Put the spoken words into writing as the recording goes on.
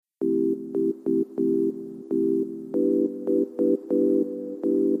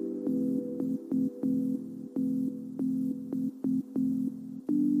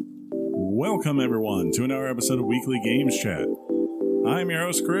Welcome, everyone, to another episode of Weekly Games Chat. I'm your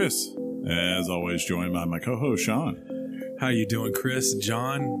host, Chris. As always, joined by my co-host, Sean. How you doing, Chris?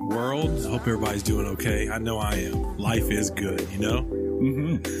 John, world? Hope everybody's doing okay. I know I am. Life is good, you know?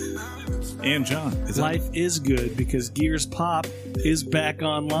 Mm-hmm. And John. Life is good because Gears Pop is back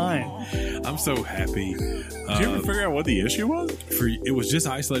online. I'm so happy. Did you ever figure out what the issue was? It was just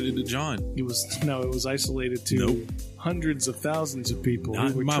isolated to John. It was isolated to hundreds of thousands of people.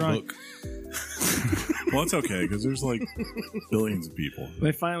 Not in my book. Well, it's okay because there's like billions of people.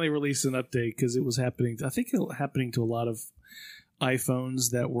 They finally released an update because it was happening. I think it was happening to a lot of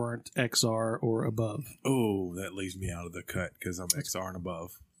iPhones that weren't XR or above. Oh, that leaves me out of the cut because I'm XR and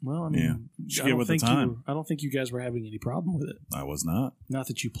above. Well, I mean, yeah. I don't think you guys were having any problem with it. I was not. Not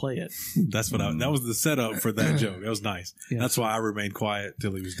that you play it. That's what that was the setup for that joke. That was nice. Yeah. That's why I remained quiet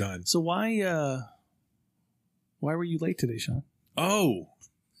till he was done. So why were you late today, Sean?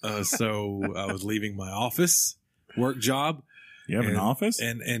 So I was leaving my office work job. You have an office?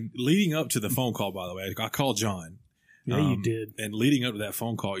 And leading up to the phone call, by the way, I called John. Yeah, you did. And leading up to that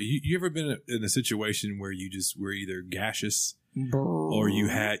phone call, you ever been in a situation where you just were either gaseous or you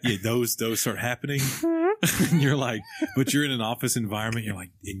had those start happening? And you're like, but you're in an office environment. You're like,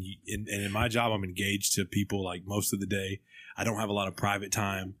 and in my job, I'm engaged to people like most of the day. I don't have a lot of private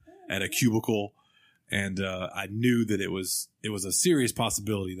time at a cubicle. And I knew that it was a serious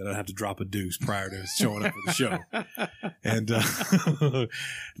possibility that I'd have to drop a deuce prior to showing up for the show. And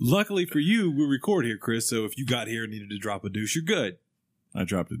luckily for you, we record here, Chris. So if you got here and needed to drop a deuce, you're good. I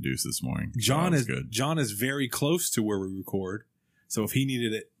dropped a deuce this morning. John is very close to where we record. So if he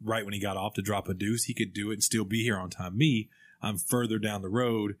needed it right when he got off to drop a deuce, he could do it and still be here on time. Me, I'm further down the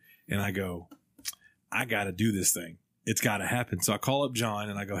road, and I go, I got to do this thing. It's got to happen. So I call up John,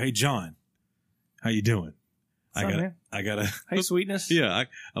 and I go, hey, John. How you doing? I gotta. Hey, sweetness. Yeah,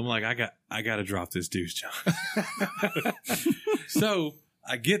 I'm like, I gotta drop this deuce, John. So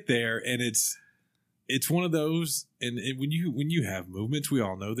I get there, and it's one of those. And when you have movements, we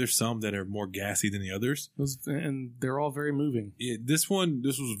all know there's some that are more gassy than the others, and they're all very moving. This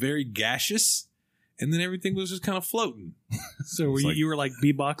was very gaseous, and then everything was just kind of floating. So you were like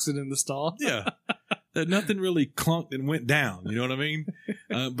beatboxing in the stall. Yeah. Nothing really clunked and went down. You know what I mean?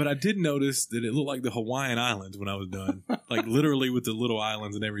 But I did notice that it looked like the Hawaiian Islands when I was done. Like literally with the little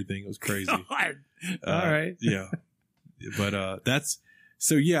islands and everything. It was crazy. All right. Yeah. But that's...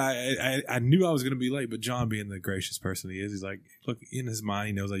 So yeah, I knew I was going to be late, but John, being the gracious person he is, he's like, look, in his mind,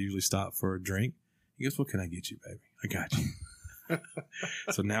 he knows I usually stop for a drink. He goes, what can I get you, baby? I got you.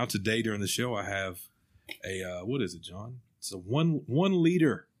 So now today during the show, I have a... what is it, John? It's a one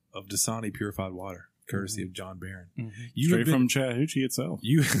liter of Dasani purified water. Courtesy of John Barron. Mm-hmm. Straight from Chattahoochee itself.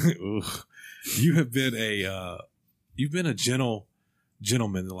 You have been you've been a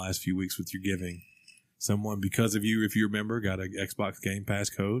gentleman the last few weeks with your giving. Someone, because of you, if you remember, got an Xbox Game Pass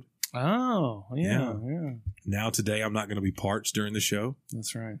code. Oh, yeah. Now today, I'm not going to be parched during the show.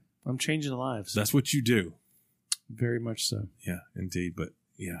 That's right. I'm changing lives. That's what you do. Very much so. Yeah, indeed. But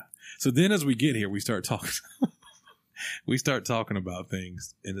yeah. So then, as we get here, we start talking. We start talking about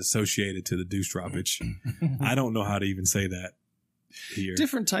things and associated to the deuce droppage. I don't know how to even say that here.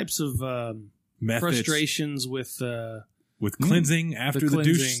 Different types of frustrations with cleansing after the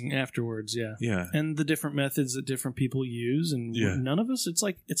deuce afterwards. Yeah, yeah, and the different methods that different people use, and none of us. It's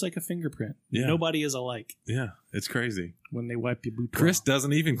like a fingerprint. Yeah. Nobody is alike. Yeah, it's crazy when they wipe your boot. Chris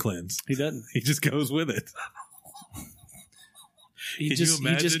doesn't even cleanse. He doesn't. He just goes with it. He just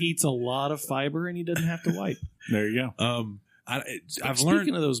eats a lot of fiber and he doesn't have to wipe. There you go. I've learned.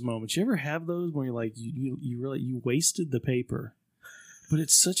 Speaking of those moments, you ever have those when you're like you wasted the paper, but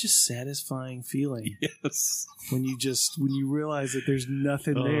it's such a satisfying feeling. Yes. When you realize that there's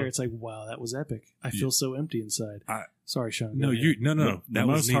nothing there, it's like, wow, that was epic. I feel so empty inside. Sorry, Sean. No. The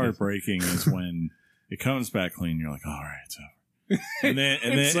most heartbreaking is when it comes back clean. You're like, all right,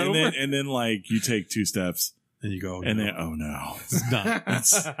 it's over. And then like you take 2 steps. And you go, and then, oh no, it's not.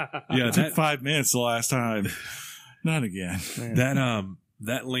 It took 5 minutes the last time. Not again. Man.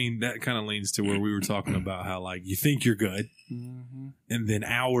 That kind of leans to where we were talking about how like you think you're good, and then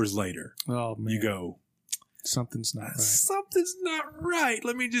hours later, you go, something's not right. Something's not right.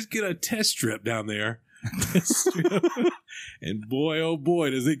 Let me just get a test strip down there, and boy, oh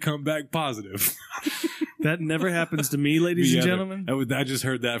boy, does it come back positive. That never happens to me, ladies and gentlemen. I just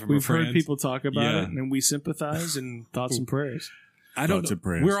heard that from We've heard people talk about it, and we sympathize and thoughts and prayers. I don't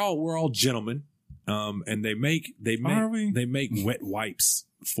know. We're all gentlemen, and they make wet wipes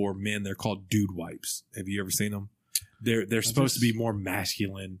for men. They're called dude wipes. Have you ever seen them? They're supposed to be more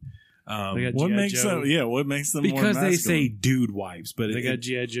masculine. What makes them? Yeah, what makes them? Because more they say dude wipes, but they got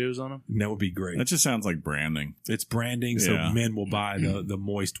GI Joes on them. That would be great. That just sounds like branding. It's branding, so men will buy the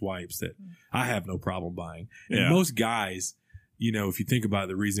moist wipes that I have no problem buying. And most guys, you know, if you think about it,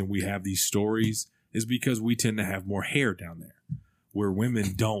 the reason we have these stories is because we tend to have more hair down there, where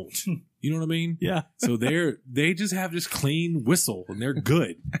women don't. You know what I mean? Yeah. So they just have this clean whistle and they're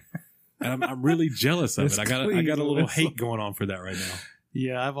good. And I'm really jealous of it. I got a little hate going on for that right now.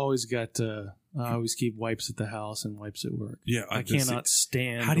 Yeah, I've always got. I always keep wipes at the house and wipes at work. Yeah, I cannot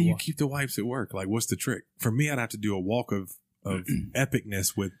stand. How do you keep the wipes at work? Like, what's the trick? For me, I'd have to do a walk of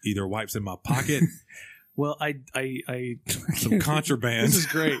epicness with either wipes in my pocket. Well, I some contraband. This is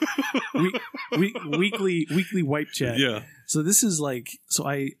great. Weekly wipe chat. Yeah. So this is like,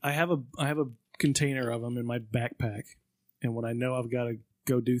 I have a container of them in my backpack, and when I know I've got to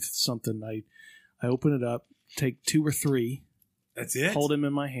go do something, I open it up, take 2 or 3. That's it. Hold them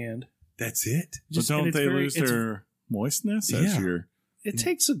in my hand. That's it. But don't they lose their moistness? It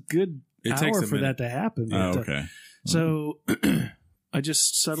takes a good hour for that to happen. Oh, okay. So I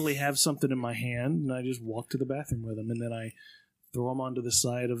just subtly have something in my hand, and I just walk to the bathroom with them, and then I throw them onto the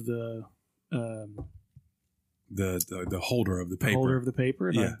side of the holder of the paper. Holder of the paper,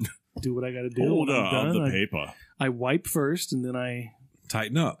 and I do what I got to do. Holder of the paper. I wipe first, and then I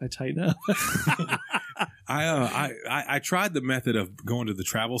tighten up. I tried the method of going to the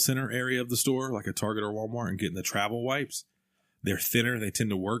travel center area of the store, like a Target or Walmart, and getting the travel wipes. They're thinner, they tend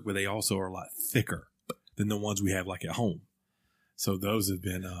to work, but they also are a lot thicker than the ones we have like at home. So those have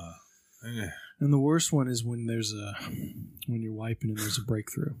been And the worst one is when when you're wiping and there's a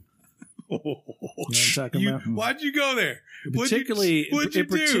breakthrough. You know what I'm talking about? Why'd you go there? Particularly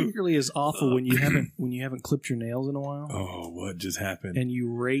is awful when you haven't clipped your nails in a while. Oh, what just happened? And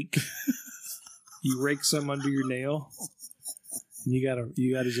you rake some under your nail. And you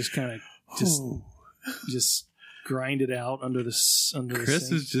gotta just kind of just grind it out under the Chris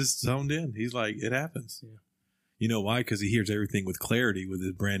sink. is just zoned in. He's like, it happens. Yeah. You know why? Because he hears everything with clarity with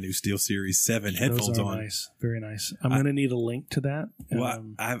his brand new SteelSeries 7 headphones Those are on. Nice, very nice. I'm going to need a link to that. Well,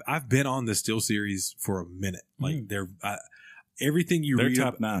 I've been on the SteelSeries for a minute. Like everything you read,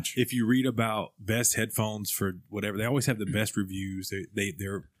 top notch. If you read about best headphones for whatever, they always have the best reviews.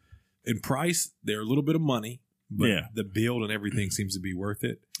 They're in price. They're a little bit of money, but the build and everything seems to be worth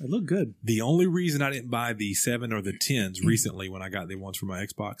it. They look good. The only reason I didn't buy the 7 or the 10s recently when I got the ones for my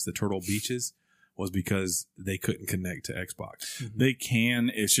Xbox, the Turtle Beaches, was because they couldn't connect to Xbox. Mm-hmm. They can.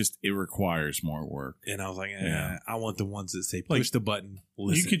 It's just it requires more work. And I was like, I want the ones that say push the button.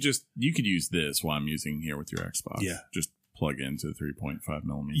 Listen. You could use this while I'm using here with your Xbox. Yeah, just plug into 3.5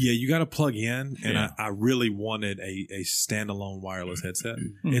 millimeter. Yeah, you got to plug in, and I really wanted a standalone wireless headset.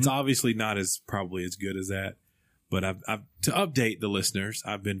 Mm-hmm. It's obviously not probably as good as that, but I've to update the listeners,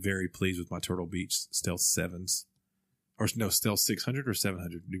 I've been very pleased with my Turtle Beach Stealth 7s. Or no, Stealth 600 or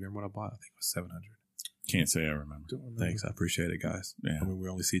 700. Do you remember what I bought? I think it was 700. Can't say I remember. Thanks. I appreciate it, guys. Yeah. I mean, we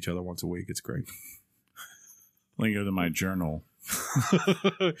only see each other once a week. It's great. Let me go to my journal.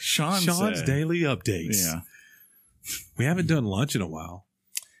 Sean's daily updates. Yeah. We haven't done lunch in a while.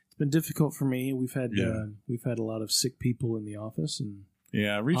 It's been difficult for me. We've had a lot of sick people in the office, and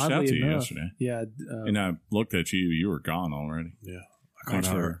I reached out to you yesterday. Yeah, and I looked at you. You were gone already. Yeah, I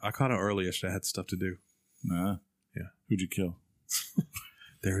caught her early yesterday. I had stuff to do. Nah. Yeah. Who'd you kill?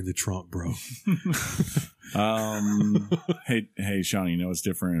 They're in the trunk, bro. Hey, Sean, you know what's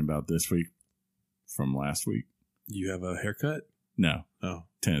different about this week from last week? You have a haircut? No. Oh.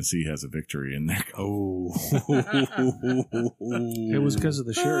 Tennessee has a victory in there. Oh. It was because of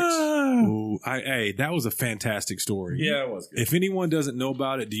the shirts. Hey, that was a fantastic story. Yeah, it was good. If anyone doesn't know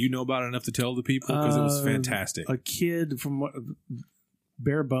about it, do you know about it enough to tell the people? Because it was fantastic. A kid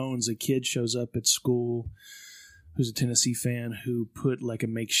bare bones, a kid shows up at school who's a Tennessee fan who put like a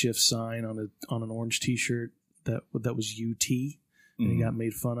makeshift sign on an orange T-shirt that was UT, and he got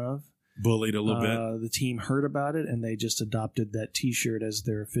made fun of, bullied a little bit. The team heard about it, and they just adopted that T-shirt as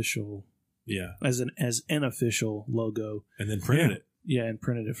their official, as an official logo, and then printed it. Yeah, and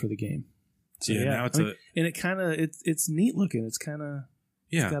printed it for the game. So now it's and it kind of it's neat looking. It's kind of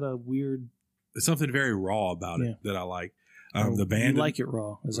it's got a weird. There's something very raw about it that I like. The band, you like it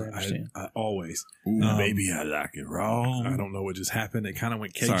raw, as I understand. I always. Ooh, baby, I like it raw. I don't know what just happened. It kind of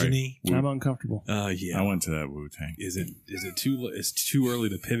went Cajun-y. I'm uncomfortable. Yeah, I went to that Wu-Tang. Is it it's too early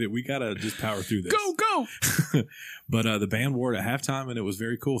to pivot? We gotta just power through this. Go! But the band wore it at halftime, and it was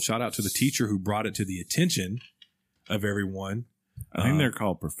very cool. Shout out to the teacher who brought it to the attention of everyone. I think they're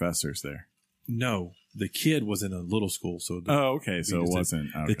called professors there. No, the kid was in a little school, so okay, so it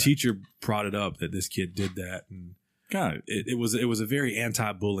wasn't. Okay. The teacher brought it up that this kid did that, and God, it was a very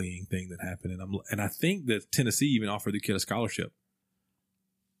anti-bullying thing that happened, and I think that Tennessee even offered the kid a scholarship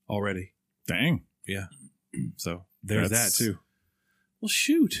already. Dang. Yeah. So there's that too. Well,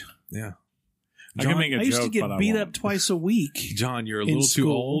 shoot. Yeah. John, I can make a joke, I used to get beat up twice a week. John, you're a little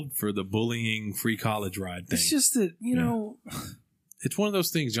too old for the bullying free college ride thing. It's just that, you know. It's one of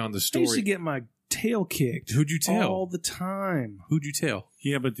those things, John, the story. I used to get my tail kicked. Who'd you tell? All the time. Who'd you tell?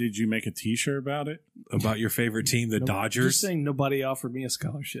 Yeah, but did you make a T-shirt about it? About your favorite team, the Dodgers? Just saying nobody offered me a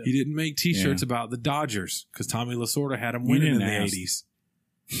scholarship. He didn't make T-shirts about the Dodgers because Tommy Lasorda had them winning in the 80s.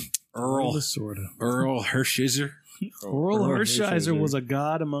 Earl Hershiser. Earl Hershiser was a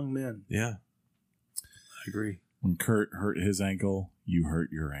god among men. Yeah. I agree. When Kurt hurt his ankle, you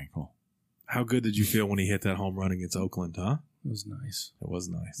hurt your ankle. How good did you feel when he hit that home run against Oakland, huh? It was nice. It was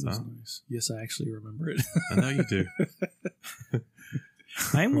nice, nice. Yes, I actually remember it. I know you do.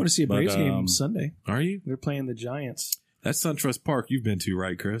 I am going to see a Braves game Sunday. Are you? They're playing the Giants. That's SunTrust Park you've been to,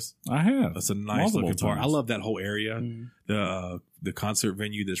 right, Chris? I have. That's a nice looking park. I love that whole area. Mm-hmm. The concert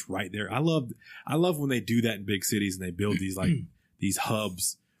venue that's right there. I love when they do that in big cities and they build these these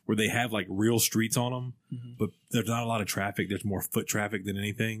hubs where they have like real streets on them, but there's not a lot of traffic. There's more foot traffic than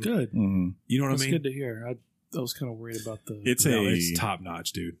anything. Good. Mm-hmm. You know what I mean? That's good to hear. I was kind of worried about the. It's top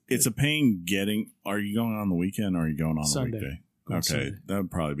notch, dude. It's a pain getting. Are you going on the weekend or are you going on Sunday. the weekday? Okay, Sunday. That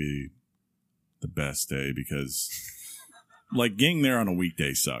would probably be the best day because, like, getting there on a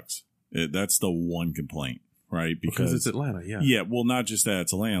weekday sucks. That's the one complaint, right? Because it's Atlanta, yeah. Yeah, well, not just that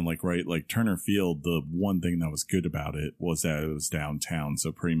it's Atlanta, like Turner Field. The one thing that was good about it was that it was downtown.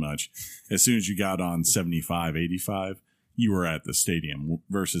 So pretty much, as soon as you got on 75, 85, you were at the stadium.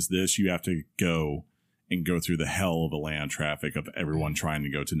 Versus this, you have to go through the hell of Atlanta traffic of everyone trying to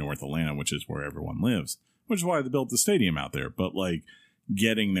go to North Atlanta, which is where everyone lives, which is why they built the stadium out there. But like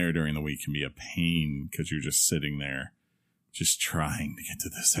getting there during the week can be a pain because you're just sitting there just trying to get to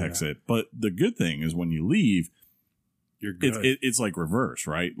this exit. But the good thing is when you leave, you're good. It's like reverse,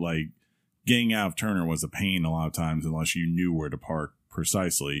 right? Like getting out of Turner was a pain a lot of times unless you knew where to park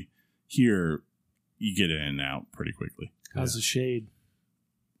precisely. Here, you get in and out pretty quickly. How's the shade?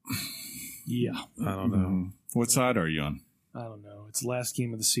 Yeah. I don't know. Mm-hmm. What side are you on? I don't know. It's the last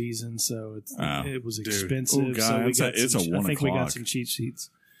game of the season, so it was dude. expensive. Ooh, God, so it's a 1 o'clock. I think we got some cheat sheets.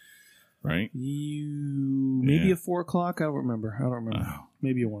 Right? Maybe a 4 o'clock? I don't remember. Oh.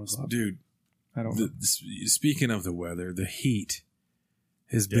 Maybe a 1 o'clock. Dude. I don't know. Speaking of the weather, the heat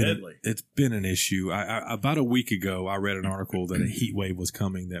has deadly. It's been an issue. I about a week ago, I read an article that a heat wave was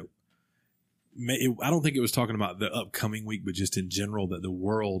coming that I don't think it was talking about the upcoming week, but just in general that the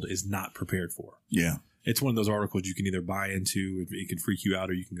world is not prepared for. Yeah. It's one of those articles you can either buy into, it can freak you out,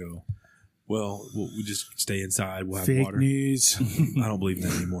 or you can go, well, we just stay inside. We'll have Fake water. News. I don't believe in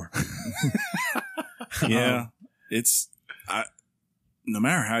that anymore. Yeah. No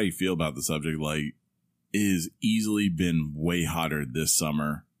matter how you feel about the subject, like, it has easily been way hotter this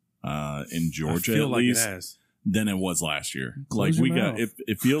summer in Georgia, I feel at like least, it has. than it was last year. Close like, your mouth.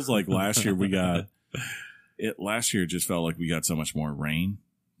 it feels like last year last year it just felt like we got so much more rain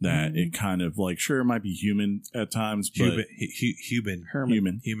that it kind of like, sure, it might be humid at times, but humid.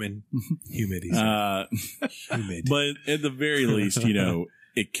 But at the very least,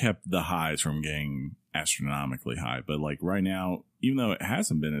 it kept the highs from getting astronomically high. But like right now, even though it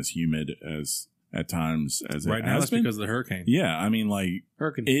hasn't been as humid as at times as right it now, has that's been, because of the hurricane. Yeah, I mean, like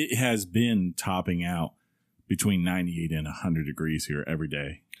hurricane. It has been topping out between 98 and 100 degrees here every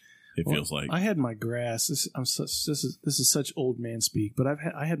day. It feels like I had my grass. This is such old man speak, but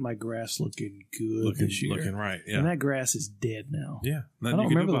I had my grass looking good this year. Looking right, yeah. And that grass is dead now. Yeah, I don't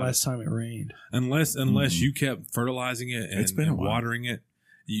remember the last time it rained. Unless you kept fertilizing it and watering it,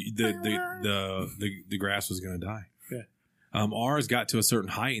 the grass was going to die. Yeah. Ours got to a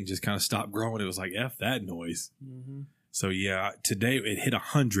certain height and just kind of stopped growing. It was like, F that noise. Mm-hmm. So yeah, today it hit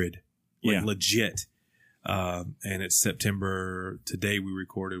 100, legit. And it's September. Today we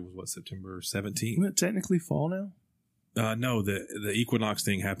recorded was September 17th. Isn't it technically fall now? No, the equinox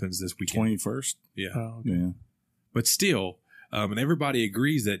thing happens this weekend. 21st. Yeah. Oh, okay. Yeah. But still, and everybody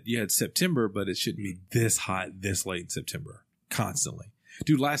agrees that it's September, but it shouldn't be this hot this late in September constantly.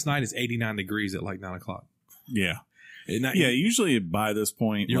 Dude, last night it's 89 degrees at like 9 o'clock. Yeah. Usually by this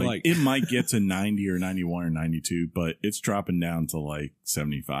point, you're like it might get to 90 or 91 or 92, but it's dropping down to like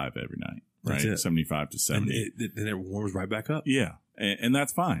 75 every night. Right, 75 to 70. And it warms right back up. Yeah, and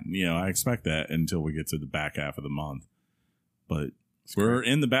that's fine. I expect that until we get to the back half of the month. But we're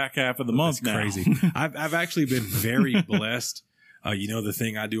in the back half of the month now. Crazy. I've actually been very blessed. The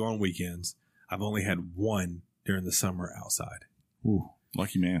thing I do on weekends, I've only had one during the summer outside. Ooh.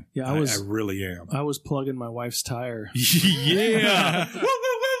 Lucky man. Yeah, I really am. I was plugging my wife's tire Yeah.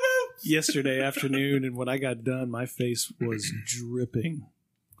 yesterday afternoon, and when I got done, my face was dripping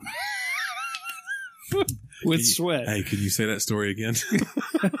with sweat. Hey, can you say that story again?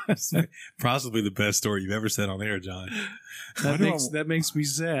 Possibly the best story you've ever said on air, John. That makes me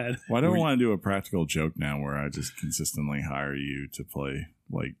sad. Why don't I want to do a practical joke now where I just consistently hire you to play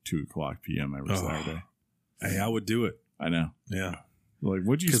like 2:00 p.m. every Saturday? Hey, I would do it. I know. Yeah. Like,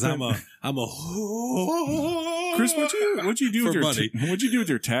 what'd you? Because spend? I'm a Chris, what'd you do for with your money. what'd you do with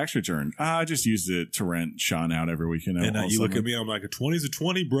your tax return? I just used it to rent Sean out every weekend. And all you summer. look at me, I'm like, a 20's a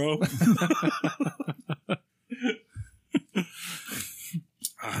 20, bro.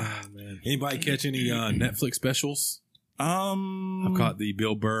 Man. Anybody catch any Netflix specials? I've caught the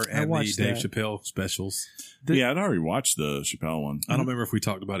Bill Burr and the Dave Chappelle specials. Yeah, I'd already watched the Chappelle one. I don't remember if we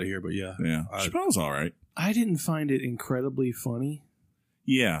talked about it here, but yeah. Yeah, Chappelle's all right. I didn't find it incredibly funny,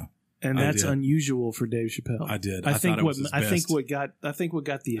 Yeah, and I that's did. unusual for Dave Chappelle. I did. I I think thought it was his what best. what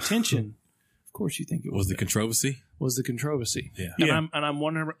got the attention. Of course, you think it Was the best, controversy? was the controversy. Yeah. And Yeah. I'm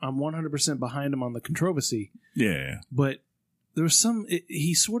 100% behind him on the controvery. yeah. But there was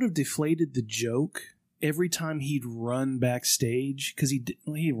he sort of deflated the joke every time he'd run backstage because he'd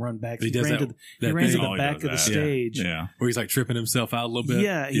run back. He does ran that- to that the thing. Oh, he back does of the that. stage. Yeah, Where he's like tripping himself out a little bit.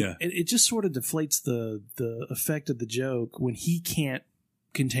 Yeah, Yeah. it just sort of deflates the effect of the joke when he can't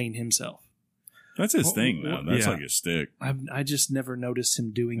contain himself. that's his thing though. That's yeah. like his stick. I just never noticed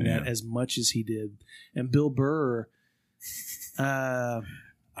him doing that Yeah. as much as he did. And Bill Burr,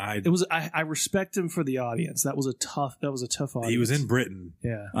 I respect him for the audience. That was a tough audience. He was in Britain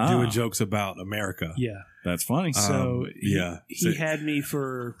yeah. doing jokes about America. Yeah. That's funny. So yeah. he had me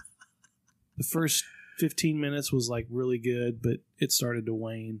for the first 15 minutes was like really good, but it started to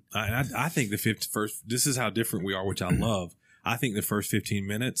wane. I think the first, this is how different we are, which I love. I think the first 15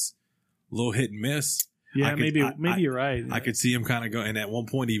 minutes, a little hit and miss. Yeah, I could- maybe I- you're right. I could see him kind of go, and at one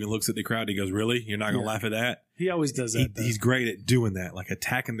point he even looks at the crowd. He goes, "Really? You're not going to Yeah. laugh at that?" He always does that. though. He's great at doing that, like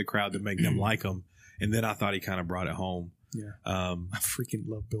attacking the crowd to make them like him. And then I thought he kind of brought it home. Yeah. I I freaking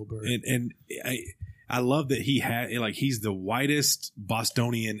love Bill Burr. and I love that he's the whitest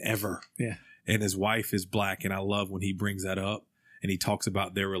Bostonian ever. Yeah. And his wife is black, and I love when he brings that up and he talks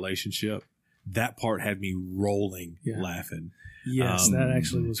about their relationship. That part had me rolling, Yeah. laughing. Yes, that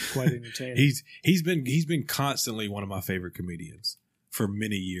actually was quite entertaining. He's been constantly one of my favorite comedians for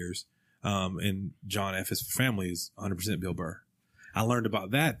many years. And John F. His family is 100% Bill Burr. I learned about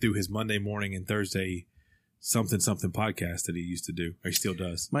that through his Monday morning and Thursday something podcast that he used to do, or he still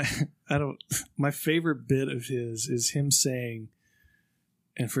does. My favorite bit of his is him saying,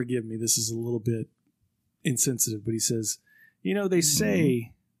 and forgive me, this is a little bit insensitive, but he says, they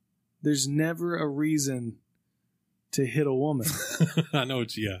say there's never a reason to hit a woman, I know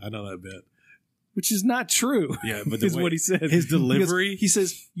that bit. which is not true. Yeah, but is what he said. his delivery. He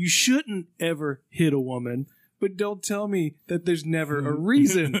says, you shouldn't ever hit a woman, but don't tell me that there's never a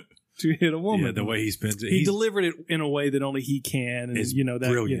reason to hit a woman. Yeah, the way he spins it. he delivered it in a way that only he can, and It's that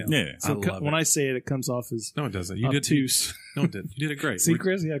brilliant. Yeah. So I love when it. I say it, it comes off as No, it doesn't. You did. obtuse. No, it didn't. You did it great. See,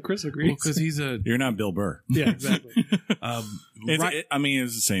 Chris, Chris agrees. because he's a You're not Bill Burr. yeah, exactly.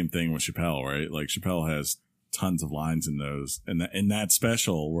 It's the same thing with Chappelle, right? Like Chappelle has tons of lines in those, and in that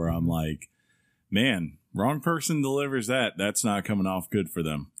special where I'm like, man, wrong person delivers that. That's not coming off good for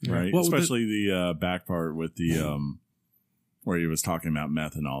them, right? Well, Especially the back part with the where he was talking about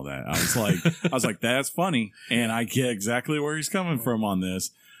meth and all that. I was like, that's funny, and I get exactly where he's coming from on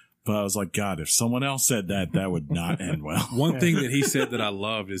this. But I was like, God, if someone else said that, that would not end well. One thing that he said that I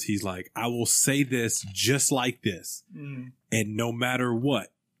loved is he's like, I will say this just like this. And no matter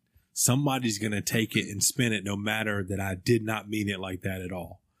what, somebody's going to take it and spin it, no matter that I did not mean it like that at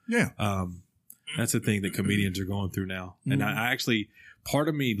all. Yeah. That's the thing that comedians are going through now. And I actually, part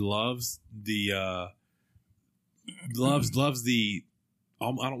of me loves the, loves the, I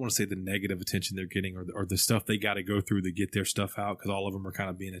don't want to say the negative attention they're getting or the stuff they got to go through to get their stuff out, because all of them are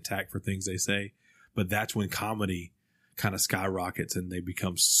kind of being attacked for things they say. But that's when comedy kind of skyrockets and they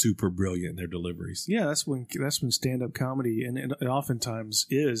become super brilliant in their deliveries. Yeah, that's when stand-up comedy, and it oftentimes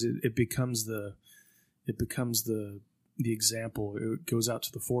is. It becomes the example. It goes out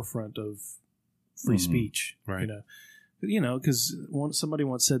to the forefront of free speech, Right. because somebody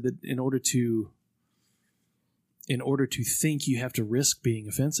once said that in order to think, you have to risk being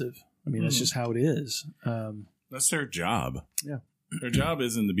offensive. I mean, that's just how it is. That's their job. Yeah. Their job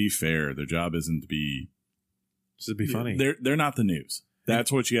isn't to be fair. Their job isn't to be Just to be funny. They're not the news.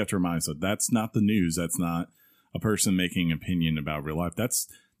 That's what you have to remind yourself. That's not the news. That's not a person making opinion about real life. That's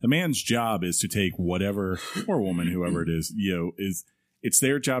the man's job is to take whatever, or woman, whoever it is it's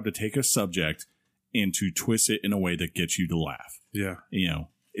their job to take a subject and to twist it in a way that gets you to laugh. Yeah. You know,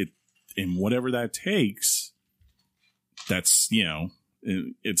 and whatever that takes, that's, you know,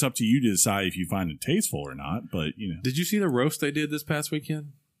 it's up to you to decide if you find it tasteful or not. But, you know. Did you see the roast they did this past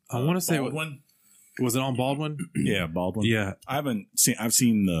weekend? I want to say Baldwin. Was it on Baldwin? Yeah, Baldwin. Yeah. I've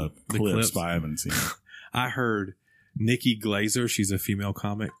seen the clips, but I haven't seen it. I heard Nikki Glazer, she's a female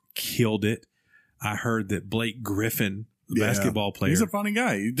comic, killed it. I heard that Blake Griffin, the basketball player, he's a funny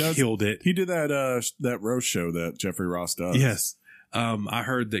guy. He killed it. He did that roast show that Jeffrey Ross does. Yes. I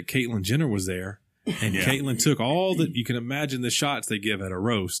heard that Caitlyn Jenner was there, and Caitlyn took all the, you can imagine the shots they give at a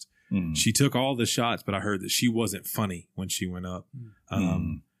roast. Mm. She took all the shots, but I heard that she wasn't funny when she went up.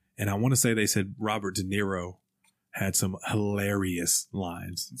 And I want to say they said Robert De Niro had some hilarious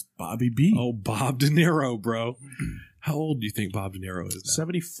lines. It's Bobby B. Oh, Bob De Niro, bro. How old do you think Bob De Niro is now?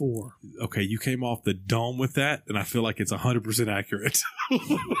 74. Okay, you came off the dome with that, and I feel like it's 100% accurate.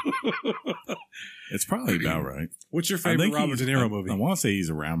 It's probably about right. What's your favorite Robert De Niro movie? I want to say he's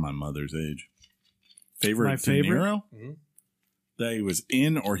around my mother's age. Favorite My De favorite? Niro? Mhm. That he was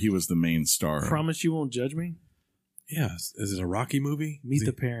in or he was the main star? Promise you won't judge me? Yeah, is it a Rocky movie? Meet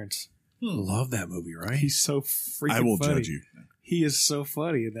the Parents. Love that movie, right? He's so freaking I will funny. judge you. He is so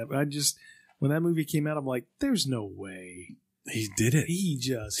funny in that. When that movie came out, I'm like, there's no way. He did it. He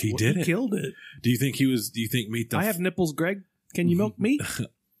did it. Killed it. Do you think Meet the I have nipples, Greg. Can you milk me?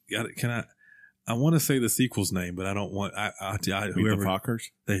 Can I want to say the sequel's name, but I don't want Meet whoever. the Fockers?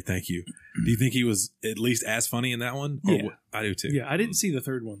 Thank you. Do you think he was at least as funny in that one? Or Yeah. I do too. Yeah, I didn't see the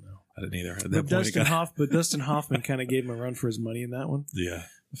third one though. I didn't either. At that But point, it got- Dustin Hoffman kind of gave him a run for his money in that one. yeah.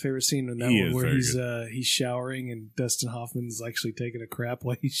 My favorite scene in that He one is where very he's showering and Dustin Hoffman's actually taking a crap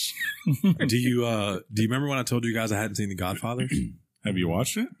while he's. Do you remember when I told you guys I hadn't seen The Godfathers? Have you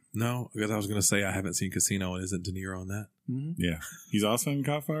watched it? No, because I was going to say I haven't seen Casino, and isn't De Niro on that? Mhm. Yeah. He's also in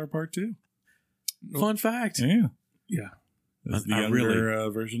Godfather Part 2. Fun fact. Yeah. Yeah. That's the I younger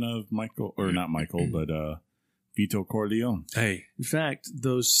version of Michael, or not Michael, but Vito Corleone. Hey, In fact,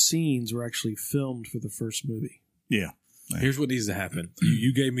 those scenes were actually filmed for the first movie. Yeah. here's what needs to happen.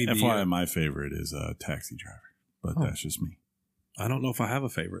 You gave me the. FYI, my favorite is Taxi Driver, but Oh. that's just me. I don't know if I have a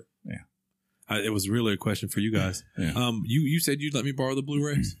favorite. Yeah. It was really a question for you guys. Yeah. You said you'd let me borrow the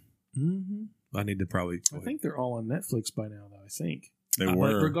Blu-rays. Mm-hmm. I need to probably. I think they're all on Netflix by now, though. I think. They But were.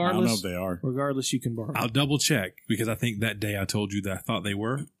 I don't know regardless- if they are. Regardless, you can borrow. I'll double check because I think that day I told you that I thought they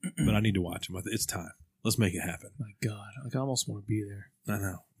were, but I need to watch them. It's time. Let's make it happen. My God, like I almost want to be there. I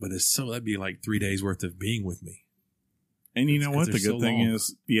know, but that'd be like 3 days worth of being with me. And you know It's what? 'cause The they're good so thing long.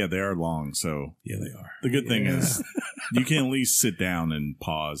 is, yeah, they are long. So Yeah, they are. the good thing Yeah. is you can at least sit down and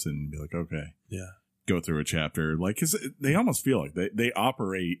pause and be like, okay, Yeah, go through a chapter. Like, 'cause they almost feel like they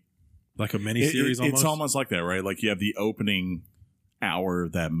operate. like a mini series. It's almost like that, right? Like you have the opening hour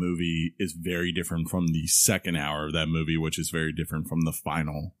of that movie is very different from the second hour of that movie, which is very different from the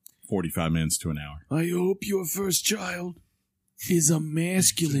final 45 minutes to an hour. I hope your first child is a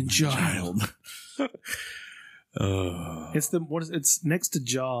masculine child. It's next to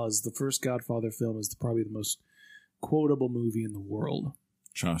Jaws. The first Godfather film is probably the most quotable movie in the world.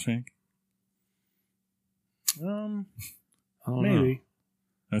 Shawshank? I don't Maybe. know.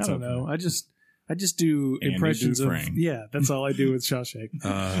 That's I don't okay. know. I just do Andy impressions of Dufresne. yeah. That's all I do with Shawshank. You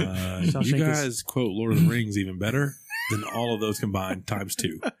Shawshank guys quote Lord of the Rings even better than all of those combined times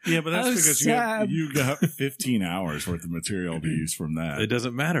 2. Yeah, but that's Oh, because Sam. you got 15 hours worth of material to use from that. It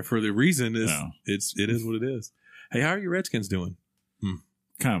doesn't matter for the reason is No. it is what it is. Hey, how are your Redskins doing?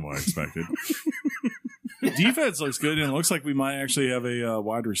 Kind of what I expected. Defense looks good, and it looks like we might actually have a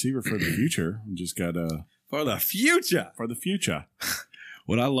wide receiver for the future. We just got For the future. for the future.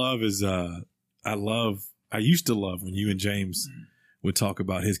 What I love is I used to love when you and James would talk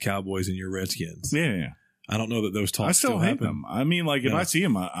about his Cowboys and your Redskins. Yeah. I don't know that those talks I still hate happen. them. I mean, like, if Yeah. I see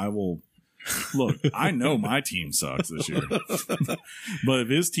them, I will. Look, I know my team sucks this year. But if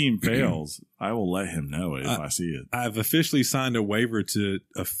his team fails, I will let him know it if I see it. I've officially signed a waiver to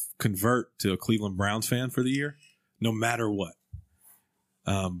convert to a Cleveland Browns fan for the year, no matter what.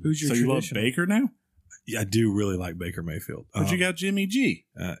 Who's your So you love traditional? Baker now? Yeah, I do really like Baker Mayfield. But you got Jimmy G.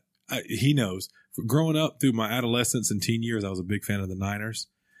 He knows. Growing up through my adolescence and teen years, I was a big fan of the Niners.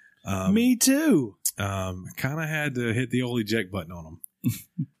 Me too. Kind of had to hit the old eject button on them.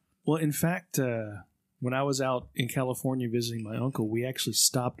 Well, in fact, when I was out in California visiting my uncle, we actually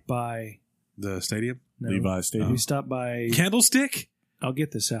stopped by. The stadium? Levi Stadium. We stopped by. Candlestick? I'll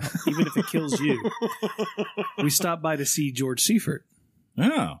get this out, even if it kills you. We stopped by to see George Seifert,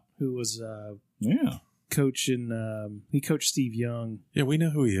 Yeah. who was Yeah. coaching. He coached Steve Young. Yeah, we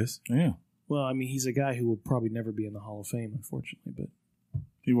know who he is. Yeah. Well, I mean, he's a guy who will probably never be in the Hall of Fame, unfortunately. But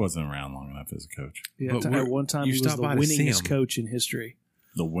He wasn't around long enough as a coach. Yeah, But at one time you he was stopped the by to see winningest him. coach in history.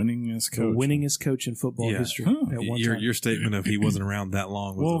 The winningest coach. The winningest coach in football Yeah. history Huh. at one Your time. your statement of he wasn't around that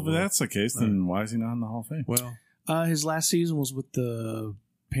long. Was Well, a if little- that's the case, then why is he not in the Hall of Fame? well, His last season was with the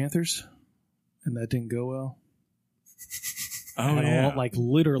Panthers, and that didn't go well Oh, at yeah. all, like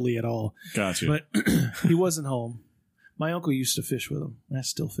literally at all. Gotcha. But he wasn't home. My uncle used to fish with him. I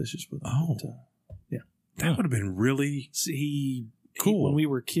still fishes with him. Oh. But, that would have been really cool. When we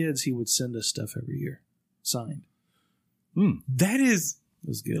were kids, he would send us stuff every year, signed. That is, It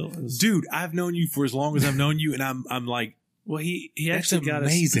was good. It was, dude. I've known you for as long as I've known you, and I'm like, well, he That's actually got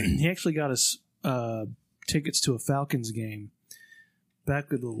amazing. us. He actually got us tickets to a Falcons game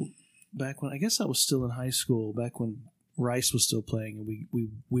back when I guess I was still in high school. Back when Rice was still playing,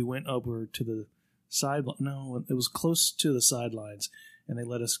 and we went over to the sideline. No, it was close to the sidelines, and they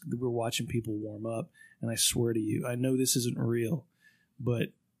let us. We were watching people warm up, and I swear to you, I know this isn't real, but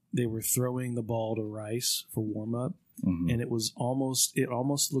they were throwing the ball to Rice for warm up, Mhm. and it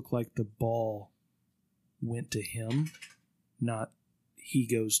almost looked like the ball went to him, not he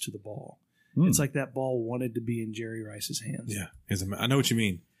goes to the ball. It's like that ball wanted to be in Jerry Rice's hands. yeah. I know what you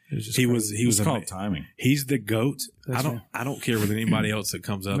mean. It was just He crazy. was It was called timing. He's the GOAT. That's I don't care with anybody else that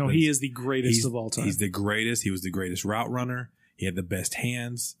comes up. No, and he is the greatest he's- of all time. He's the greatest. He was the greatest route runner. He had the best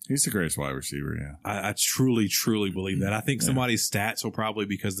hands. He's the greatest wide receiver, yeah. I truly, truly believe that. I think Yeah. somebody's stats will probably,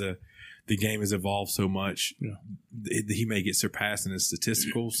 because the game has evolved so much, Yeah. he may get surpassed in a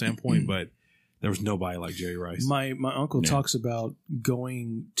statistical standpoint, but there was nobody like Jerry Rice. My uncle Yeah. talks about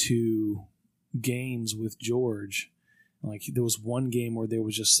going to games with George. Like there was one game where there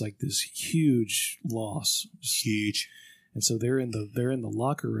was just like this huge loss, Huge. and so they're in the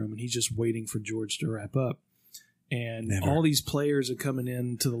locker room, and he's just waiting for George to wrap up. And Never. all these players are coming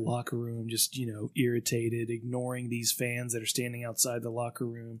into the locker room, just irritated, ignoring these fans that are standing outside the locker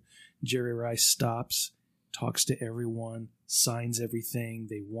room. Jerry Rice stops, talks to everyone, signs everything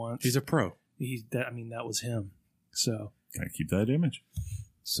they want. He's a pro. That was him. So Gotta keep that image.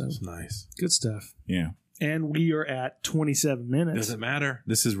 That's nice. good stuff. Yeah. And we are at 27 minutes. Doesn't matter.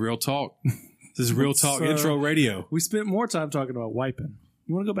 This is real talk. This is real talk Let's, intro radio. We spent more time talking about wiping.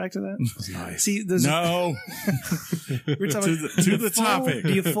 You want to go back to that? That's nice. See, there's No. we're talking to the fold. topic.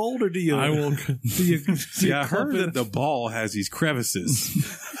 Do you fold or do you? I will. Do you, do See, you I heard clip that the ball has these crevices.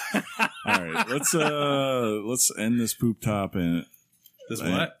 All right. Let's end this poop top and This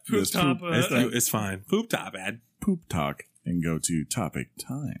this top, It's fine. Poop top, ad. poop talk and go to topic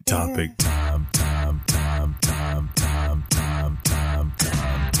time. Topic time.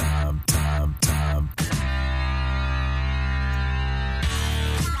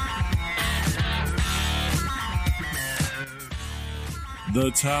 The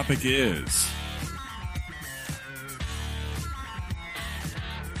topic is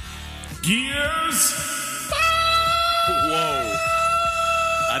Gears. Whoa.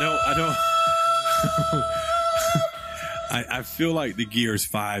 I don't. I feel like the Gears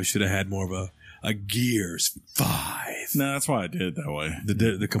 5 should have had more of a Gears 5. No, that's why I did it that way.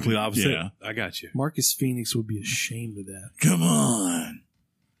 The complete opposite. Yeah. I got you. Marcus Phoenix would be ashamed of that. Come on.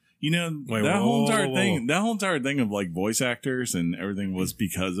 Wait, that whoa, whole entire whoa, thing, whoa. that whole entire thing of like voice actors and everything was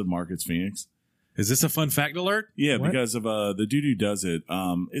because of Marcus Phoenix. Is this a fun fact alert? Yeah, What? because of the dude who does it.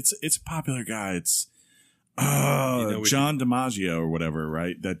 It's a popular guy. It's we John DiMaggio or whatever,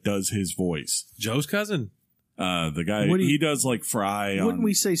 right? That does his voice. Joe's cousin. The guy What do you- he does like Fry Wouldn't on,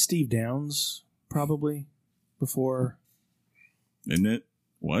 we say Steve Downs probably before isn't it?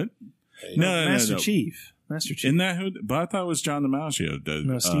 What? No, Master no. Chief? Master Chief. Isn't that who? But I thought it was John DiMaggio. Does,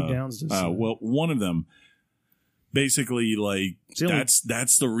 No, Steve Downs does. Well, one of them. Basically, like It's the only-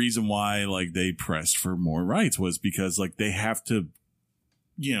 that's the reason why like they pressed for more rights was because like they have to,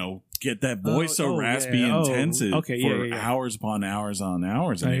 get that voice so raspy yeah. and intense Okay, for yeah. hours upon hours on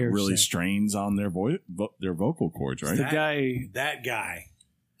hours, and I it hear what really you're saying. strains on their their vocal cords, right? the guy. That guy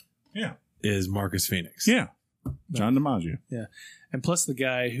Yeah, is Marcus Phoenix. yeah. John DiMaggio. And plus the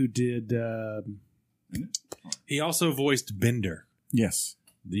guy who did He also voiced Bender. Yes.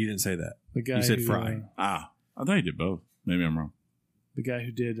 You didn't say that. the guy You said who, Fry. I thought he did both. Maybe I'm wrong. the guy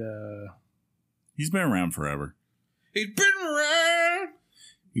who did He's been around forever. He's been around.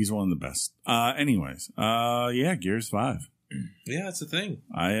 He's one of the best. Anyways, Gears 5. Yeah, that's the thing.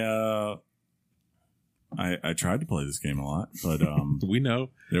 I tried to play this game a lot, but We know.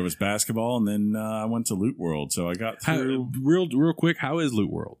 there was basketball, and then I went to Loot World, so I got through. Real quick, how is Loot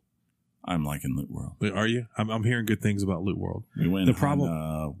World? I'm liking Loot World. Are you? I'm hearing good things about Loot World. We went The problem-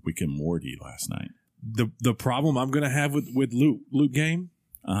 on Weekend Morty last night. The problem I'm gonna have with Loot Game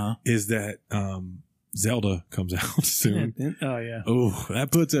Uh huh. is that Zelda comes out soon. Oh yeah. Oh,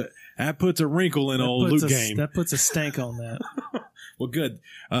 that puts a wrinkle in old Loot Game. That puts a stank on that. Well, good.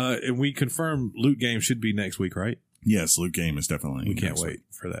 And we confirm Loot Game should be next week, right? Yes, Loot Game is definitely. We can't wait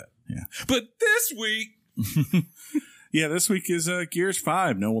for that. Yeah. But this week, yeah, this week is Gears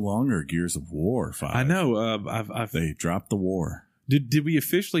 5, no longer Gears of War 5. I know. They dropped the war. Did we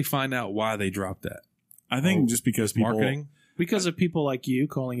officially find out why they dropped that? I think just because people Marketing. Because of people like you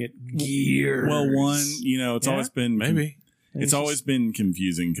calling it Gears. Well, one, it's always been Maybe. It's always been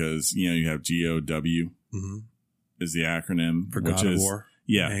confusing because you have GOW is the acronym For which God of is War.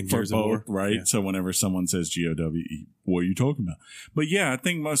 Yeah, And for Gears of both, War. right? Yeah. So whenever someone says GOW, what are you talking about? But yeah, I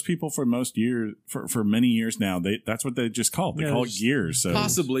think most people for most years, for many years now, that's what they just call it. They call it Gears. So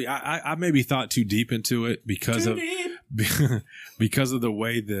Possibly. I maybe thought too deep into it because of the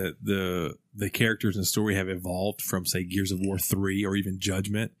way that the characters in the story have evolved from, say, Gears of War 3 or even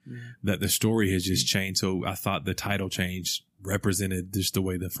Judgment, that the story has just changed. So I thought the title change represented just the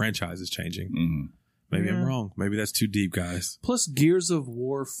way the franchise is changing. Mm-hmm. Maybe I'm wrong. Maybe that's too deep, guys. Plus, Gears of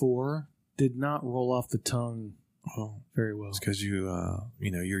War 4 did not roll off the tongue very well. It's because you're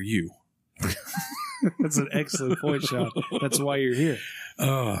you. That's an excellent point, Sean. That's why you're here.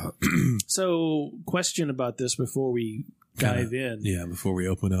 So, question about this before we dive in. Yeah, before we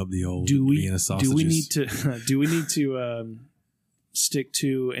open up the old Do we Vienna sausages. do we need to stick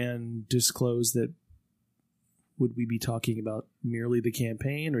to and disclose that? Would we be talking about merely the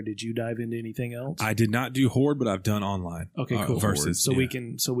campaign, or did you dive into anything else? I did not do Horde, but I've done online. Okay, cool. Versus, so we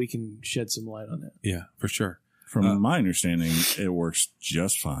can shed some light on that. Yeah, for sure. From my understanding, it works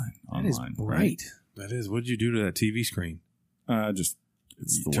just fine online. That is bright. That is. What did you do to that TV screen? It's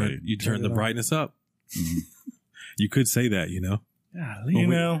the way You turned the brightness up. Mhm. You could say that, Golly.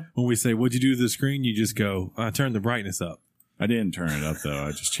 When we say, what'd you do to the screen? You just go, I turned the brightness up. I didn't turn it up though.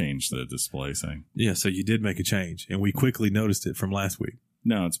 I just changed the display thing. Yeah, so you did make a change, and we quickly noticed it from last week.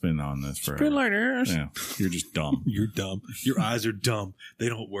 No, it's been on this forever. Yeah, you're just dumb. You're dumb. Your eyes are dumb. They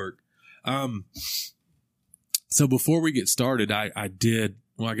don't work. So before we get started, I did.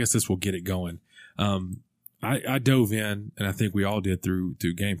 Well, I guess this will get it going. I dove in, and I think we all did through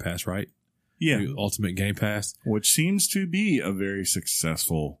Game Pass, right? Yeah, Through Ultimate Game Pass, which seems to be a very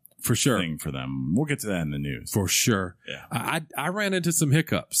successful for sure. thing for them. We'll get to that in the news. For sure. Yeah. I ran into some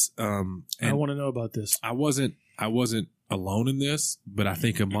hiccups. And I want to know about this. I wasn't alone in this, but I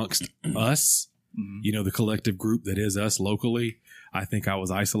think amongst us, the collective group that is us locally, I think I was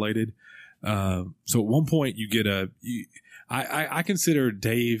isolated. So at one point you get I consider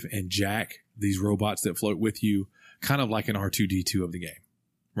Dave and Jack, these robots that float with you, kind of like an R2-D2 of the game,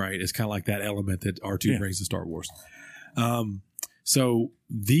 right? It's kind of like that element that R2 brings to Star Wars. So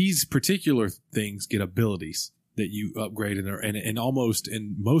these particular things get abilities that you upgrade, and almost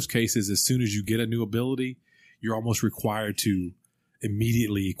in most cases, as soon as you get a new ability, you're almost required to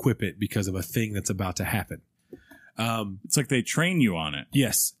immediately equip it because of a thing that's about to happen. It's like they train you on it.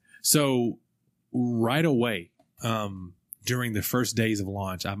 Yes. So right away, during the first days of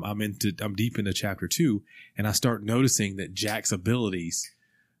launch, I'm deep into chapter 2, and I start noticing that Jack's abilities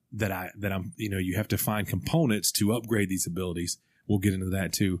that I'm you have to find components to upgrade these abilities. We'll get into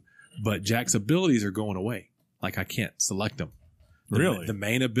that too. But Jack's abilities are going away. Like I can't select them. Really? The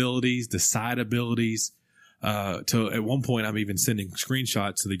main abilities, the side abilities. At one point, I'm even sending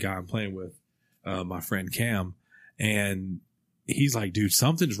screenshots to the guy I'm playing with, my friend Cam, and he's like, "Dude,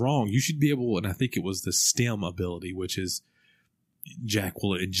 something's wrong. You should be able." And I think it was the stem ability, which is Jack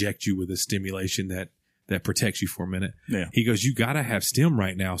will inject you with a stimulation that protects you for a minute. Yeah. He goes, "You got to have stem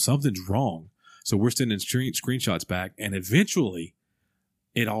right now. Something's wrong." So we're sending screenshots back, and eventually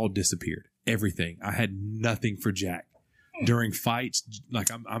it all disappeared. Everything. I had nothing for Jack during fights. Like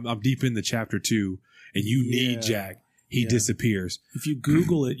I'm deep into chapter 2, and you need Jack. He disappears. If you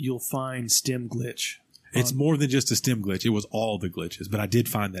Google it, you'll find stem glitch. It's more than just a stem glitch. It was all the glitches, but I did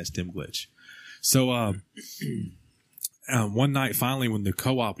find that stem glitch. So one night, finally, when the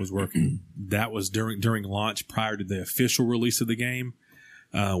co-op was working, that was during launch prior to the official release of the game.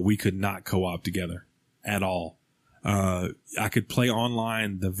 We could not co-op together at all. I could play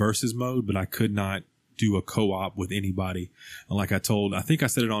online the versus mode, but I could not do a co-op with anybody. And like I think I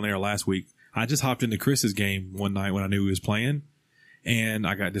said it on air last week, I just hopped into Chris's game one night when I knew he was playing, and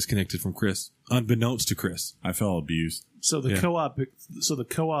I got disconnected from Chris, unbeknownst to Chris. I felt abused. So the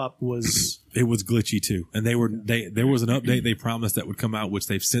co-op was it was glitchy too, and there was an update they promised that would come out, which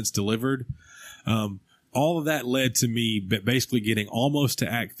they've since delivered. All of that led to me basically getting almost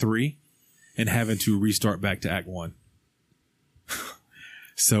to Act 3 and having to restart back to Act 1.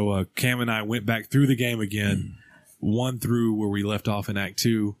 So Cam and I went back through the game again, one through where we left off in Act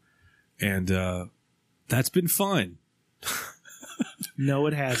 2, and That's been fun. No,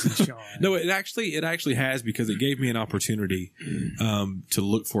 it hasn't, Sean. No, it actually has, because it gave me an opportunity to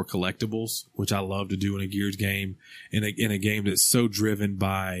look for collectibles, which I love to do in a Gears game, in a game that's so driven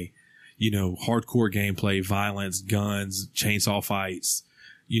by, hardcore gameplay, violence, guns, chainsaw fights,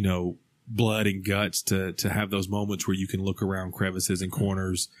 blood and guts, to have those moments where you can look around crevices and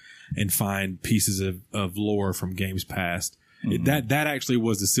corners and find pieces of lore from games past. Mm-hmm. That actually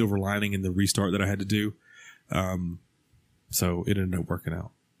was the silver lining in the restart that I had to do. So it ended up working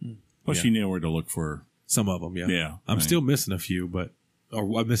out. Plus, you knew where to look for some of them. Yeah. Yeah. I'm still missing a few,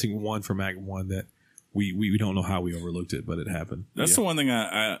 I'm missing one from Act 1 that we don't know how we overlooked it, but it happened. That's the one thing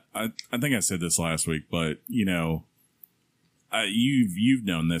I think I said this last week, but you've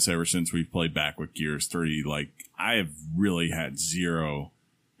known this ever since we've played back with Gears 3. Like, I have really had zero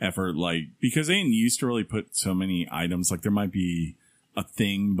effort, because they didn't used to really put so many items. Like, there might be a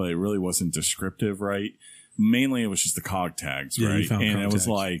thing, but it really wasn't descriptive, right? Mainly it was just the cog tags, right? And it was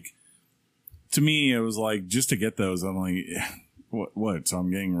like, to me, it was like, just to get those, I'm like, what? So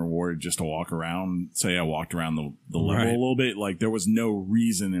I'm getting rewarded just to walk around. Say I walked around the level a little bit. Like, there was no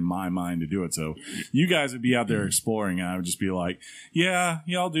reason in my mind to do it. So you guys would be out there exploring, and I would just be like, yeah,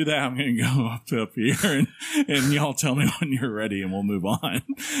 y'all do that. I'm going to go up here and y'all tell me when you're ready and we'll move on.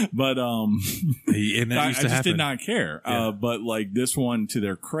 But, I just did not care. Yeah. But like this one, to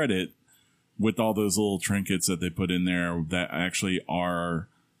their credit, with all those little trinkets that they put in there that actually are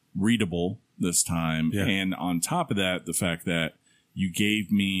readable this time. Yeah. And on top of that, the fact that you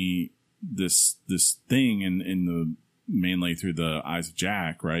gave me this thing in mainly through the eyes of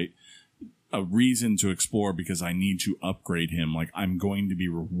Jack, right? A reason to explore, because I need to upgrade him. Like, I'm going to be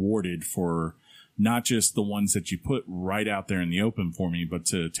rewarded for not just the ones that you put right out there in the open for me, but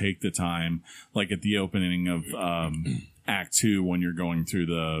to take the time, like at the opening of, Act 2, when you're going through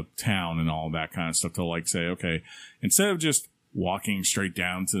the town and all that kind of stuff, to like say, okay, instead of just walking straight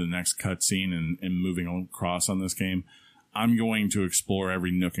down to the next cutscene and moving across on this game, I'm going to explore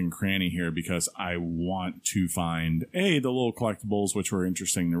every nook and cranny here, because I want to find the little collectibles, which were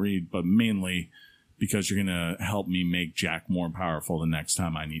interesting to read, but mainly because you're going to help me make Jack more powerful the next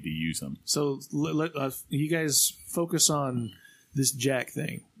time I need to use him. So you guys focus on this Jack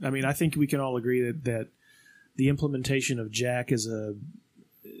thing. I mean, I think we can all agree that the implementation of Jack is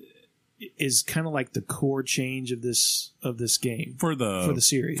kind of like the core change of this game for the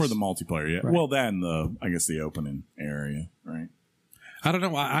series, for the multiplayer. Yeah, right. Well, that and the opening area, right? I don't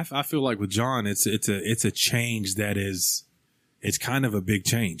know. I feel like with John, it's a change that is, it's kind of a big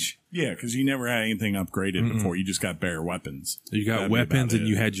change. Yeah, because you never had anything upgraded before. You just got better weapons. You got weapons, and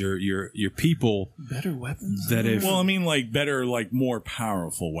you had your people. Better weapons? Like better, like more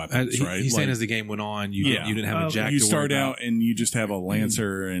powerful weapons, right? He's saying as the game went on, you didn't have a Jack. You start out and you just have a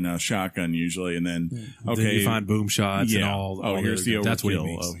Lancer and a shotgun usually, and then then you find boom shots and all. Oh, here's the overkill. That's what he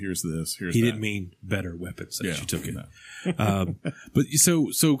means. Oh, here's this. Here's he that. didn't mean better weapons that you took it. But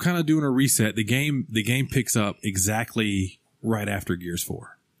so kind of doing a reset. The game picks up exactly right after Gears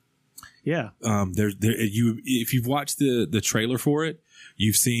 4. Yeah. If you've watched the trailer for it,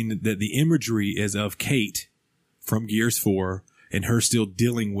 you've seen that the imagery is of Kate from Gears 4 and her still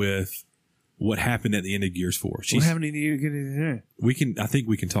dealing with what happened at the end of Gears 4. What happened in the I think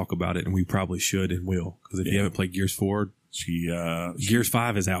we can talk about it, and we probably should and will, because if you haven't played Gears 4, Gears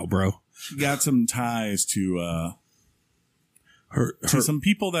 5 is out, bro. She got some ties to to some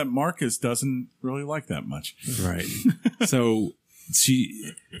people that Marcus doesn't really like that much. Right. So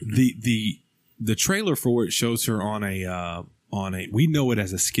the trailer for it shows her on a we know it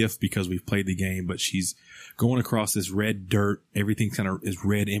as a skiff because we've played the game, but she's going across this red dirt. Everything kind of is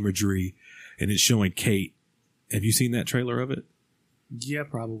red imagery, and it's showing Kate. Have you seen that trailer of it? Yeah,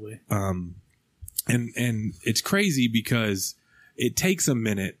 probably. And it's crazy because it takes a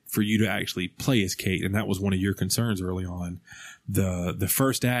minute for you to actually play as Kate, and that was one of your concerns early on. The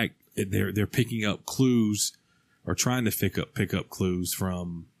first act, they're picking up clues, or trying to pick up clues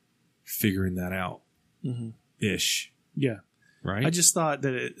from figuring that out ish. Yeah. Right. I just thought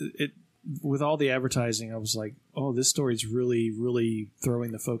that it with all the advertising, I was like, oh, this story's really, really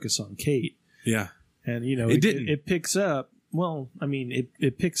throwing the focus on Kate. Yeah. And it picks up. Well, I mean,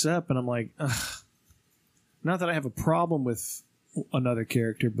 it picks up, and I'm like, ugh. Not that I have a problem with another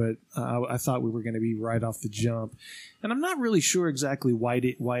character, but I thought we were going to be right off the jump, and I'm not really sure exactly why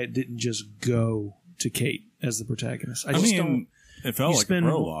it didn't just go to Kate as the protagonist. It felt like a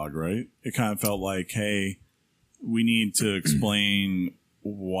prologue, right? It kind of felt like, hey, we need to explain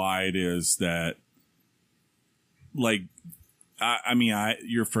why it is that, like, I mean,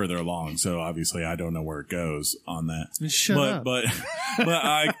 you're further along, so obviously I don't know where it goes on that. Shut up. But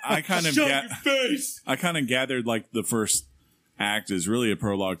I kind of I kind of gathered like the first act is really a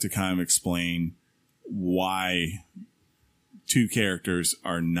prologue to kind of explain why two characters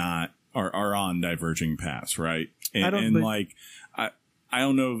are on diverging paths, right? And I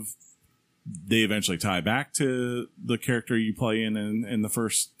don't know if they eventually tie back to the character you play in the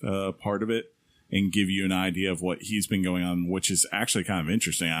first part of it and give you an idea of what he's been going on, which is actually kind of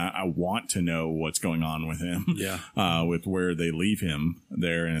interesting. I want to know what's going on with him, with where they leave him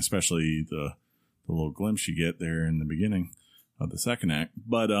there, and especially the little glimpse you get there in the beginning of the second act.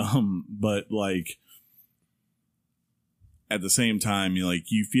 But like at the same time,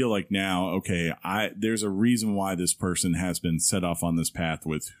 you feel like now, okay, there's a reason why this person has been set off on this path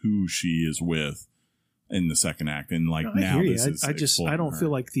with who she is with in the second act, and like now this is. I don't feel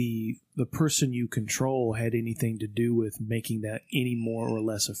like the person you control had anything to do with making that any more or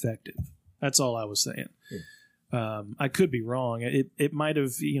less effective. That's all I was saying. I could be wrong. It might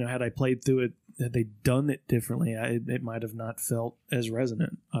have, had I played through it, had they done it differently, it might have not felt as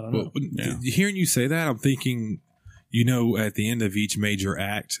resonant. I don't know. Hearing you say that, I'm thinking, at the end of each major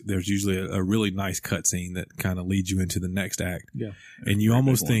act, there's usually a really nice cutscene that kind of leads you into the next act. Yeah, and you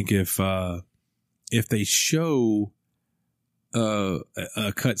almost think if they show a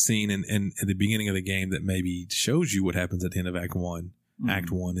cutscene in at the beginning of the game that maybe shows you what happens at the end of Act 1,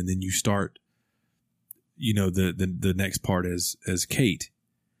 and then you start, the next part as Kate,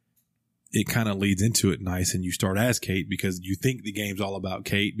 it kind of leads into it nice, and you start as Kate because you think the game's all about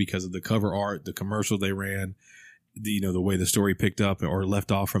Kate because of the cover art, the commercial they ran, the way the story picked up or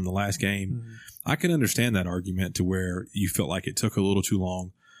left off from the last game. I can understand that argument to where you felt like it took a little too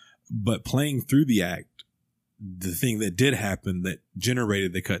long. But playing through the act, the thing that did happen that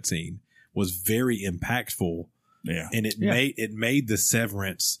generated the cutscene was very impactful. Yeah. And it made the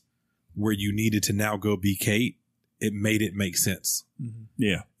severance where you needed to now go be Kate. It made it make sense. Mm-hmm.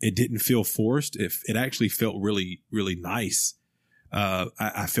 Yeah. It didn't feel forced. It actually felt really, really nice.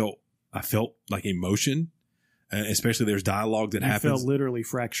 I felt like emotion, especially there's dialogue that happens. Felt literally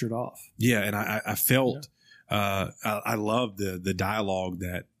fractured off. Yeah. And I felt, I love the dialogue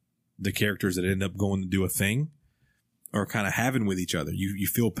that the characters that end up going to do a thing are kind of having with each other. You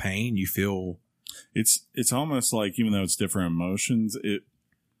feel pain. You feel it's almost like, even though it's different emotions,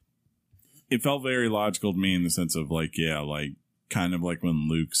 it felt very logical to me in the sense of like kind of like when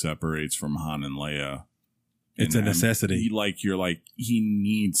Luke separates from Han and Leia. It's a necessity. You're like, he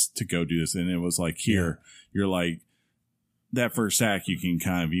needs to go do this. And it was like, you're like, that first act, you can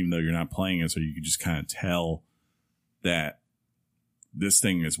kind of, even though you're not playing it, so you can just kind of tell that this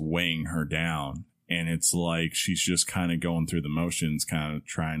thing is weighing her down. And it's like she's just kind of going through the motions, kind of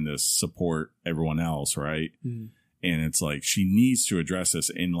trying to support everyone else, right? And it's like she needs to address this,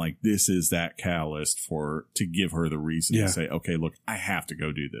 and like this is that catalyst to give her the reason to say, okay, look, I have to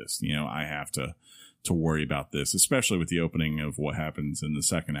go do this. I have to worry about this, especially with the opening of what happens in the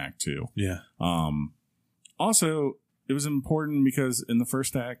second act too. Yeah. Also, it was important because in the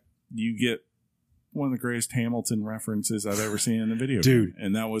first act you get one of the greatest Hamilton references I've ever seen in a video game,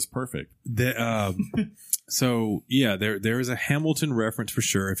 and that was perfect. So yeah, there is a Hamilton reference for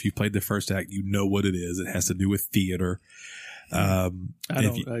sure. If you played the first act, you know what it is. It has to do with theater. I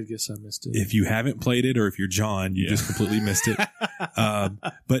guess I missed it. If you haven't played it, or if you're John, you just completely missed it.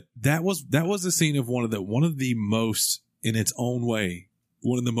 But that was the scene of one of the most, in its own way,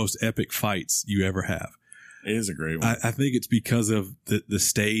 one of the most epic fights you ever have. It is a great one. I think it's because of the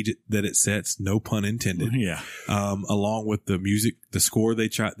stage that it sets, no pun intended. Yeah. Along with the music, the score they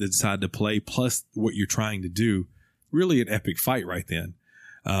decide to play, plus what you're trying to do. Really an epic fight right then.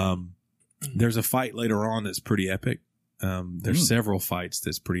 There's a fight later on that's pretty epic. There's several fights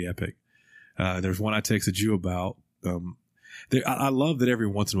that's pretty epic. There's one I texted you about. I love that every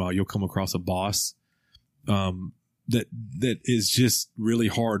once in a while you'll come across a boss that is just really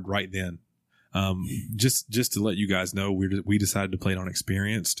hard right then. Just to let you guys know, we decided to play it on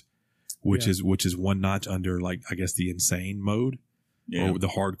experienced, which is one notch under, like, I guess the insane mode or the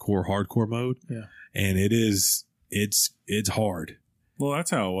hardcore mode. Yeah. And it's hard. Well,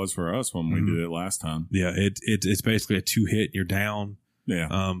 that's how it was for us when we did it last time. Yeah. It's basically a 2-hit. You're down.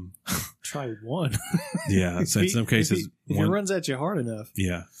 Yeah. Try one. Yeah. So in some cases, if it runs at you hard enough.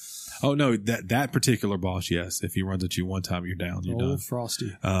 Yeah. Oh no, that particular boss, yes. If he runs at you one time, you're down. You're done.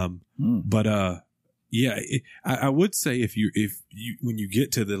 Frosty. But I would say if you when you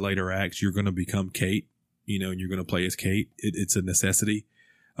get to the later acts, you're going to become Kate, and you're going to play as Kate. It's a necessity.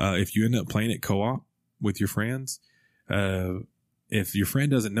 If you end up playing it co-op with your friends, if your friend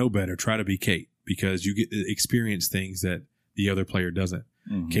doesn't know better, try to be Kate, because you get to experience things that the other player doesn't.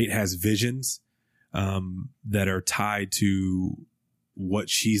 Kate has visions that are tied to what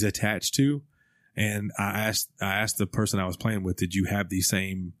she's attached to. And I asked the person I was playing with, did you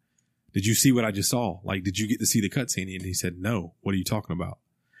see what I just saw? Like, did you get to see the cutscene? And he said, no. What are you talking about?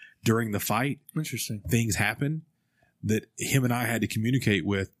 During the fight, Interesting. things happen that him and I had to communicate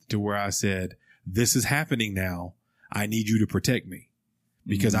with, to where I said, this is happening now. I need you to protect me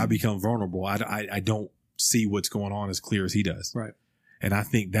because I become vulnerable. I don't see what's going on as clear as he does. Right. And I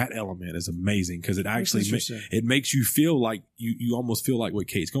think that element is amazing because it actually it makes you feel like you almost feel like what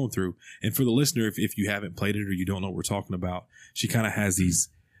Kate's going through. And for the listener, if you haven't played it or you don't know what we're talking about, she kind of has these,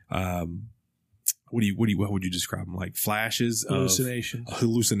 what would you describe them? Like flashes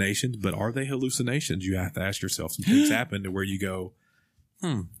hallucinations, but are they hallucinations? You have to ask yourself. Some things happen to where you go,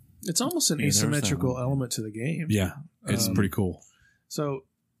 It's almost an asymmetrical element to the game. Yeah. It's pretty cool. So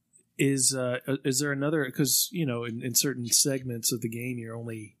is there another, because in certain segments of the game you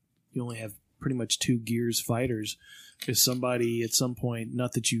only have pretty much 2 Gears fighters. Is somebody at some point,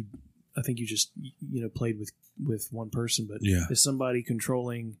 not that I think you just played with one person, but is somebody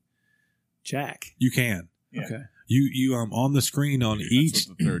controlling Jack? You can. Yeah. Okay. You on the screen on each. That's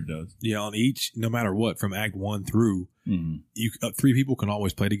what the third does. Yeah, on each, no matter what, from Act 1 through, you 3 people can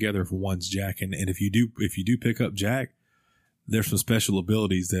always play together if one's Jack, and if you do pick up Jack, there's some special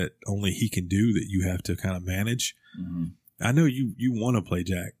abilities that only he can do that you have to kind of manage. I know you want to play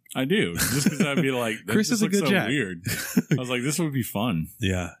Jack. I do, just because I'd be like, that Chris just is a looks good so Jack. weird. I was like, this would be fun.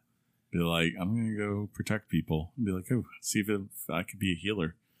 Yeah. Be like, I'm gonna go protect people. And be like, oh, see if I could be a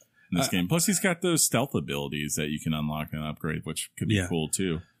healer in this game. Plus, he's got those stealth abilities that you can unlock and upgrade, which could be cool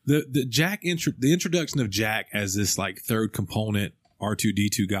too. The Jack the introduction of Jack as this like third component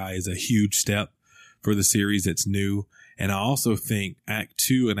R2D2 guy is a huge step for the series. That's new, and I also think Act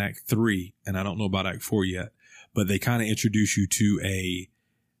 2 and Act 3, and I don't know about Act 4 yet, but they kind of introduce you to a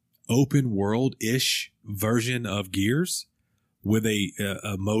open world ish version of Gears with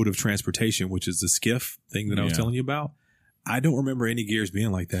a mode of transportation, which is the skiff thing that I was telling you about. I don't remember any Gears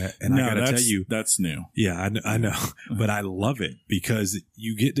being like that. And I got to tell you, that's new. Yeah, I know, but I love it because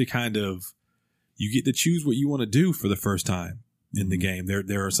you get to choose what you want to do for the first time in the game.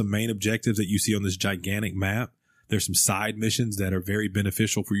 There are some main objectives that you see on this gigantic map. There's some side missions that are very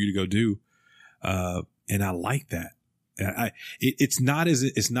beneficial for you to go do. And I like that. It's not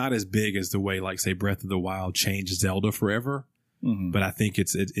as big as the way, like, say, Breath of the Wild changed Zelda forever. But I think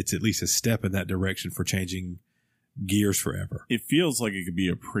it's at least a step in that direction for changing Gears forever. It feels like it could be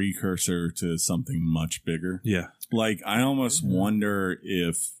a precursor to something much bigger. Yeah. Like, I almost wonder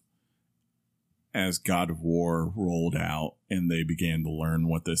if, as God of War rolled out and they began to learn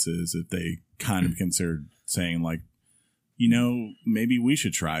what this is, if they kind of considered saying, like, maybe we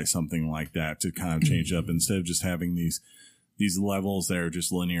should try something like that to kind of change up instead of just having these levels that are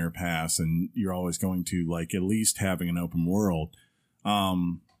just linear paths and you're always going to, like, at least having an open world. I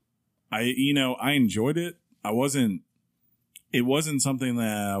enjoyed it. It wasn't something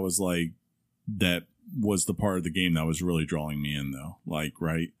that I was like, that was the part of the game that was really drawing me in though. Like,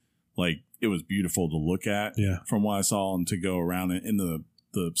 right. Like, it was beautiful to look at from what I saw, and to go around it in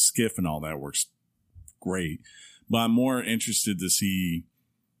the skiff and all that works great. But I'm more interested to see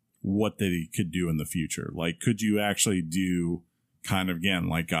what they could do in the future. Like, could you actually do kind of, again,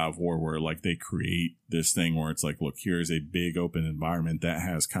 like God of War, where like they create this thing where it's like, look, here's a big open environment that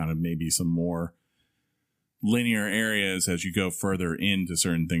has kind of maybe some more linear areas as you go further into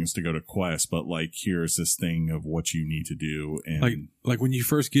certain things to go to quests, but like, here's this thing of what you need to do. And like when you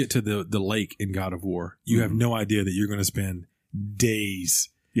first get to the lake in God of War, you have no idea that you're going to spend days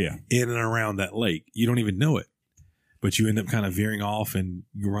in and around that lake. You don't even know it. But you end up kind of veering off and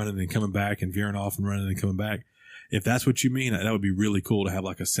running and coming back and veering off and running and coming back. If that's what you mean, that would be really cool to have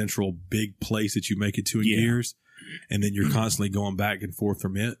like a central big place that you make it to in Gears, and then you're constantly going back and forth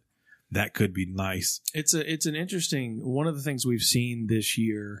from it. That could be nice. It's an interesting, one of the things we've seen this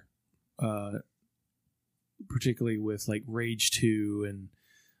year, particularly with like Rage 2 and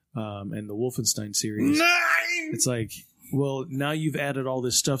the Wolfenstein series. 9! It's like, well, now you've added all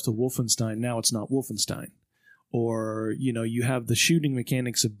this stuff to Wolfenstein. Now it's not Wolfenstein. Or, you have the shooting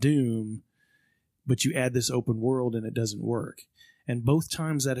mechanics of Doom, but you add this open world and it doesn't work. And both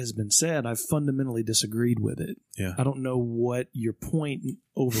times that has been said, I've fundamentally disagreed with it. Yeah. I don't know what your point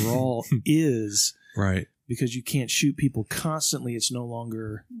overall is. Right. Because you can't shoot people constantly. It's no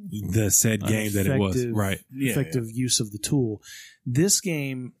longer the said game that it was. Right. Effective use of the tool. This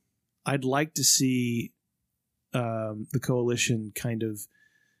game, I'd like to see the Coalition kind of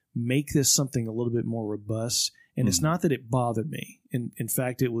make this something a little bit more robust. And it's not that it bothered me. In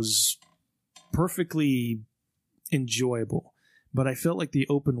fact, it was perfectly enjoyable. But I felt like the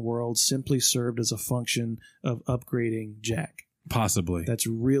open world simply served as a function of upgrading Jack. Possibly. That's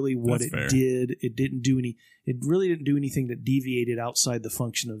really what That's fair. did. It really didn't do anything that deviated outside the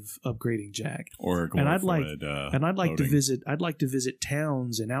function of upgrading Jack. Or And I'd like voting. I'd like to visit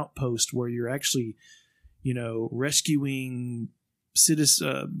towns and outposts where you're actually, rescuing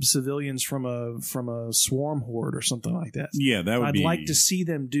civilians from a swarm horde or something like that. Yeah, that would I'd be. like to see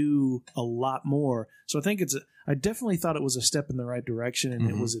them do a lot more. So I think I definitely thought it was a step in the right direction, and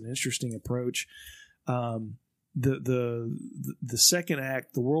it was an interesting approach. The second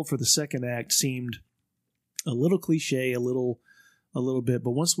act, the world for the second act seemed a little cliche, a little bit,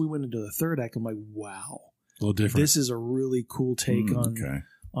 but once we went into the third act, I'm like, wow, a little different. this is a really cool take okay.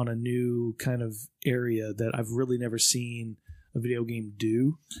 on a new kind of area that I've really never seen a video game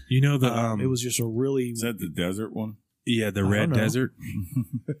do. It was just a really Is that the desert one? the I Red don't know. Desert.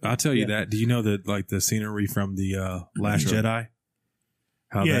 I'll tell you Yeah. that. Do you know that like the scenery from the Last Sure. Jedi?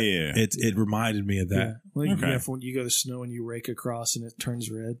 How Yeah, that, yeah. It reminded me of that. yeah, like Okay. for when you go to snow and you rake across and it turns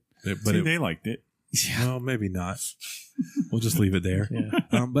red. But See, they liked it. well, maybe not. We'll just leave it there.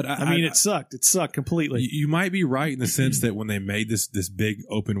 Yeah. But I mean, it sucked. It sucked completely. you might be right in the sense that when they made this big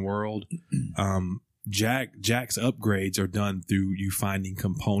open world, Jack's upgrades are done through you finding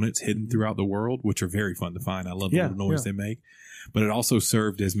components hidden throughout the world, which are very fun to find. I love the Yeah, little noise yeah. they make. But it also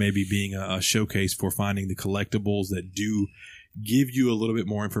served as maybe being a showcase for finding the collectibles that do give you a little bit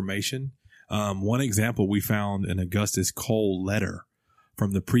more information. One example, we found an Augustus Cole letter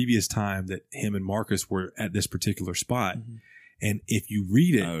from the previous time that him and Marcus were at this particular spot. Mhm. And if you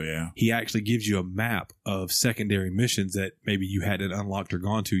read it, Oh yeah. he actually gives you a map of secondary missions that maybe you hadn't unlocked or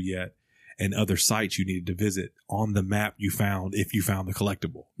gone to yet, and other sites you needed to visit on the map you found if you found the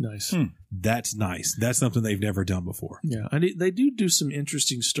collectible. Nice. That's nice. That's something they've never done before. Yeah, and they do some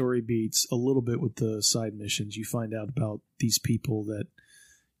interesting story beats a little bit with the side missions. You find out about these people that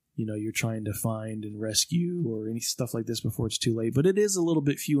you're trying to find and rescue or any stuff like this before it's too late. But it is a little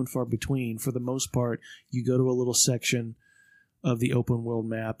bit few and far between. For the most part, you go to a little section of the open world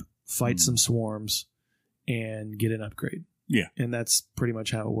map, fight some swarms, and get an upgrade. Yeah. And that's pretty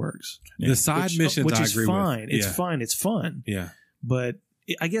much how it works. The side missions, which I is agree fine. with. It's fine. It's fun. Yeah. But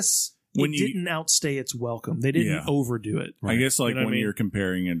I guess When it you- didn't outstay its welcome. They didn't Yeah. overdo it. I guess like You know what when I mean? you're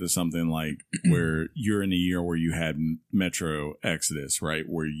comparing it to something like where you're in a year where you had Metro Exodus, right?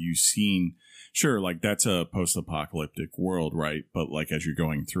 Where you've seen, sure, like that's a post-apocalyptic world, right? But like as you're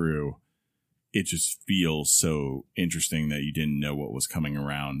going through, it just feels so interesting that you didn't know what was coming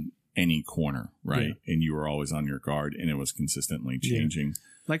around any corner, right? And you were always on your guard and it was consistently changing.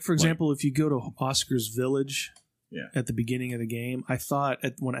 Like for example, if you go to Oscar's Village, Yeah. at the beginning of the game, I thought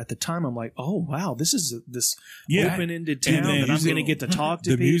at the time I'm like, oh wow, this is this Yeah. open-ended And town then that I'm music- going to get to talk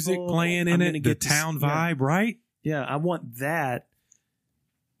to The people. music playing in I'm it, gonna the get to town yeah. vibe, right? Yeah, I want that,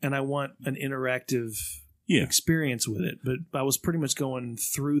 and I want an interactive Yeah. experience with it. But I was pretty much going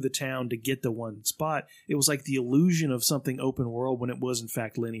through the town to get to one spot. It was like the illusion of something open world when it was in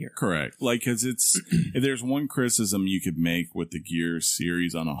fact linear. Correct. Like, because if there's one criticism you could make with the Gears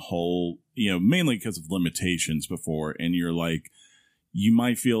series on a whole, mainly because of limitations before, and you're like, you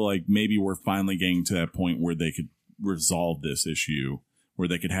might feel like maybe we're finally getting to that point where they could resolve this issue, where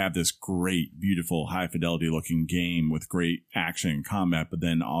they could have this great, beautiful, high fidelity looking game with great action and combat, but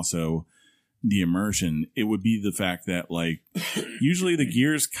then also the immersion. It would be the fact that like usually the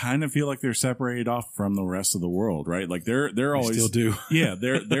Gears kind of feel like they're separated off from the rest of the world, right? Like they're They always still do. yeah,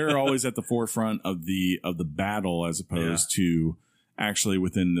 they're always at the forefront of the battle as opposed to actually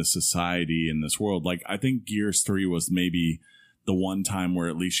within the society in this world. Like I think Gears 3 was maybe the one time where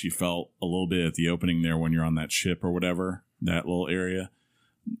at least you felt a little bit at the opening there when you're on that ship or whatever, that little area.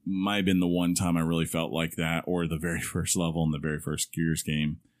 Might have been the one time I really felt like that, or the very first level in the very first Gears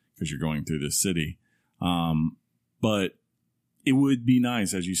game, because you're going through this city. But it would be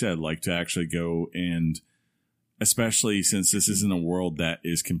nice, as you said, like to actually go and, especially since this isn't a world that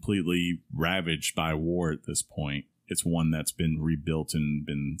is completely ravaged by war at this point. It's one that's been rebuilt and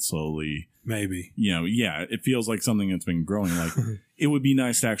been slowly, Maybe. it feels like something that's been growing. Like it would be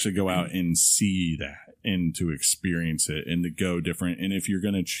nice to actually go out and see that and to experience it and to go different. And if you're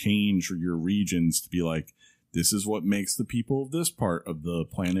going to change your regions to be like, this is what makes the people of this part of the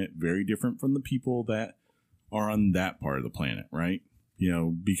planet very different from the people that are on that part of the planet, right?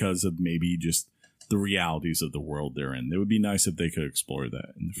 Because of maybe just the realities of the world they're in. It would be nice if they could explore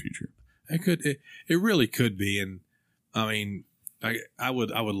that in the future. It really could be. And I mean, I would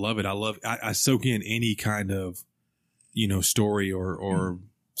love it. I soak in any kind of, story or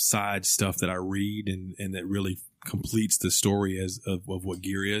side stuff that I read and that really completes the story of what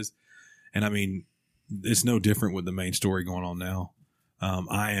Gear is. And I mean, it's no different with the main story going on now.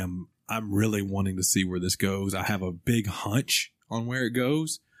 I'm really wanting to see where this goes. I have a big hunch on where it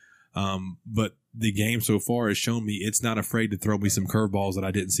goes. But the game so far has shown me it's not afraid to throw me some curveballs that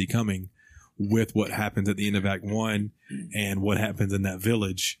I didn't see coming with what happens at the end of Act 1 and what happens in that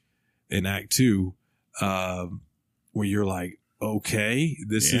village in Act 2, where you're like, okay,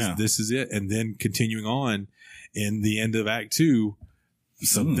 this is it. And then continuing on in the end of Act 2,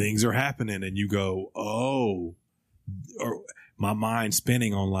 some things are happening and you go, oh, or my mind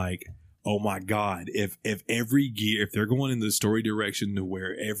spinning on like, oh my God, if every Gear, if they're going in the story direction to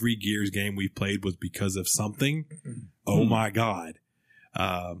where every Gears game we played was because of something, oh my God.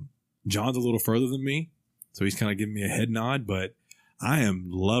 John's a little further than me, so he's kind of giving me a head nod, but I am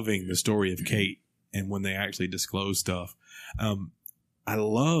loving the story of Kate and when they actually disclose stuff. I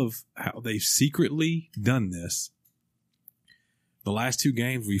love how they've secretly done this. The last 2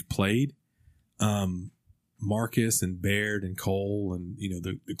 games we've played, Marcus and Baird and Cole and, you know,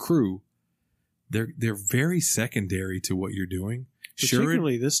 the crew, they're very secondary to what you're doing.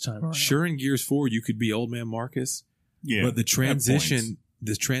 Particularly this time around. Sure, in Gears 4, you could be Old Man Marcus. Yeah. But the transition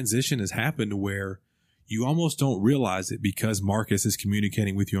has happened where you almost don't realize it because Marcus is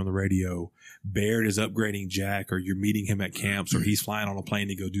communicating with you on the radio. Baird is upgrading Jack, or you're meeting him at camps, or he's flying on a plane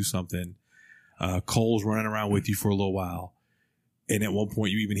to go do something. Cole's running around with you for a little while. And at one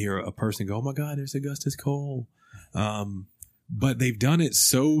point you even hear a person go, oh my God, there's Augustus Cole. But they've done it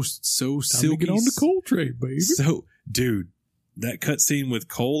so silky. Get on the Cole train, baby. So, dude, that cutscene with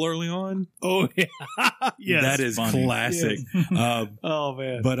Cole early on. Oh, yeah. Yes. That is funny. classic. Oh,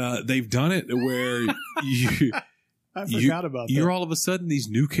 man. But they've done it where I forgot about that. You're all of a sudden these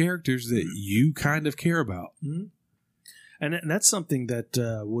new characters that you kind of care about. Mm-hmm. And that's something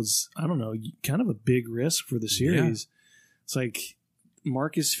that was, I don't know, kind of a big risk for the series. Yeah. It's like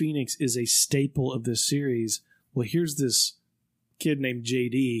Marcus Phoenix is a staple of this series. Well, here's this kid named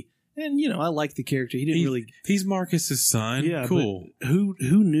JD. And, you know, I like the character. He's Marcus's son. Yeah, cool. But who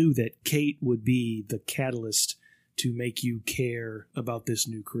knew that Kate would be the catalyst to make you care about this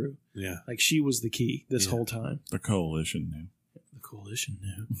new crew? Yeah. Like, she was the key this whole time. The Coalition knew. The Coalition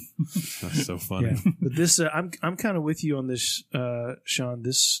knew. That's so funny. Yeah. But this, I'm kind of with you on this, Sean.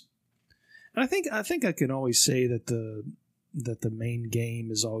 This, and I think I can always say that the main game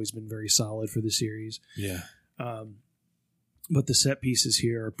has always been very solid for the series. Yeah. But the set pieces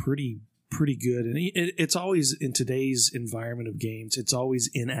here are pretty good. And it's always, in today's environment of games, it's always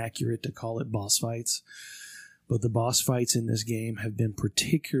inaccurate to call it boss fights. But the boss fights in this game have been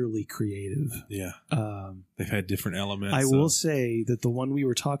particularly creative. Yeah. They've had different elements. I will say that the one we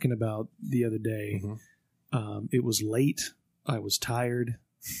were talking about the other day, it was late. I was tired.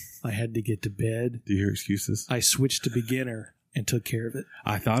 I had to get to bed. Do you hear excuses? I switched to beginner and took care of it.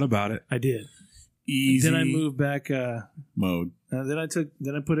 I thought about it. I did. Easy. Then I moved back mode. Then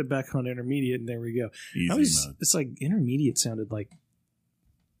I put it back on intermediate, and there we go. Easy mode. It's like intermediate sounded like,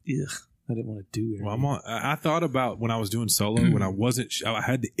 ugh. I didn't want to do it. Well, I thought about when I was doing solo, when I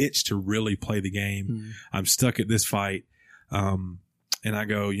had the itch to really play the game. I'm stuck at this fight. And I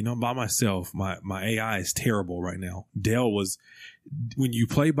go, you know, by myself, my AI is terrible right now. Dale was, when you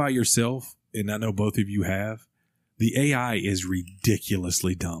play by yourself, and I know both of you have, the AI is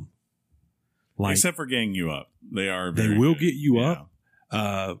ridiculously dumb. Like, except for getting you up. They will get you up.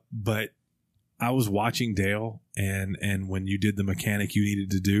 But I was watching Dale, and when you did the mechanic you needed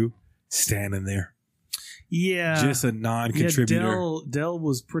to do, standing there. Yeah. Just a non-contributor. Yeah, Dell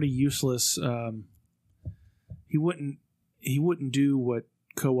was pretty useless. He wouldn't do what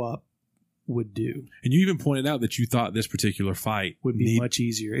co-op would do. And you even pointed out that you thought this particular fight would be much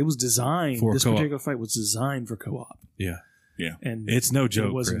easier. It was designed for this co-op. Particular fight was designed for co-op. Yeah. Yeah. And it's no joke.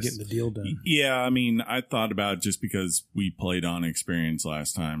 It wasn't Chris. getting the deal done. Yeah, I mean, I thought about it just because we played on Experience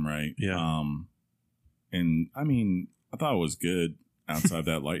last time, right? Yeah. And I mean, I thought it was good. Outside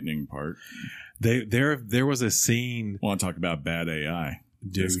that lightning part, there was a scene. I want to talk about bad AI.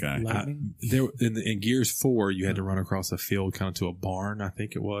 Dude, this guy. In Gears 4, you had to run across a field, kind of to a barn. I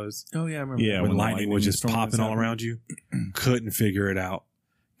think it was. Oh yeah, I remember. Yeah, when lightning was just popping all around you, couldn't figure it out.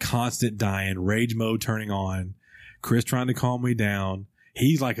 Constant dying, rage mode turning on. Chris trying to calm me down.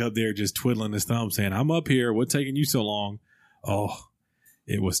 He's like up there just twiddling his thumb, saying, "I'm up here. What's taking you so long?" Oh.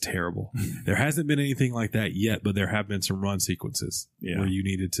 It was terrible. There hasn't been anything like that yet, but there have been some run sequences where you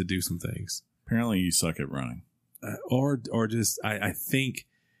needed to do some things. Apparently, you suck at running, or just I think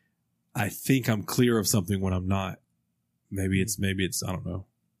I'm clear of something when I'm not. Maybe it's I don't know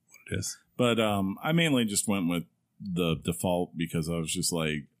what it is. But I mainly just went with the default because I was just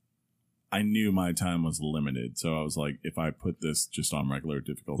like, I knew my time was limited. So I was like, if I put this just on regular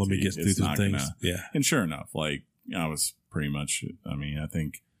difficulty, Let me get through some things. Yeah. And sure enough, like, I was pretty much, I mean, I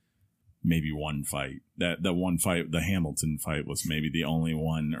think maybe one fight. That one fight, the Hamilton fight, was maybe the only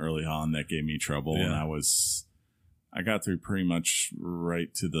one early on that gave me trouble. Yeah. And I got through pretty much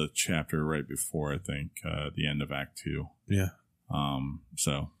right to the chapter right before, I think, the end of Act 2. Yeah.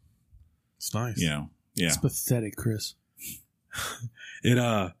 So. It's nice. You know, yeah. It's pathetic, Chris.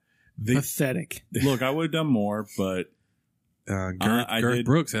 Pathetic. Look, I would have done more, but Girth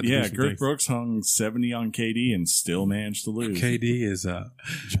Brooks had to do some Girth things. Brooks hung 70 on KD and still managed to lose. KD is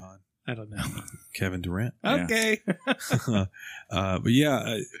John. I don't know. Kevin Durant. Okay. But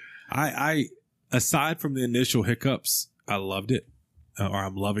yeah, I aside from the initial hiccups, I loved it, or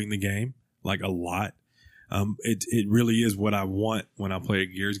I'm loving the game like a lot. It really is what I want when I play a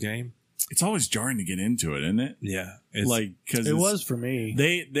Gears game. It's always jarring to get into it, isn't it? Yeah, like because it was for me.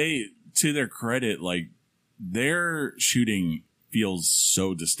 They to their credit, like their shooting feels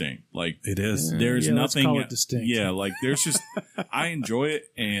so distinct. Like it is. There's nothing. Let's call it distinct. Yeah, like there's just I enjoy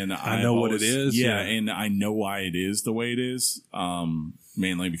it, and I know what it is. Yeah, and I know why it is the way it is.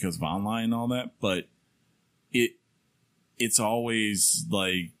 Mainly because of online and all that, but it's always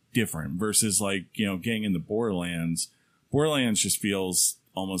like different versus like, you know, getting into Borderlands. Borderlands just feels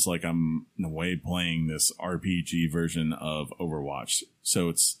almost like I'm in a way playing this RPG version of Overwatch. So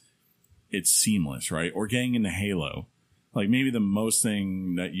it's seamless, right? Or getting into Halo. Like maybe the most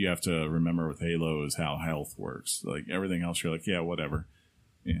thing that you have to remember with Halo is how health works. Like everything else, you're like, yeah, whatever.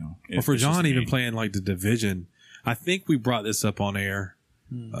 You know. Well, for John, even playing like the Division, I think we brought this up on air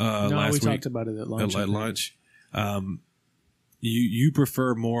last week. Talked about it at lunch. At lunch. You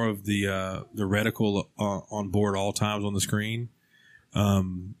prefer more of the reticle on board all times on the screen.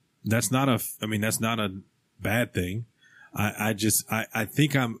 That's not a bad thing. I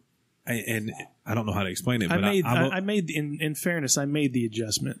think and I don't know how to explain it. But I made in fairness, I made the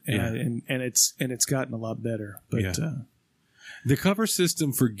adjustment, and it's gotten a lot better. But the cover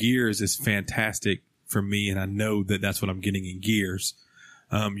system for Gears is fantastic for me, and I know that that's what I'm getting in Gears.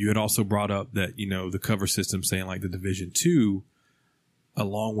 You had also brought up that, you know, the cover system saying like the Division 2,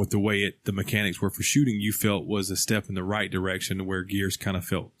 along with the way the mechanics were for shooting, you felt was a step in the right direction, where Gears kind of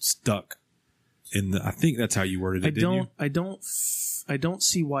felt stuck. I think that's how you worded it. I don't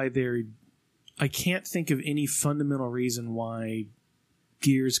see why I can't think of any fundamental reason why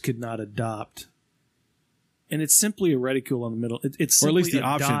Gears could not adopt. And it's simply a reticule on the middle. It's simply, or at least the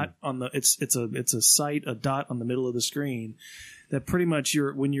option dot on the. It's a sight, a dot on the middle of the screen. That pretty much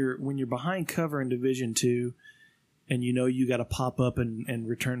when you're behind cover in Division 2, and you know you got to pop up and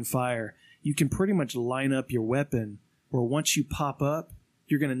return fire, you can pretty much line up your weapon. Where once you pop up,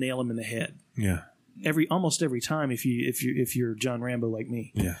 you're going to nail him in the head. Yeah. Almost every time if you're John Rambo like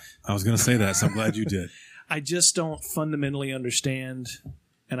me. Yeah, I was going to say that, so I'm glad you did. I just don't fundamentally understand,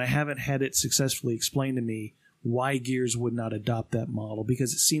 and I haven't had it successfully explained to me why Gears would not adopt that model,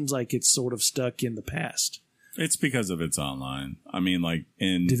 because it seems like it's sort of stuck in the past. It's because of its online. I mean, like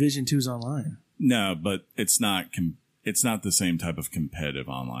in Division 2's online. No, but it's not the same type of competitive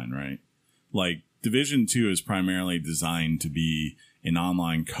online, right? Like Division 2 is primarily designed to be an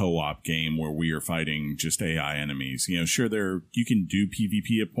online co-op game where we are fighting just AI enemies. You know, sure, you can do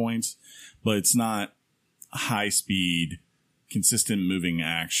PvP at points, but it's not high speed, consistent moving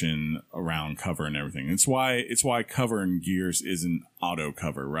action around cover and everything. It's why cover in Gears isn't auto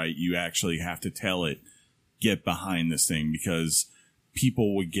cover, right? You actually have to tell it, get behind this thing, because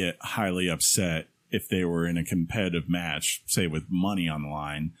people would get highly upset if they were in a competitive match, say with money on the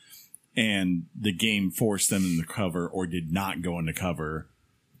line, and the game forced them into cover or did not go into cover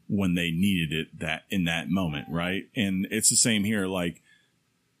when they needed it in that moment, right? And it's the same here. Like,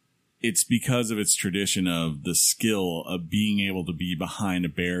 it's because of its tradition of the skill of being able to be behind a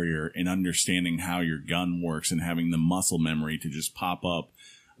barrier and understanding how your gun works and having the muscle memory to just pop up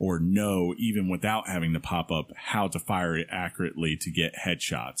or know, even without having to pop up, how to fire it accurately to get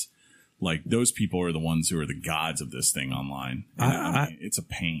headshots. Like, those people are the ones who are the gods of this thing online. I mean, it's a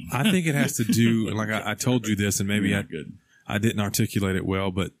pain. I think it has to do, like I told you this, and maybe I didn't articulate it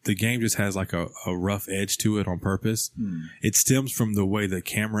well, but the game just has like a rough edge to it on purpose. It stems from the way the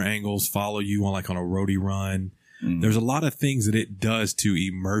camera angles follow you on a roadie run. There's a lot of things that it does to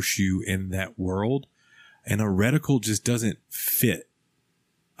immerse you in that world, and a reticle just doesn't fit,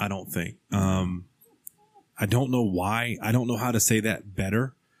 I don't think. I don't know why. I don't know how to say that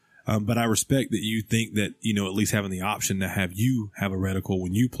better. But I respect that you think that, you know, at least having the option to have a reticle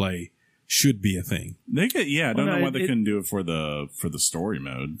when you play should be a thing. They could, I don't know why they couldn't do it for the story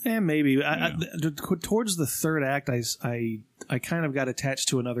mode. Maybe. Towards the third act, I kind of got attached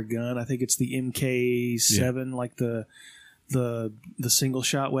to another gun. I think it's the MK7, like the single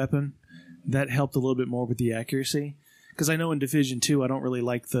shot weapon. That helped a little bit more with the accuracy. Because I know in Division 2, I don't really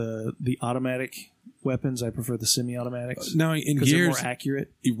like the automatic weapons. I prefer the semi-automatics. No, in Gears, they're more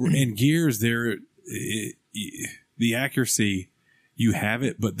accurate. In Gears, the accuracy, you have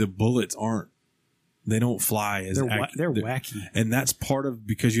it, but the bullets aren't. They don't fly as accurate. They're wacky, and that's part of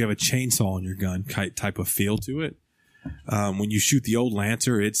because you have a chainsaw in your gun type of feel to it. When you shoot the old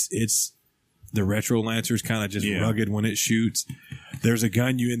Lancer, it's the retro Lancer is kind of just rugged when it shoots. There's a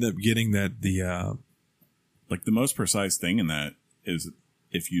gun you end up getting that the like the most precise thing in that is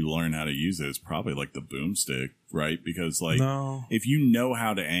if you learn how to use it, it's probably like the boomstick, right? Because if you know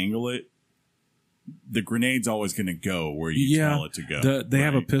how to angle it, the grenade's always going to go where you tell it to go. They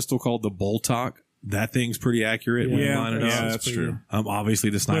have a pistol called the Boltok. That thing's pretty accurate when you line it up. Yeah, that's true. Obviously,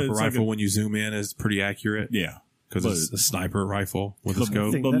 the sniper rifle, when you zoom in, is pretty accurate. Yeah. Because it's a sniper rifle with a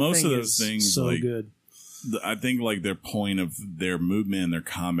scope. But most of those things, so good. I think like their point of their movement and their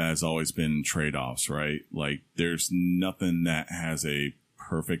combat has always been trade-offs, right? Like there's nothing that has a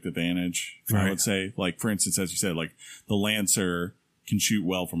perfect advantage, I would say. Like, for instance, as you said, like the Lancer can shoot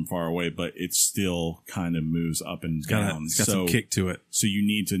well from far away, but it still kind of moves up and down. It's got some kick to it. So you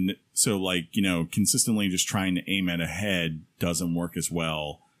need to, consistently just trying to aim at a head doesn't work as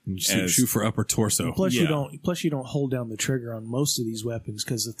well. Shoot for upper torso. Plus, you don't hold down the trigger on most of these weapons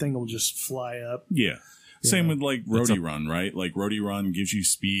because the thing will just fly up. Yeah. Same with like Roadie Run, right? Like Roadie Run gives you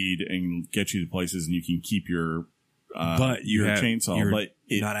speed and gets you to places, and you can keep your chainsaw, but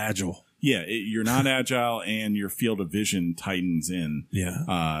not agile. Yeah, you're not agile, and your field of vision tightens in.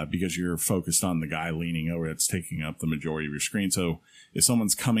 Yeah, because you're focused on the guy leaning over that's taking up the majority of your screen. So if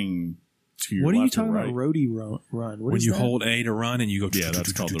someone's coming to your what are you left or talking right, about? Roadie Run. What when is you that? hold A to run and you go. Yeah,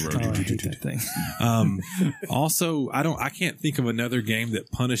 that's called the Roadie. Oh, I Run. hate that thing. Also, I can't think of another game that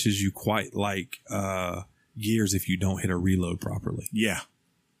punishes you quite like Gears if you don't hit a reload properly. Yeah.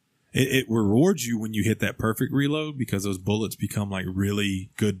 It rewards you when you hit that perfect reload because those bullets become like really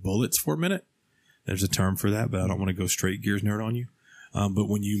good bullets for a minute. There's a term for that, but I don't want to go straight Gears nerd on you. But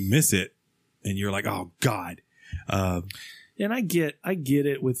when you miss it and you're like, oh God. And I get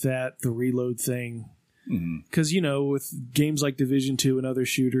it with that, the reload thing. Because, with games like Division 2 and other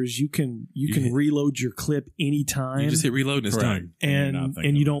shooters, you can reload your clip anytime. You just hit reload and it's done.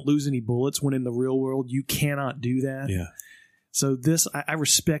 And you don't lose any bullets when in the real world you cannot do that. Yeah. So this, I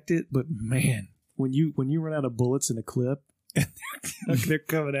respect it, but man, when you run out of bullets in a clip and they're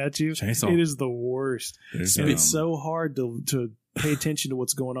coming at you, Chainsaw. It is the worst. It's so hard to pay attention to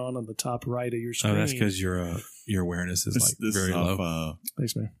what's going on the top right of your screen. Oh, that's because your awareness is very low.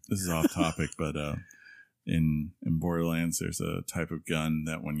 Thanks, man. This is off topic, but in Borderlands, there's a type of gun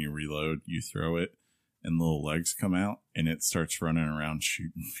that when you reload, you throw it, and little legs come out, and it starts running around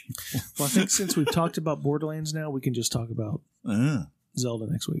shooting people. Well, I think since we've talked about Borderlands now, we can just talk about Zelda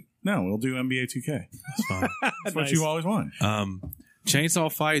next week. No, we'll do NBA 2K. That's fine. That's what you always want.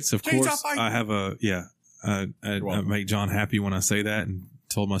 Chainsaw fights, of course. I have I make John happy when I say that and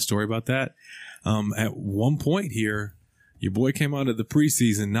told my story about that. At one point here, your boy came out of the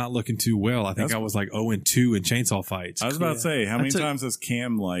preseason not looking too well. I think I was like 0-2 in chainsaw fights. I was about to say, how many times has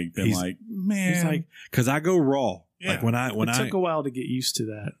Cam been like, man? He's like, because I go raw. Yeah. Like it took a while to get used to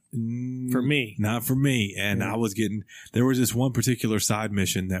that. For me. Not for me. And I was there was this one particular side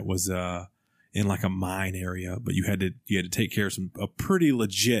mission that was in like a mine area, but you had to take care of a pretty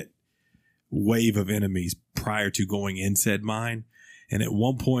legit wave of enemies prior to going in said mine. And at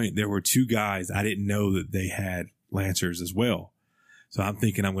one point there were two guys, I didn't know that they had Lancers as well. So I'm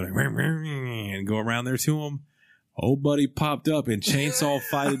thinking I'm going to and go around there to them. Old buddy popped up and chainsaw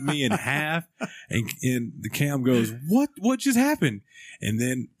fighted me in half. And the Cam goes, what just happened? And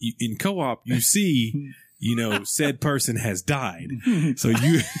then in co-op, you see, said person has died. So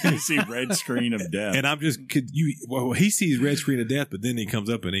you see red screen of death. And I'm just, he sees red screen of death, but then he comes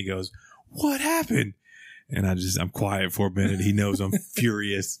up and he goes, what happened? And I'm quiet for a minute. He knows I'm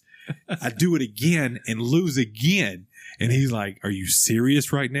furious. I do it again and lose again. And he's like, are you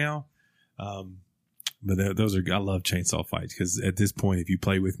serious right now? But I love chainsaw fights because at this point, if you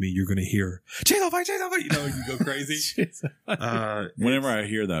play with me, you're going to hear chainsaw fight. You go crazy. Whenever I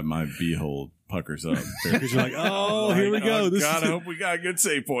hear that, my beehole puckers up because you're like, oh, here we go. I hope we got a good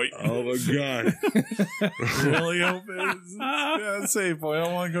save point. Oh my God. Really hope it's a save point. I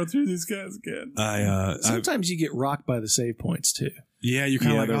don't want to go through these guys again. Sometimes you get rocked by the save points too. Yeah, you're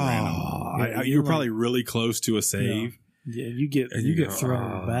kind of like, you're probably really close to a save. Yeah, you get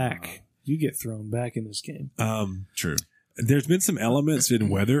thrown back. You get thrown back in this game. True. There's been some elements in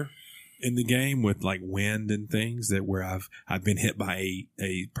weather in the game with like wind and things that where I've been hit by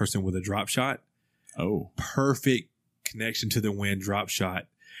a person with a drop shot. Oh, Perfect connection to the wind drop shot.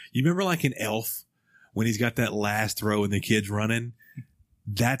 You remember like in Elf when he's got that last throw and the kid's running?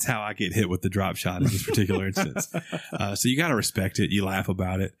 That's how I get hit with the drop shot in this particular instance. So you got to respect it. You laugh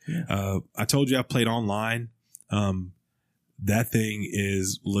about it. Yeah. I told you I played online. That thing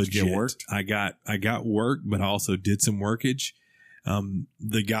is legit. Did you get worked? I got work, but I also did some workage.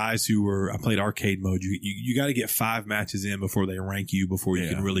 The guys I played arcade mode. You got to get 5 matches in before they rank you before you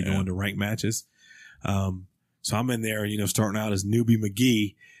can really go into rank matches. So I'm in there, starting out as newbie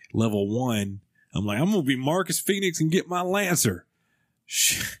McGee, level 1. I'm like, I'm going to be Marcus Phoenix and get my Lancer.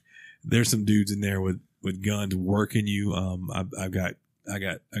 There's some dudes in there with guns working you. I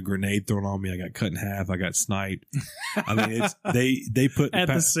got a grenade thrown on me. I got cut in half. I got sniped. I mean, they put At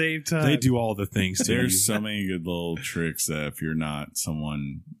the same time. they do all the things to there's you. so many good little tricks that if you're not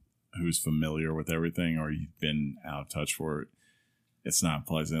someone who's familiar with everything or you've been out of touch for it, it's not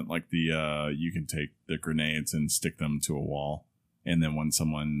pleasant. Like you can take the grenades and stick them to a wall, and then when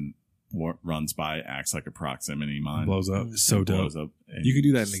someone runs by, acts like a proximity mine, blows up. It's so dope. blows up. You can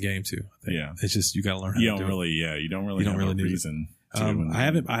do that in the game too. I think. Yeah. It's just you got to learn how You to don't do really, you don't really have a need it. reason. to. I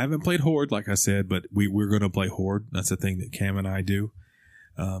haven't played Horde like I said, but we're going to play Horde. That's the thing that Cam and I do.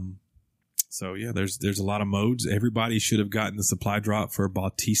 So yeah, there's a lot of modes. Everybody should have gotten the supply drop for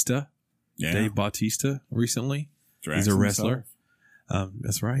Bautista. Yeah. Dave Bautista recently. Drax He's a wrestler. himself.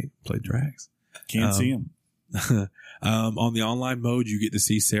 That's right. Played Drax. Can't see him. On the online mode, you get to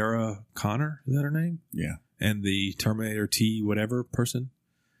see Sarah Connor. Is that her name? Yeah. And the Terminator T whatever person.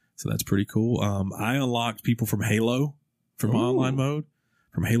 So that's pretty cool. I unlocked people from Halo from online mode,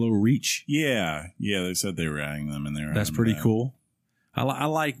 from Halo Reach. Yeah. Yeah. They said they were adding them in there. That's pretty cool. I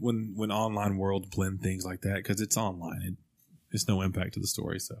like when online worlds blend things like that because it's online. It's no impact to the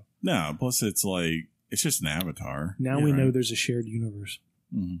story. So No, plus it's just an avatar. Now Yeah, we know right? there's a shared universe.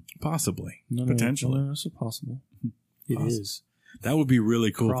 Mhm. possibly No, Potentially. No, it's possible. It is. that would be really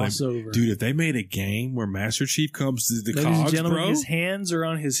cool. Crossover. Dude, if they made a game where Master Chief comes to the Ladies and cogs, gentlemen, bro, his hands are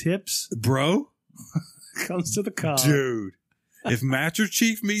on his hips. bro, Comes to the cog. dude. If Master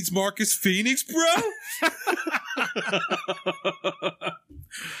Chief meets Marcus Phoenix, bro.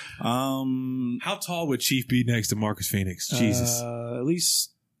 How tall would Chief be next to Marcus Phoenix? Jesus. At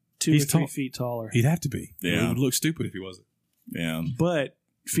least 2 He's or 3 tall. feet taller. He'd have to be. Yeah. It would look stupid if he wasn't. Yeah. But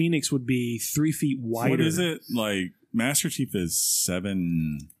Phoenix would be 3 feet wider. What is it? Master Chief is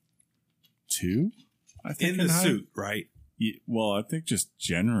 7'2"? I think In the height. suit, right? Yeah, well, I think just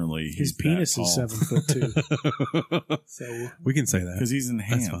generally His he's penis that is tall. 7'2". So We can say that. Because he's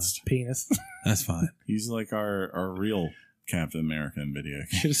enhanced. penis. That's fine. He's like our real Captain America in video games.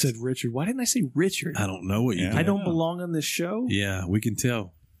 Should have said Richard. Why didn't I say Richard? I don't know what you Yeah. do. I don't know. belong on this show. Yeah, we can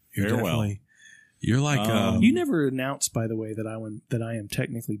tell. You're Very well. definitely. You're like You never announced, by the way, that I am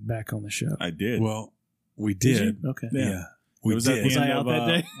technically back on the show. I did. well, we Did did. you? Okay. Yeah. It We was at did. the Was end I out of, that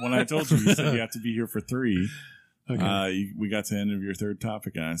day? when I told you said you have to be here for 3. Okay. We got to the end of your third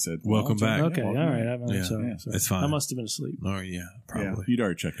topic, and I said, Welcome back. yeah, Okay. All welcome right. back. I'm Yeah. sorry. Yeah. Sorry. It's fine. I must have been asleep. Oh, yeah, probably. Yeah, you'd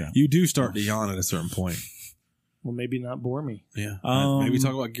already checked out. You do start to yawn at a certain point. Well, maybe not bore me. Yeah. Um, Maybe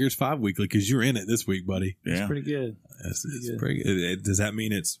talk about Gears 5 weekly because you're in it this week, buddy. It's Yeah, pretty good. It's good. pretty good. Does that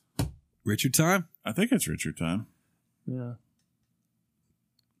mean it's Richard time? I think it's Richard time. Yeah.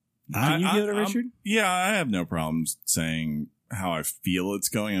 I- Can you give it a I'm- Richard? Yeah, I have no problems saying how I feel it's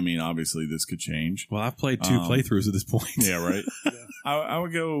going. I mean, obviously this could change. Well, I've played 2 Um, playthroughs at this point. Yeah, right. I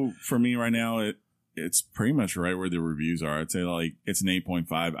would go for me right now. It's pretty much right where the reviews are. I'd say it's an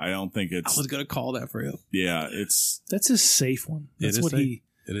 8.5. I don't think I it's. was going to call that for you. Yeah, it's That's his safe one. It That's is what safe. he.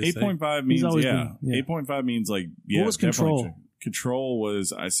 It is 8.5 He's means always yeah. been- yeah. 8.5 means yeah. was definitely Control? check. Control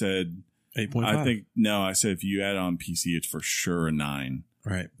was I said 8.5. I think no. I said if you add on PC, it's for sure a 9.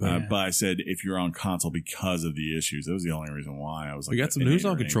 Right. Yeah. But I said if you're on console because of the issues, that was the only reason why I was like. We got some an news 8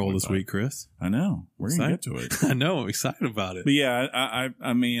 or on an Control this 8.5. week, Chris. I know. We're gonna get to it. I know. I'm excited about it. But yeah,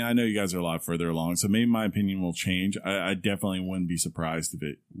 I mean, I know you guys are a lot further along, so maybe my opinion will change. I definitely wouldn't be surprised if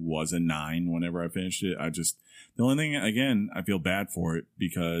it was a 9 whenever I finished it. The only thing, again, I feel bad for it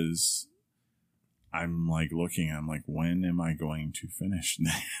because I'm I'm when am I going to finish?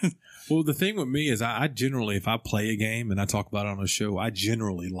 Well, the thing with me is I generally, if I play a game and I talk about it on a show, I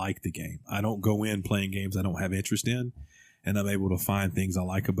generally like the game. I don't go in playing games I don't have interest in, and I'm able to find things I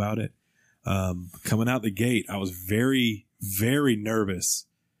like about it. Coming out the gate, I was very, very nervous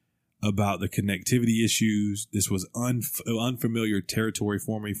about the connectivity issues. This was unfamiliar territory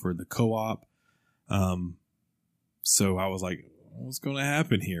for me for the co-op. So I was like, what's going to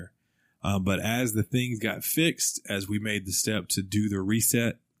happen here? But as the things got fixed, as we made the step to do the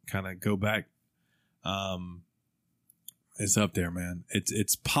reset, kind of go back, it's up there, man.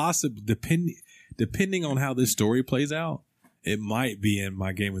 It's possible, depending on how this story plays out, it might be in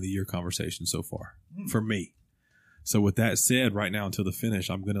my game of the year conversation so far for me. So with that said, right now until the finish,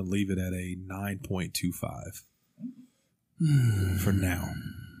 I'm going to leave it at a 9.25 for now.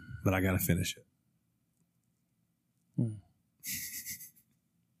 But I got to finish it.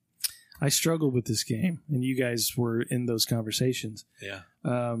 I struggled with this game, and you guys were in those conversations. Yeah.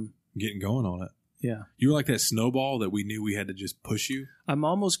 Getting going on it. Yeah. You were like that snowball that we knew we had to just push you. I'm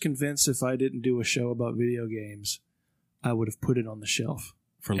almost convinced if I didn't do a show about video games, I would have put it on the shelf.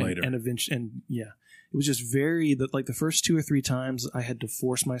 For later. And eventually, and yeah. It was just the first 2 or 3 times I had to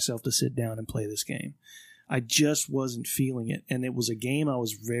force myself to sit down and play this game. I just wasn't feeling it. And it was a game I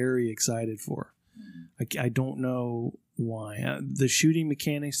was very excited for. I don't know why. The shooting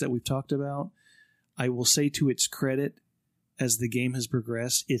mechanics that we've talked about, I will say to its credit, as the game has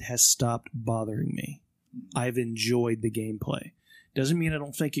progressed, it has stopped bothering me. I've enjoyed the gameplay. Doesn't mean I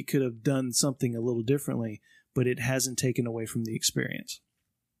don't think it could have done something a little differently, but it hasn't taken away from the experience.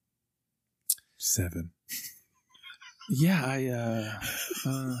 7. Yeah,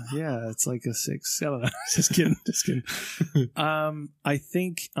 yeah, it's like a 6. I don't know. Just kidding. I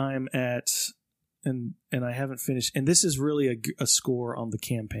think I'm at, and I haven't finished, and this is really a score on the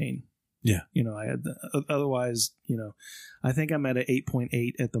campaign. Yeah. I had, otherwise, I think I'm at an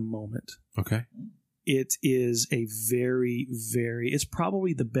 8.8 at the moment. Okay. It is a very, very, it's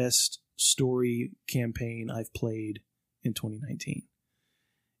probably the best story campaign I've played in 2019.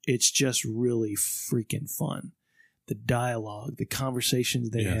 It's just really freaking fun. The dialogue, the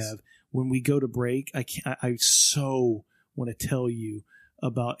conversations they have. When we go to break, I so want to tell you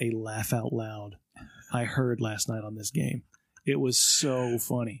about a laugh out loud I heard last night on this game. It was so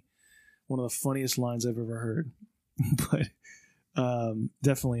funny. One of the funniest lines I've ever heard. But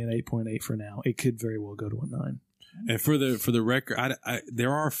definitely an 8.8 for now. It could very well go to a 9. And for the record,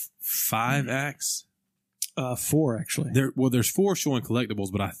 there are 5 acts. 4 actually. There's 4 showing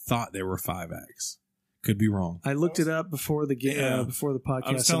collectibles, but I thought there were 5 acts. Could be wrong. I looked it up before the game, before the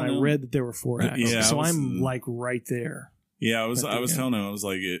podcast, and I read that there were 4 acts. Yeah, so I'm like right there. Yeah, I was telling him, I was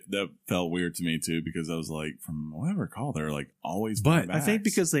like, that felt weird to me too, because I was like, from what I recall, they're like always. But I think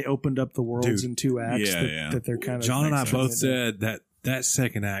because they opened up the worlds in 2 acts, that they're kind of. John and I both said that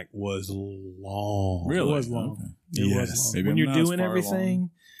second act was long. Really? It was long. Okay. It was long. Maybe When I'm you're not as doing far everything. along.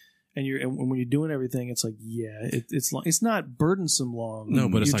 And when you're doing everything, it's like, it's long. It's not burdensome long. No,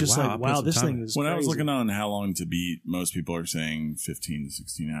 but it's you're like, just wow, this thing is When crazy. I was looking on how long to beat, most people are saying 15 to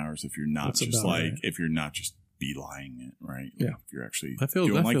 16 hours if you're not if you're not just beelining it, right? Yeah. If you're actually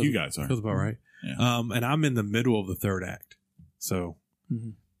doing like you guys are. Feels about right. Yeah. And I'm in the middle of the 3rd act. So,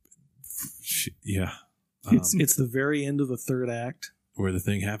 yeah. It's the very end of the 3rd act. Where the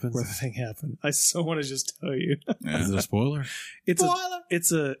thing happens? Where the thing happened. I so want to just tell you. Yeah. Is it a spoiler? It's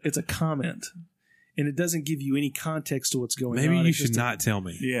a comment. And it doesn't give you any context to what's going on. Maybe you It's should just not tell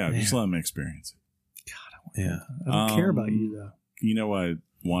me. Yeah, just let them experience it. God, I don't care about you, though. You know what I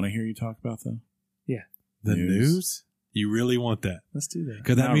want to hear you talk about, though? Yeah. The news? You really want that? Let's do that.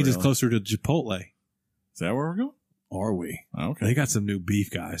 Because that Not means it's really. closer to Chipotle. Is that where we're going? Are we? Okay. They got some new beef,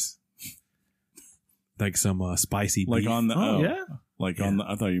 guys. Like some spicy like beef. on the yeah. Like on the,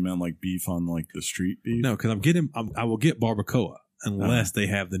 I thought you meant like beef on like the street beef. No, because I will get barbacoa unless they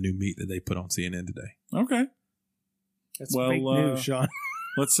have the new meat that they put on CNN today. Okay. That's fake news, Sean.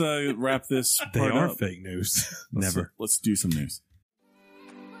 Let's wrap this They part are up. fake news. Never. Let's do some news.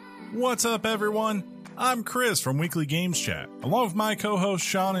 What's up, everyone? I'm Chris from Weekly Games Chat. Along with my co-hosts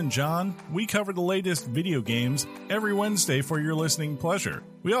Sean and John, we cover the latest video games every Wednesday for your listening pleasure.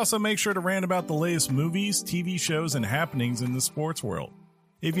 We also make sure to rant about the latest movies, TV shows, and happenings in the sports world.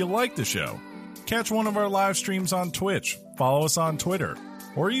 If you like the show, catch one of our live streams on Twitch, follow us on Twitter,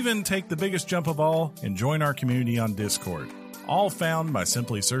 or even take the biggest jump of all and join our community on Discord. All found by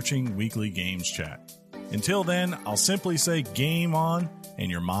simply searching Weekly Games Chat. Until then, I'll simply say game on in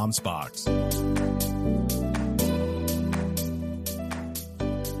your mom's box.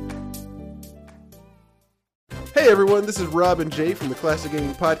 Hey everyone, this is Rob and Jay from the Classic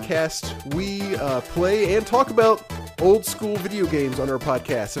Gaming Podcast. We play and talk about old school video games on our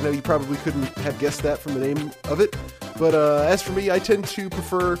podcast. I know you probably couldn't have guessed that from the name of it, but as for me, I tend to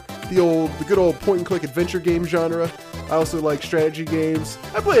prefer the good old point-and-click adventure game genre. I also like strategy games.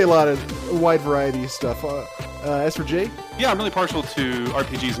 I play a wide variety of stuff. As for Jay, Yeah, I'm really partial to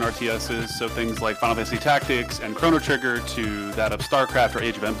RPGs and RTSs, so things like Final Fantasy Tactics and Chrono Trigger to that of StarCraft or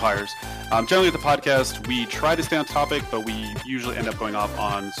Age of Empires. Generally at the podcast, we try to stay on topic, but we usually end up going off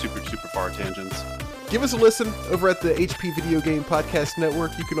on super far tangents. give us a listen over at the HP Video Game Podcast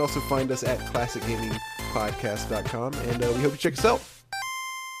Network. You can also find us at classicgamingpodcast.com, and we hope you check us out.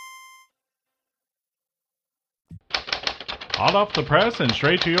 Hot off the press and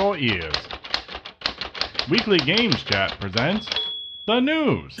straight to your ears. Weekly Games Chat presents the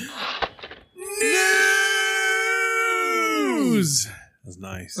news. News. That was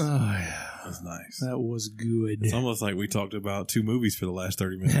nice. Oh, yeah. That was nice. That was good. It's almost like we talked about 2 movies for the last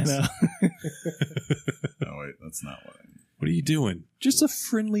 30 I minutes. know. Oh, wait, that's not what I mean. What are you doing? Just a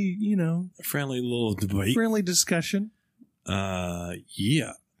friendly, A friendly little debate? friendly discussion.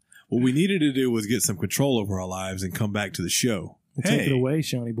 Yeah. What we needed to do was get some control over our lives and come back to the show. Take it away,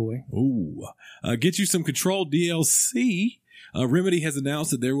 Shawnee boy. Ooh. Get you some Control DLC. Remedy has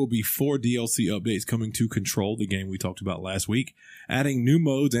announced that there will be 4 DLC updates coming to Control, the game we talked about last week, adding new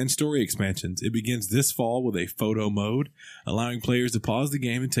modes and story expansions. It begins this fall with a photo mode, allowing players to pause the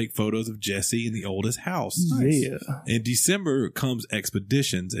game and take photos of Jesse in the oldest house. Yeah. In December comes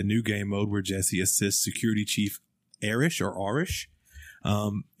Expeditions, a new game mode where Jesse assists Security Chief Arish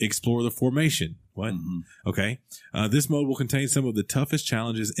explore the formation. What? Mm-hmm. Okay. This mode will contain some of the toughest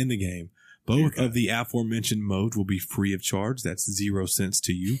challenges in the game. Both of the aforementioned modes will be free of charge. That's 0 cents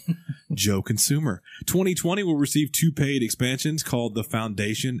to you, Joe Consumer. 2020 will receive 2 paid expansions called The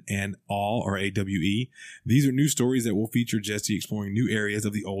Foundation and All, or AWE. These are new stories that will feature Jesse exploring new areas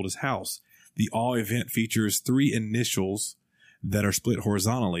of the oldest house. The All event features 3 initials that are split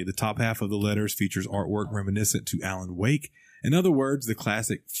horizontally. The top half of the letters features artwork reminiscent to Alan Wake. In other words, the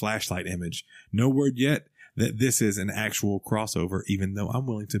classic flashlight image. No word yet that this is an actual crossover, even though I'm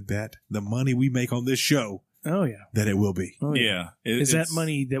willing to bet the money we make on this show Oh, yeah. that it will be. Oh, Yeah. Is that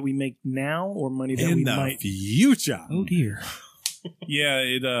money that we make now or money that we In the might? future. Oh, dear. Yeah,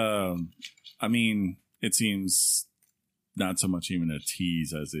 I mean, it seems not so much even a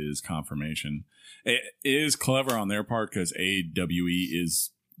tease as it is confirmation. It is clever on their part because AWE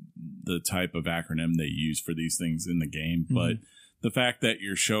is the type of acronym they use for these things in the game. Mm-hmm. But the fact that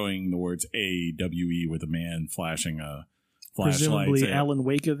you're showing the words AWE with a man flashing a flashlight. Presumably Alan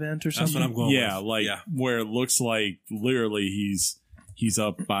Wake event or That's something? what I'm going Yeah, with. like where it looks like literally he's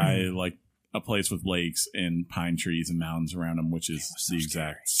up by like a place with lakes and pine trees and mountains around him, which is the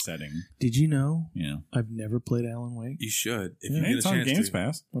exact setting. Did you know? Yeah. I've never played Alan Wake. You should. If Yeah. you Hey, get a it's on chance Games to.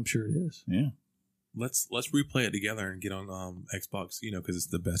 Pass. I'm sure it is. Yeah. Let's replay it together and get on Xbox, because it's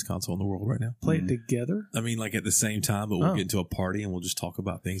the best console in the world right now. Play it together? I mean, like at the same time, but we'll Oh. get into a party and we'll just talk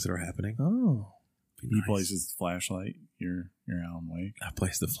about things that are happening. Oh. Be He nice. places the flashlight. You're Alan Wake. I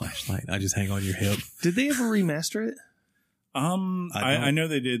place the flashlight. I just hang on your hip. Did they ever remaster it? I know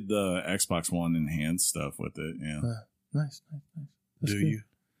they did the Xbox One enhanced stuff with it. Yeah. Nice. That's Do good. you?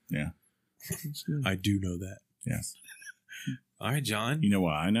 Yeah. That's good. I do know that. Yes. All right, John. You know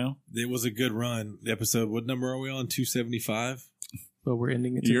what I know? It was a good run. The episode, what number are we on? 275? But we're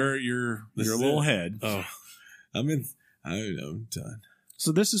ending it tonight. You're This a is little it. head. Oh, I'm done.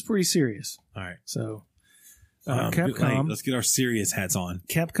 So this is pretty serious. All right. So Good night. Capcom Let's get our serious hats on.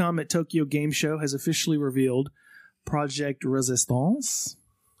 at Tokyo Game Show has officially revealed Project Resistance.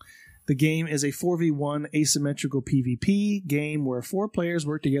 The game is a 4v1 asymmetrical PvP game where 4 players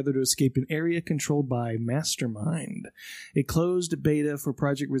work together to escape an area controlled by Mastermind. A closed beta for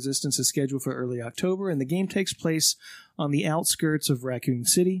Project Resistance is scheduled for early October, and the game takes place on the outskirts of Raccoon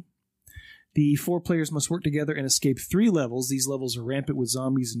City. The 4 players must work together and escape 3 levels. These levels are rampant with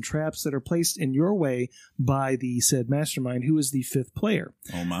zombies and traps that are placed in your way by the said Mastermind, who is the 5th player.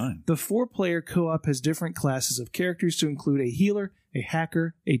 Oh my. The 4-player co-op has different classes of characters to include a healer, a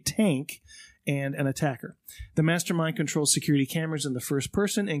hacker, a tank, and an attacker. The Mastermind controls security cameras in the first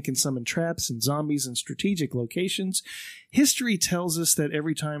person and can summon traps and zombies in strategic locations. History tells us that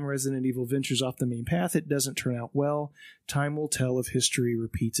every time Resident Evil ventures off the main path, it doesn't turn out well. Time will tell if history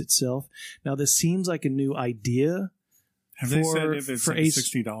repeats itself. Now, this seems like a new idea. Have they said if it's for like a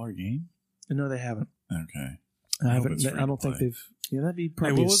Ace- $60 game? No, they haven't. Okay. I hope it's haven't. free I don't to think play. they've. Yeah, that'd be Hey,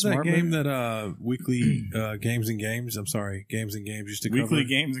 probably what a was that smart game move. that Weekly Games and Games? I'm sorry, Games and Games used to cover? Weekly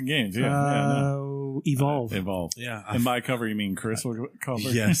games and games. Yeah. No. Evolve. Evolve. Yeah. And by cover, you mean Chris would cover?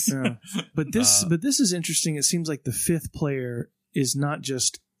 Yes. Yeah. But this is interesting. It seems like the 5th player is not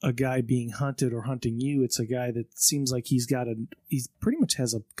just a guy being hunted or hunting you. It's a guy that seems like he's pretty much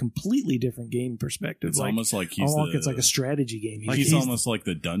has a completely different game perspective. It's almost like he's it's like a strategy game. he's almost like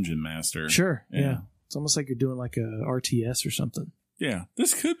the dungeon master. Sure. Yeah. Yeah. It's almost like you're doing like a RTS or something. Yeah,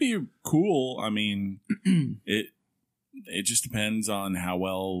 this could be cool. I mean, it just depends on how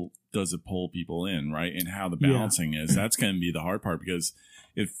well does it pull people in, right? And how the balancing is. That's going to be the hard part, because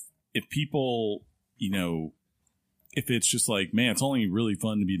if people, if it's just like, man, it's only really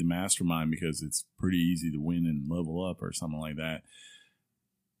fun to be the mastermind because it's pretty easy to win and level up or something like that,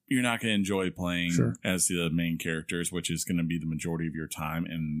 you're not going to enjoy playing as the main characters, which is going to be the majority of your time.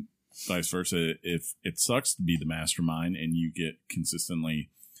 And vice versa, if it sucks to be the mastermind and you get consistently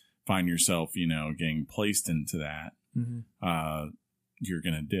find yourself, getting placed into that, you're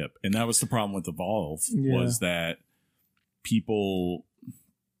going to dip. And that was the problem with Evolve, was that people,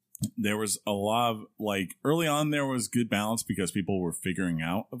 there was a lot of, like, early on there was good balance because people were figuring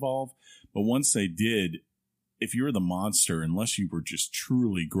out Evolve. But once they did, if you were the monster, unless you were just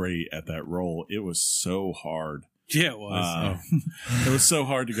truly great at that role, it was so hard. Yeah, it was. It was so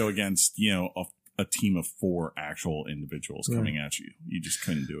hard to go against, a team of 4 actual individuals coming at you. You just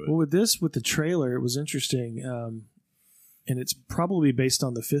couldn't do it. Well, with the trailer, it was interesting. And it's probably based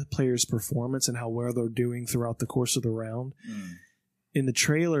on the 5th player's performance and how well they're doing throughout the course of the round. In the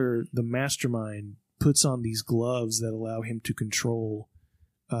trailer, the mastermind puts on these gloves that allow him to control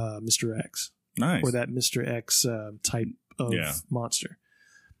Mr. X. Nice. Or that Mr. X type of monster,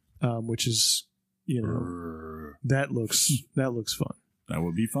 which is, that looks fun. That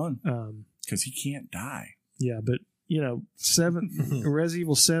would be fun. Because he can't die. Yeah, but, Resident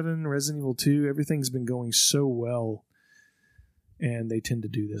Evil 7, Resident Evil 2, everything's been going so well. And they tend to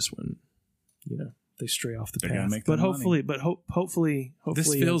do this when, they stray off the path. But hopefully,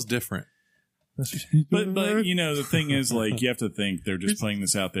 this feels different. But the thing is, like, you have to think they're just playing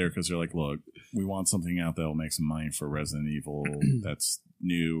this out there because they're like, look, we want something out that will make some money for Resident Evil that's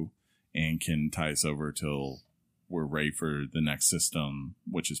new and can tie us over till we're ready for the next system,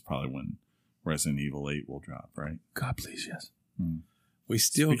 which is probably when Resident Evil 8 will drop, right? God, please, yes. We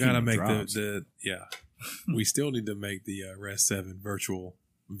still got to make we still need to make the Res 7 virtual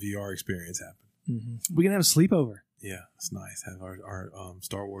VR experience happen. We can have a sleepover. Yeah, it's nice. Have our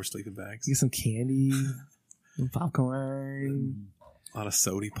Star Wars sleeping bags. Get some candy, some popcorn, a lot of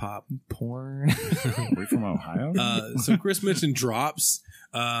soda pop, porn. We're from Ohio. So Chris mentioned drops.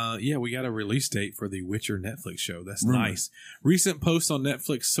 We got a release date for the Witcher Netflix show. That's nice. Recent posts on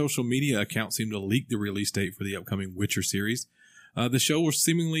Netflix social media accounts seem to leak the release date for the upcoming Witcher series. The show will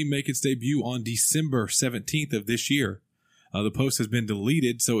seemingly make its debut on December 17th of this year. The post has been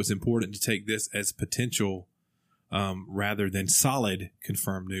deleted, so it's important to take this as potential rather than solid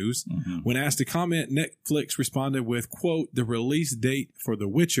confirmed news. When asked to comment, Netflix responded with, quote, "The release date for The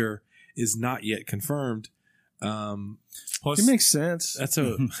Witcher is not yet confirmed." Plus, it makes sense. That's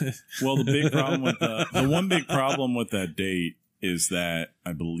a well. The big problem with the one big problem with that date is that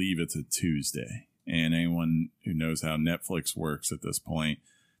I believe it's a Tuesday. And anyone who knows how Netflix works at this point,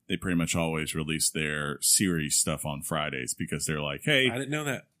 they pretty much always release their series stuff on Fridays because they're like, hey. I didn't know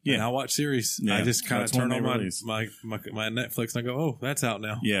that. Yeah. And I watch series. Yeah, I just kind of turn on my Netflix and I go, oh, that's out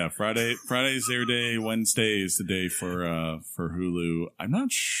now. Yeah, Friday's their day. Wednesday is the day for Hulu. I'm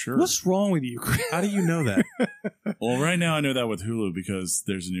not sure. What's wrong with you, Chris? How do you know that? Well, right now I know that with Hulu because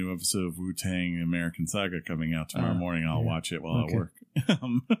there's a new episode of Wu-Tang American Saga coming out tomorrow morning. I'll watch it while I work.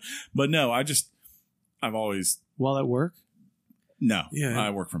 But no, I've always... While at work? No. Yeah. I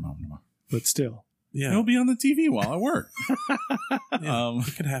work from home tomorrow. But still. Yeah. It'll be on the TV while I work.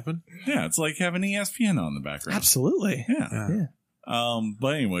 It could happen. Yeah. It's like having ESPN on the background. Absolutely. Yeah.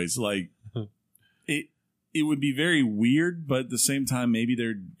 But anyways, like, it would be very weird, but at the same time, maybe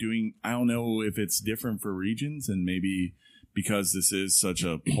they're doing... I don't know if it's different for regions, and maybe because this is such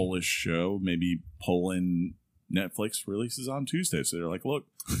a Polish show, maybe Poland... Netflix releases on Tuesday, so they're like, "Look,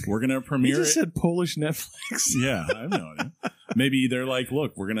 we're gonna premiere." You just said Polish Netflix. Yeah, I have no idea. Maybe they're like,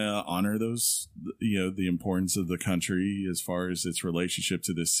 "Look, we're gonna honor those, the importance of the country as far as its relationship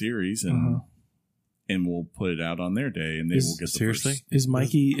to this series, and we'll put it out on their day, and they will get the seriously." First. Is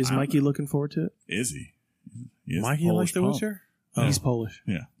Mikey looking forward to it? Is he? Mikey likes The Witcher. Oh. He's Polish.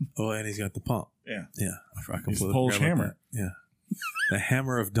 Yeah. Oh, and he's got the pump. Yeah. Yeah. I he's the Polish hammer. Yeah. The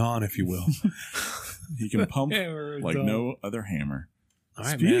hammer of dawn, if you will. He can pump like no other hammer. All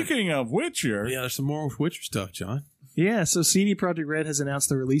right, Speaking of Witcher. Yeah, there's some more Witcher stuff, John. Yeah, so CD Projekt Red has announced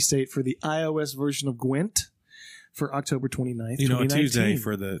the release date for the iOS version of Gwent for October 29th, 2019. Tuesday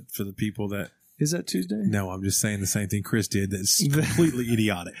for the people that... Is that Tuesday? No, I'm just saying the same thing Chris did. That's completely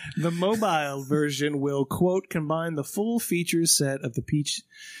idiotic. The mobile version will, quote, combine the full features set of the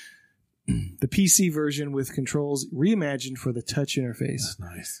PC version with controls reimagined for the touch interface. That's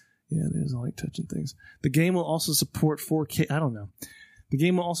nice. Yeah, it is. I like touching things. The game will also support 4K. I don't know. The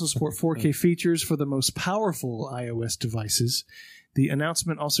game will also support 4K features for the most powerful iOS devices, The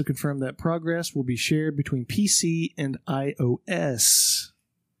announcement also confirmed that progress will be shared between PC and iOS.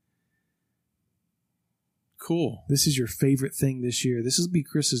 Cool. This is your favorite thing this year. This will be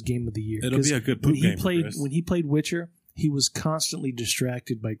Chris's game of the year. It'll be a good poop game for Chris. When he played Witcher, he was constantly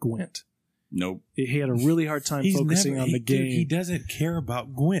distracted by Gwent. Nope. He had a really hard time focusing on the game. Dude, he doesn't care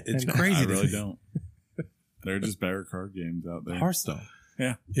about Gwent. It's And crazy. I really don't. They're just better card games out there. Hearthstone.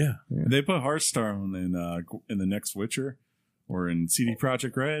 Yeah. Yeah. They put Hearthstone in the next Witcher or in CD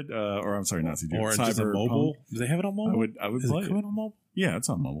Projekt Red, or I'm sorry, not CD. Or just a mobile. Do they have it on mobile? I would Is play it it. coming on mobile? Yeah, it's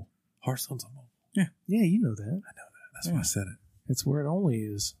on mobile. Hearthstone's on mobile. Yeah, you know that. I know that. That's why I said it. It's where it only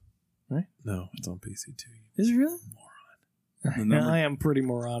is. No, it's on PC too. Is it really? The number- I am pretty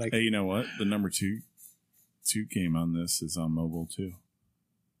moronic. Hey, you know what? The number two game on this is on mobile too.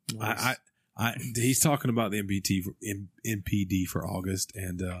 He's talking about the NPD for August,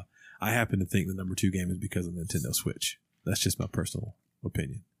 and I happen to think the number 2 game is because of Nintendo Switch. That's just my personal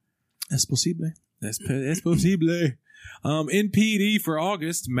opinion. Es posible. Es posible. NPD for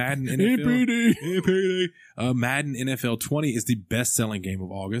August, Madden NFL. NPD. Madden NFL 20 is the best-selling game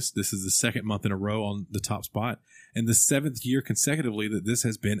of August. This is the second month in a row on the top spot, and the 7th year consecutively that this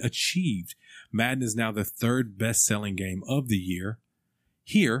has been achieved. Madden is now the 3rd best-selling game of the year.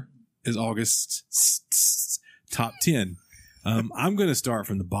 Here is August's top 10. I'm going to start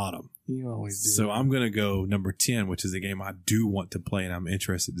from the bottom. You always do. So I'm going to go number 10, which is a game I do want to play, and I'm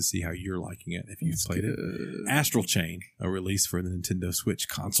interested to see how you're liking it if you've played it. Astral Chain, a release for the Nintendo Switch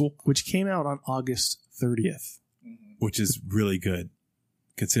console. Which came out on August 30th. Which is really good,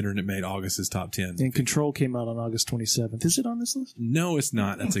 considering it made August's top 10. And Control came out on August 27th. Is it on this list? No, it's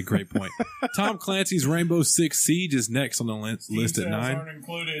not. That's a great point. Tom Clancy's Rainbow Six Siege is next on the list at 9. Aren't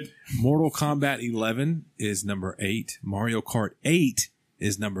included. Mortal Kombat 11 is number 8. Mario Kart 8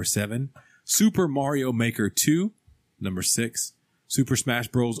 is number 7. Super Mario Maker 2, number 6. Super Smash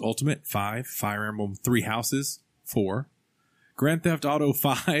Bros. Ultimate 5. Fire Emblem 3 Houses 4. Grand Theft Auto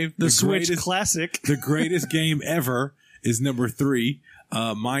 5, The Switch Classic. the greatest game ever, is number 3.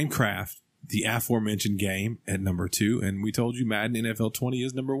 Minecraft, the aforementioned game, at number 2. And we told you Madden NFL 20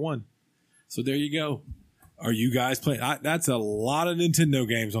 is number 1. So there you go. Are you guys playing? That's a lot of Nintendo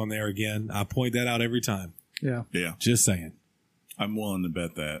games on there again. I point that out every time. Yeah. Yeah. Just saying. I'm willing to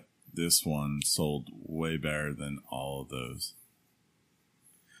bet that this one sold way better than all of those.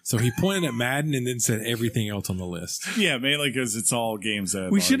 So he pointed at Madden and then said everything else on the list. Yeah, mainly because it's all games that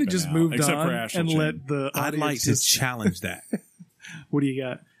have We should already have been just out, moved except on for Astral and Chain. let the I'd like audience to just- challenge that. What do you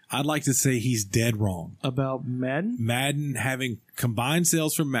got? I'd like to say he's dead wrong. About Madden? Madden having combined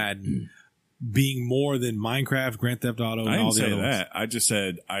sales for Madden being more than Minecraft, Grand Theft Auto, and I all didn't the say other ones. that. I just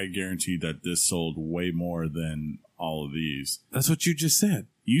said I guarantee that this sold way more than all of these. That's what you just said.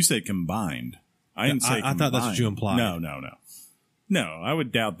 You said combined. I didn't say I thought that's what you implied. No, I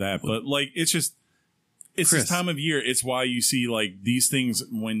would doubt that. But like, it's just, it's Chris. this time of year. It's why you see like these things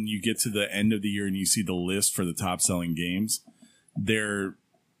when you get to the end of the year and you see the list for the top selling games. They're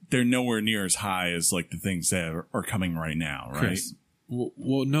nowhere near as high as like the things that are coming right now, right? Chris.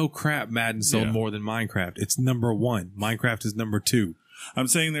 Well, no crap. Madden sold Yeah. more than Minecraft. It's number 1. Minecraft is number 2. I'm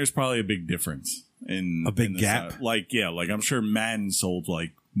saying there's probably a big difference in A big in the gap? side. Like I'm sure Madden sold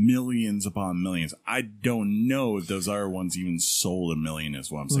like millions upon millions. I don't know if those other ones even sold a million.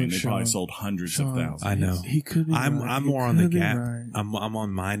 Is what I'm saying. Look, They probably Sean, sold hundreds of thousands. I know. He could be I'm right. more He on the could be Gap. right. I'm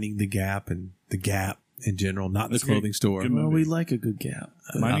on minding the Gap and the Gap in general, not That's the clothing good. store. Good Well, movie. we like a good gap.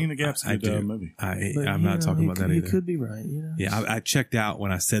 Minding the Gap's a I good do. movie. But, I'm you not know, talking he about that could- either. He could be right. You know? Yeah, I checked out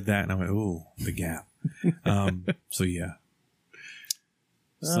when I said that, and I went, "Oh, the Gap." So yeah,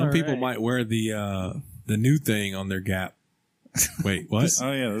 some All people right. might wear the new thing on their Gap. Wait, what?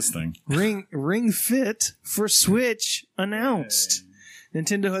 Oh yeah, this thing. Ring Fit for Switch announced.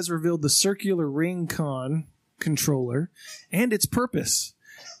 Nintendo has revealed the circular Ring Con controller and its purpose.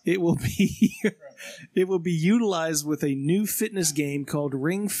 It will be utilized with a new fitness game called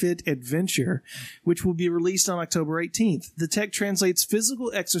Ring Fit Adventure, which will be released on October 18th. The tech translates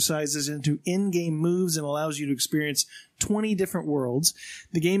physical exercises into in-game moves and allows you to experience 20 different worlds.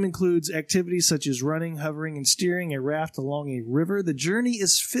 The game includes activities such as running, hovering, and steering a raft along a river. The journey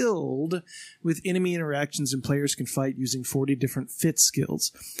is filled with enemy interactions, and players can fight using 40 different fit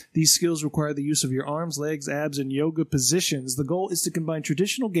skills. These skills require the use of your arms, legs, abs, and yoga positions. The goal is to combine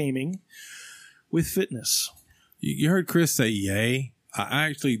traditional gaming with fitness. You heard Chris say "yay." I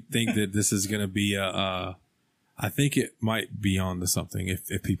actually think that this is going to be I think it might be on to something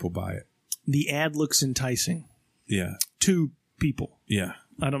if people buy it. The ad looks enticing Yeah, to people. yeah.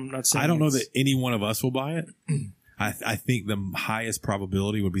 I'm not saying I don't know it's- that any one of us will buy it. I think the highest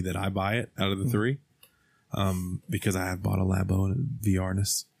probability would be that I buy it out of the 3. because I have bought a Labo and a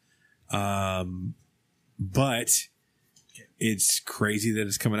VRness. But it's crazy that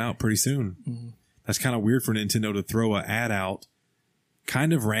it's coming out pretty soon. Mm-hmm. That's kind of weird for Nintendo to throw an ad out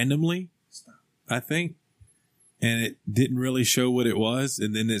kind of randomly, I think. And it didn't really show what it was,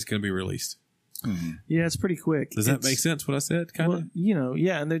 and then it's going to be released. Mm-hmm. Yeah, it's pretty quick. Does that make sense, what I said? Kind of? Well, you know,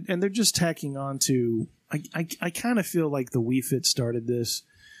 yeah, and they're just tacking on to... I kind of feel like the Wii Fit started this,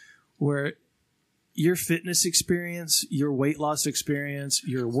 where your fitness experience, your weight loss experience,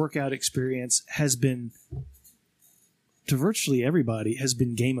 your workout experience has been, to virtually everybody, has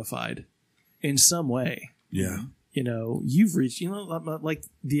been gamified in some way. Yeah. You know, you've reached, you know, like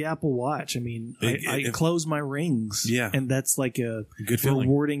the Apple Watch. I mean, I close my rings. Yeah. And that's like a good feeling.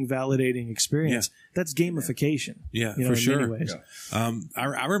 Rewarding, validating experience. Yeah. That's gamification. Yeah, you know, for sure. Many ways. Yeah.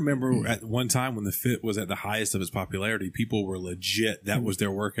 I remember at one time when the Fit was at the highest of its popularity, people were legit. That was their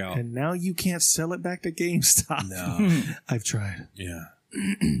workout. And now you can't sell it back to GameStop. No. I've tried. Yeah.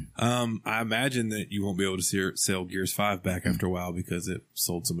 I imagine that you won't be able to sell Gears 5 back after a while because it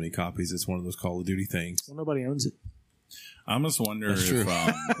sold so many copies. It's one of those Call of Duty things. Well, nobody owns it. I almost wonder if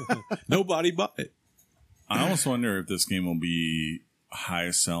nobody bought it. I almost wonder if this game will be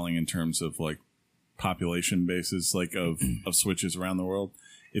highest selling in terms of like population basis, like of Switches around the world.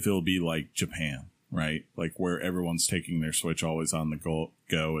 If it'll be like Japan, right? Like where everyone's taking their Switch always on the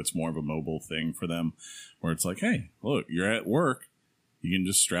go. It's more of a mobile thing for them, where it's like, hey, look, you're at work. You can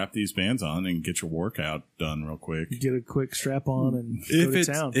just strap these bands on and get your workout done real quick. You get a quick strap on and go to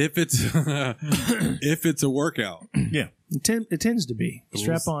town. If it's a workout. Yeah. It tends to be.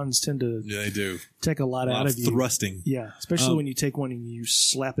 Strap-ons tend to they do. take a lot out of you. Thrusting. Yeah, especially when you take one and you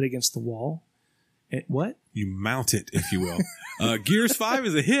slap it against the wall. What? You mount it, if you will. Gears 5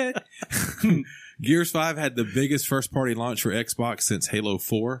 is a hit. Gears 5 had the biggest first-party launch for Xbox since Halo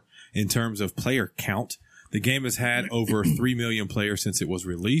 4 in terms of player count. The game has had over 3 million players since it was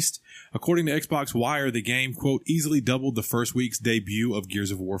released. According to Xbox Wire, the game, quote, easily doubled the first week's debut of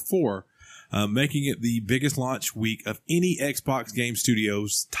Gears of War 4, making it the biggest launch week of any Xbox Game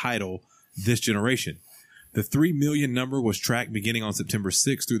Studios title this generation. The 3 million number was tracked beginning on September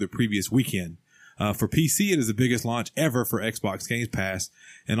 6th through the previous weekend. For PC, it is the biggest launch ever for Xbox Game Pass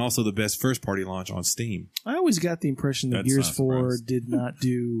and also the best first-party launch on Steam. I always got the impression that Gears 4 did not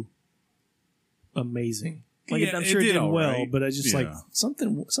do amazing. Like, yeah, I'm sure it did well, right. But I just like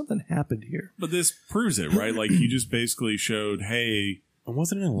something happened here. But this proves it, right? Like you just basically showed, hey,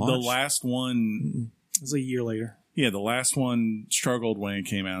 wasn't it a launch? The last one it was a year later. Yeah, the last one struggled when it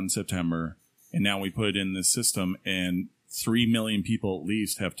came out in September, and now we put it in this system, and 3 million people at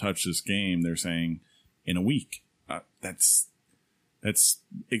least have touched this game. They're saying in a week. That's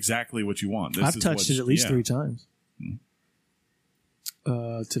exactly what you want. I've touched it at least 3 times.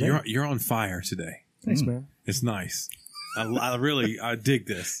 Today. You're on fire today. Thanks, man. It's nice. I dig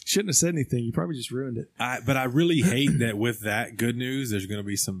this. Shouldn't have said anything. You probably just ruined it. But I really hate that with that good news, there's going to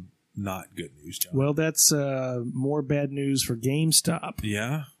be some not good news, John. Well, that's more bad news for GameStop.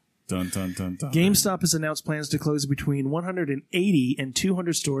 Yeah. Dun, dun, dun, dun. GameStop has announced plans to close between 180 and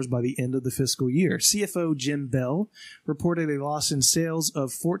 200 stores by the end of the fiscal year. CFO Jim Bell reported a loss in sales of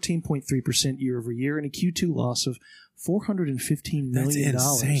 14.3% year over year and a Q2 loss of $415 million.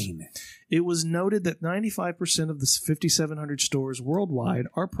 That's insane. It was noted that 95% of the 5,700 stores worldwide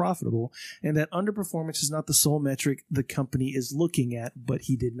are profitable and that underperformance is not the sole metric the company is looking at, but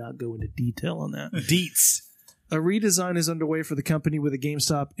he did not go into detail on that. Deets. A redesign is underway for the company with a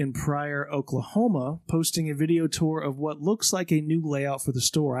GameStop in Pryor, Oklahoma, posting a video tour of what looks like a new layout for the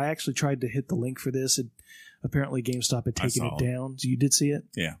store. I actually tried to hit the link for this. Apparently GameStop had taken it down. So you did see it?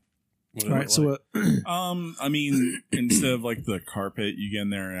 Yeah. All right, so I mean, instead of like the carpet you get in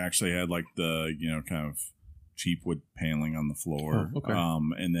there, it actually had like the, kind of cheap wood paneling on the floor. Oh, okay.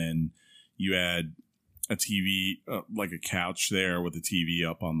 And then you had a TV, like a couch there with a TV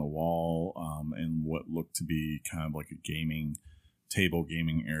up on the wall, and what looked to be kind of like a gaming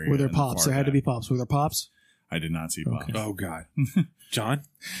area. Were there pops? There had to be pops. Were there pops? I did not see pops. Okay. Oh, God. John?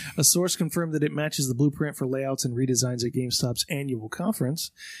 A source confirmed that it matches the blueprint for layouts and redesigns at GameStop's annual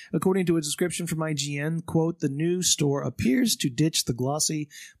conference. According to a description from IGN, quote, the new store appears to ditch the glossy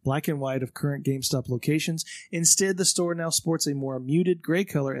black and white of current GameStop locations. Instead, the store now sports a more muted gray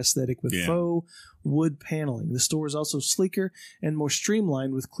color aesthetic with faux wood paneling. The store is also sleeker and more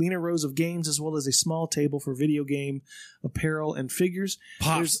streamlined with cleaner rows of games as well as a small table for video game apparel and figures.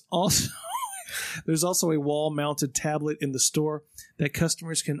 Pops. There's also a wall-mounted tablet in the store that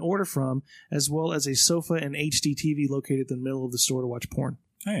customers can order from, as well as a sofa and HD TV located in the middle of the store to watch porn.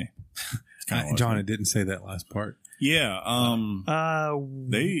 Hey, it's kinda John, like it didn't say that last part. yeah.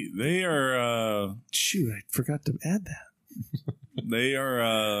 They are. Shoot, I forgot to add that. They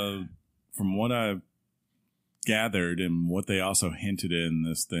are. From what I've gathered and what they also hinted in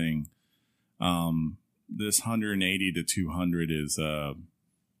this thing, this 180 to 200 is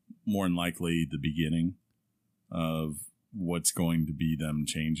more than likely the beginning of what's going to be them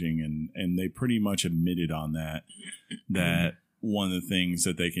changing, and they pretty much admitted on that one of the things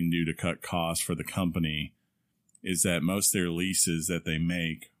that they can do to cut costs for the company is that most of their leases that they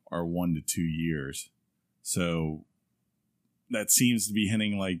make are 1 to 2 years. So that seems to be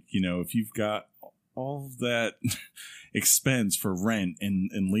hinting like, if you've got all of that expense for rent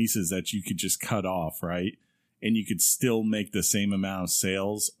and leases that you could just cut off, right? And you could still make the same amount of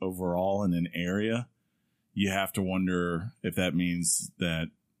sales overall in an area. You have to wonder if that means that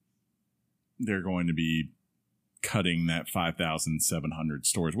they're going to be cutting that 5,700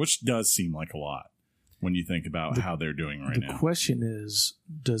 stores, which does seem like a lot when you think about how they're doing right now. The question is,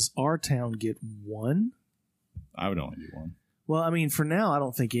 does our town get one? I would only do one. Well, I mean, for now, I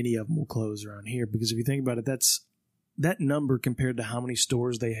don't think any of them will close around here because if you think about it, that number compared to how many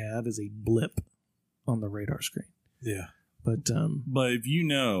stores they have is a blip on the radar screen. Yeah. But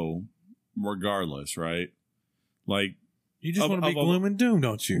if regardless, right? Like, you just want to be gloom and doom,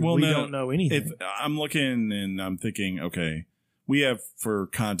 don't you? Well, we don't know anything. If I'm looking and I'm thinking, okay, we have, for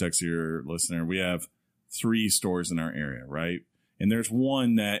context here, listener, we have 3 stores in our area, right? And there's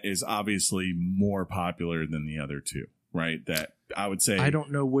one that is obviously more popular than the other 2, right? That I would say. I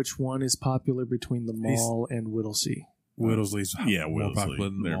don't know which one is popular between the mall and Whittlesey. Whittlesey's more popular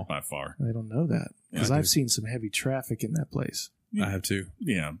than the they're mall. by far. I don't know that because I've seen some heavy traffic in that place. I have too.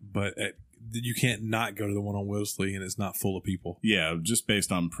 Yeah. But you can't not go to the one on Whittlesey and it's not full of people. Yeah, just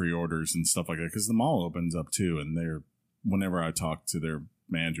based on pre-orders and stuff like that. Because the mall opens up too, and whenever I talk to their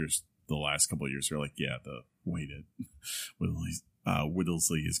managers the last couple of years, they're like, yeah, the wait at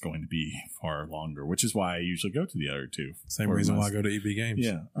Whittlesey is going to be far longer, which is why I usually go to the other 2. Same reason why I go to EB Games.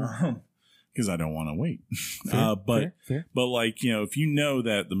 Yeah. Because I don't want to wait. Fair. But like, if you know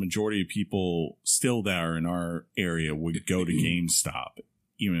that the majority of people still that are in our area would go to GameStop,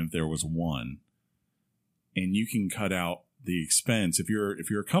 even if there was one, and you can cut out the expense. If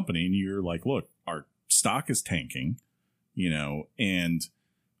you're a company and you're like, look, our stock is tanking, and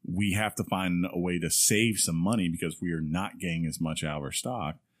we have to find a way to save some money because we are not getting as much out of our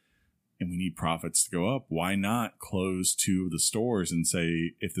stock and we need profits to go up. Why not close 2 of the stores and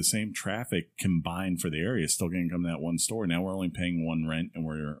say, if the same traffic combined for the area is still going to come to that one store, now we're only paying 1 rent and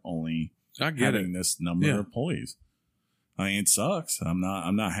we're only having this number of employees. I mean, it sucks. I'm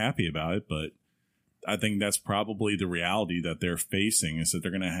not happy about it, but I think that's probably the reality that they're facing is that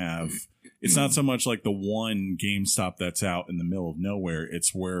they're going to have, it's not so much like the one GameStop that's out in the middle of nowhere.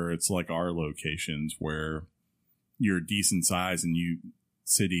 It's where it's like our locations where you're a decent size and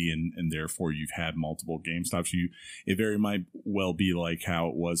city and therefore you've had multiple GameStops. It very might well be like how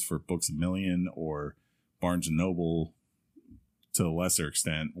it was for Books A Million or Barnes and Noble to a lesser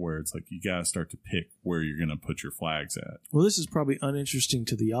extent, where it's like you got to start to pick where you're going to put your flags at. Well, this is probably uninteresting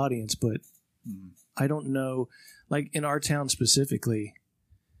to the audience, but I don't know, like in our town specifically,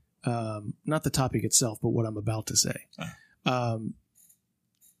 not the topic itself, but what I'm about to say. I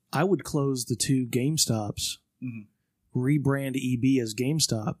would close the 2 GameStops, rebrand EB as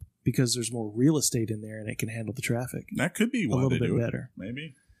GameStop because there's more real estate in there and it can handle the traffic. That could be why a little they bit do better.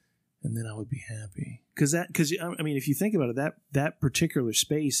 Maybe. And then I would be happy because I mean, if you think about it, that particular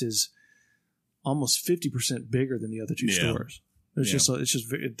space is almost 50% bigger than the other 2 stores. There's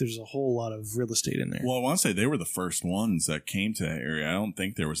a whole lot of real estate in there. Well, I want to say they were the first ones that came to that area. I don't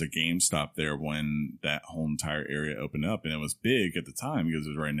think there was a GameStop there when that whole entire area opened up, and it was big at the time because it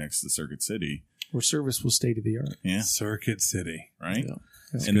was right next to Circuit City, where service was state of the art. Yeah, Circuit City, right? Yeah.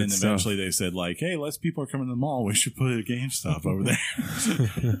 And then eventually they said, like, hey, less people are coming to the mall. We should put a GameStop over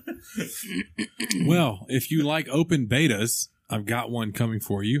there. Well, if you like open betas, I've got one coming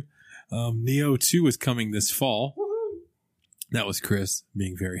for you. Neo 2 is coming this fall. That was Chris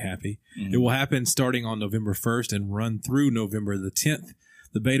being very happy. It will happen starting on November 1st and run through November the 10th.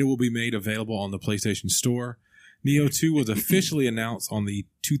 The beta will be made available on the PlayStation Store. Neo 2 was officially announced on the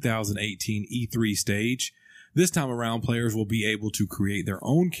 2018 E3 stage. This time around, players will be able to create their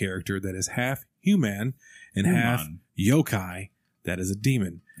own character that is half human and half yokai, that is a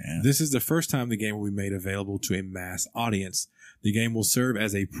demon. Yeah. This is the first time the game will be made available to a mass audience. The game will serve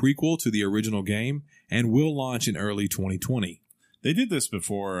as a prequel to the original game and will launch in early 2020. They did this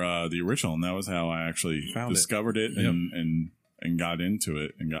before the original, and that was how I actually discovered it and got into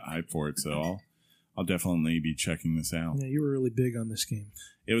it and got hyped for it. So I'll definitely be checking this out. Yeah, you were really big on this game.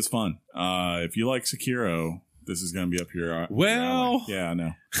 It was fun. If you like Sekiro, this is going to be up your Well, alley. Yeah, I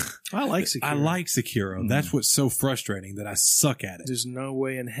know. I like Sekiro. I like Sekiro. That's what's so frustrating, that I suck at it. There's no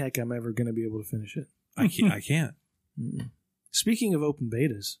way in heck I'm ever going to be able to finish it. I can't. Speaking of open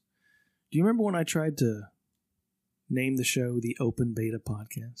betas, do you remember when I tried to name the show the Open Beta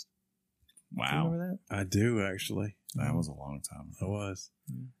Podcast? Do you Wow. remember that? I do, actually. That was a long time I ago. was.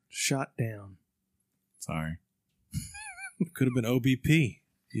 Shot down. Sorry. Could have been OBP.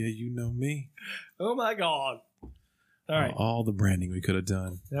 Yeah, you know me. Oh my God. All right. All the branding we could have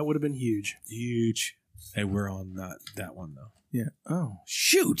done. That would have been huge. Huge. Hey, we're on that one, though. Yeah. Oh,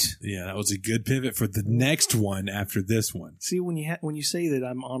 shoot. Yeah, that was a good pivot for the next one after this one. See, when you say that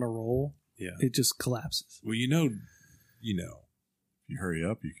I'm on a roll, Yeah. it just collapses. Well, you know. If you hurry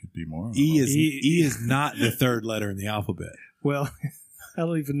up, you could be more. E is not the third letter in the alphabet. Well, I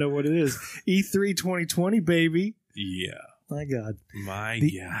don't even know what it is. E3 2020, baby. Yeah. My God.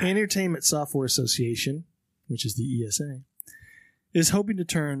 The God. Entertainment Software Association, which is the ESA, is hoping to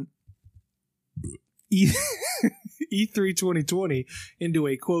turn E3 2020 into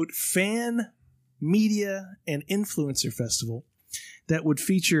a, quote, fan, media, and influencer festival that would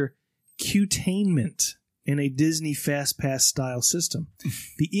feature Qtainment in a Disney Fast Pass style system.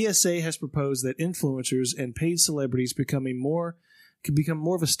 The ESA has proposed that influencers and paid celebrities could become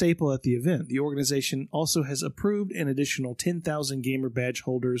more of a staple at the event. The organization also has approved an additional 10,000 gamer badge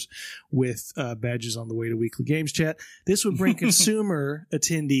holders with badges on the way to Weekly Games Chat. This would bring consumer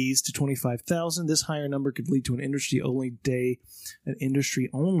attendees to 25,000. This higher number could lead to an industry-only day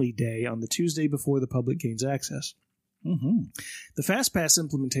on the Tuesday before the public gains access. Mm-hmm. The FastPass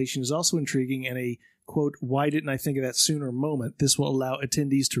implementation is also intriguing and a, quote, why didn't I think of that sooner moment. This will allow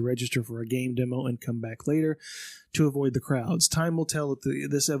attendees to register for a game demo and come back later to avoid the crowds. Time will tell if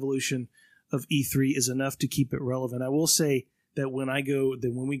this evolution of E3 is enough to keep it relevant. I will say that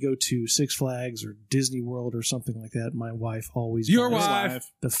when we go to Six Flags or Disney World or something like that, my wife always buys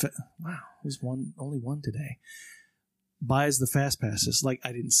wow, there's only one today. Buys the fast passes. Like,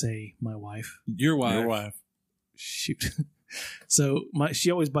 I didn't say my wife. Your wife. Shoot. So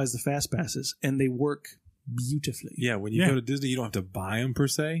she always buys the fast passes, and they work beautifully. Yeah, when you go to Disney, you don't have to buy them per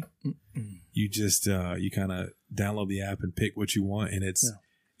se. You just you kind of download the app and pick what you want, and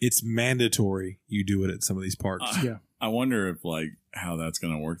it's mandatory you do it at some of these parks. Yeah. I wonder if how that's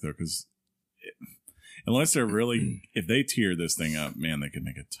going to work though, because unless they're really, if they tier this thing up, man, they could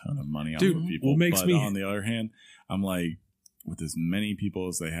make a ton of money off of people. What makes me on the other hand, I'm like, with as many people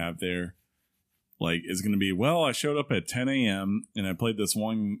as they have there, it's going to be, well, I showed up at 10 a.m. and I played this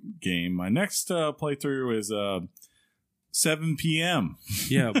one game. My next playthrough is 7 p.m.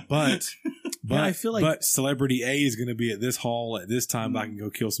 Yeah, but I feel like but Celebrity A is going to be at this hall at this time. I can go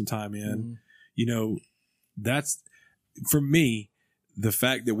kill some time in. You know, that's for me. The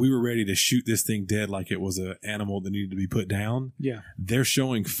fact that we were ready to shoot this thing dead like it was an animal that needed to be put down. Yeah, they're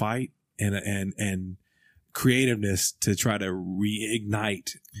showing fight and creativeness to try to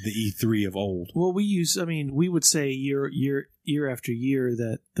reignite the E3 of old. Well, we would say year after year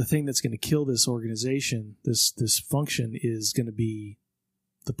that the thing that's going to kill this organization, this function, is going to be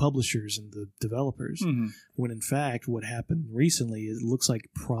the publishers and the developers. Mm-hmm. When in fact, what happened recently, it looks like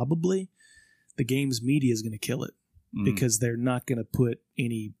probably the games media is going to kill it because they're not going to put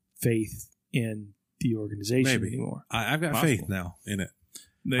any faith in the organization anymore. I've got faith now in it.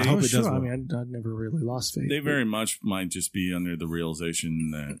 I hope it does well. I mean, I'd never really lost faith. They very much might just be under the realization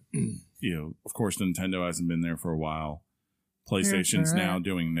that, of course, Nintendo hasn't been there for a while. PlayStation's now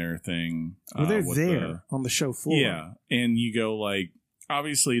doing their thing. Well, they're there on the show floor. Yeah. And you go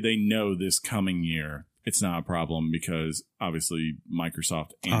obviously they know this coming year it's not a problem because obviously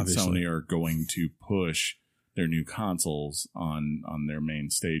Microsoft and Sony are going to push their new consoles on their main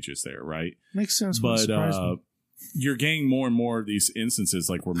stages there, right? Makes sense. But you're getting more and more of these instances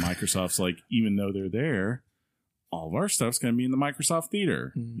where Microsoft's even though they're there, all of our stuff's going to be in the Microsoft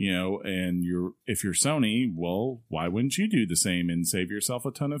Theater, and if you're Sony, well, why wouldn't you do the same and save yourself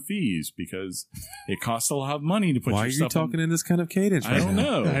a ton of fees? Because it costs a lot of money to put your stuff. Why are you talking in this kind of cadence right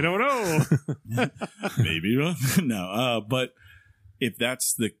now? I don't know. Maybe. No. But if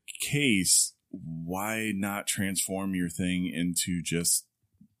that's the case, why not transform your thing into just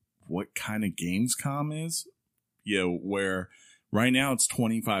what kind of Gamescom is? Where right now it's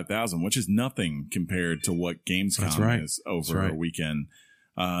 25,000, which is nothing compared to what Gamescom is over a weekend.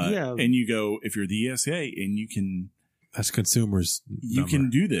 And you go, if you're the ESA and you can, that's consumers. You can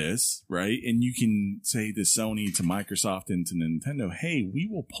do this, right? And you can say to Sony, to Microsoft, and to Nintendo, hey, we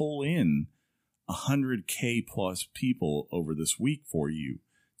will pull in 100K plus people over this week for you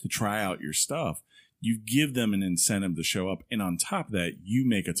to try out your stuff, you give them an incentive to show up. And on top of that, you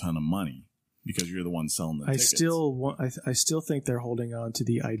make a ton of money because you're the one selling the tickets. I still think they're holding on to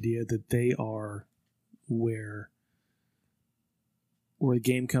the idea that they are where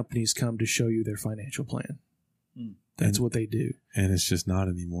game companies come to show you their financial plan. That's what they do. And it's just not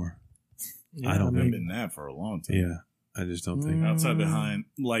anymore. Yeah, I don't They've think. been that for a long time. Yeah. I just don't think. Outside behind,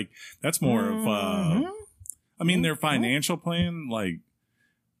 like, that's more of, I mean, their financial plan, like,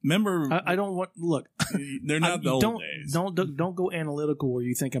 remember, I don't want look. they're not the old days. Don't go analytical where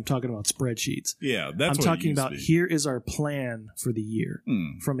you think I'm talking about spreadsheets. Yeah, that's I'm what talking it used about to be. here is our plan for the year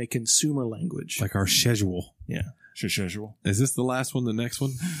from a consumer language. Like our schedule. Yeah. Schedule. Is this the last one, the next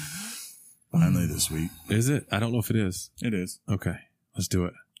one? Finally this week. Is it? I don't know if it is. It is. Okay. Let's do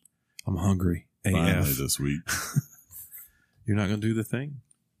it. I'm hungry. Finally AF. this week. You're not going to do the thing?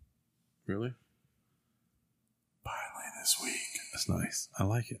 Really? Finally this week. That's nice. I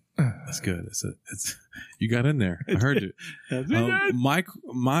like it. That's good. It's you got in there. I heard it. I was going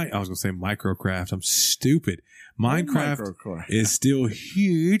to say Microcraft. I'm stupid. Minecraft is still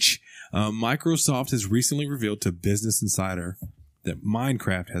huge. Microsoft has recently revealed to Business Insider that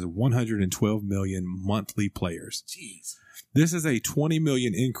Minecraft has 112 million monthly players. Jeez. This is a 20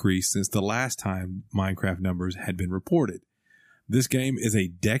 million increase since the last time Minecraft numbers had been reported. This game is a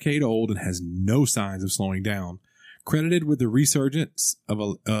decade old and has no signs of slowing down. Credited with the resurgence of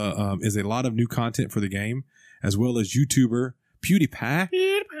is a lot of new content for the game, as well as YouTuber PewDiePie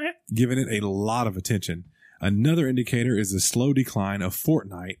giving it a lot of attention. Another indicator is the slow decline of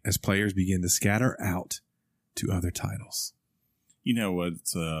Fortnite as players begin to scatter out to other titles. You know what?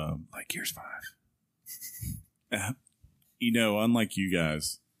 Like Gears 5. You know, unlike you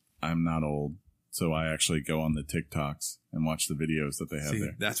guys, I'm not old, so I actually go on the TikToks and watch the videos that they have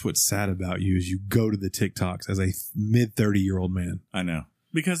there. That's what's sad about you is you go to the TikToks as a mid-30-year-old man. I know.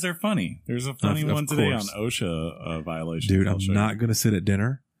 Because they're funny. There's a funny one today on course. OSHA violation. Dude, I'm not going to sit at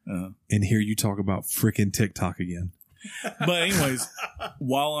dinner Uh-huh. and hear you talk about freaking TikTok again. But anyways,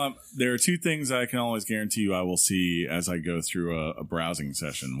 there are two things I can always guarantee you I will see as I go through a browsing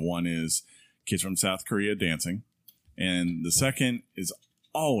session. One is kids from South Korea dancing. And the second is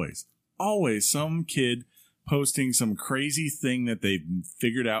always some kid posting some crazy thing that they've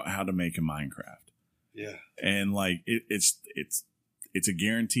figured out how to make in Minecraft. Yeah. And like it's a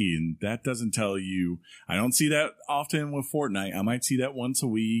guarantee, and that doesn't tell you. I don't see that often with Fortnite. I might see that once a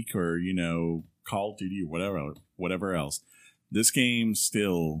week, or Call of Duty or whatever else. This game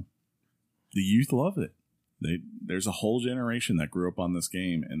still, the youth love it. There's a whole generation that grew up on this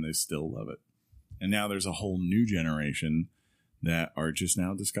game, and they still love it. And now there's a whole new generation that are just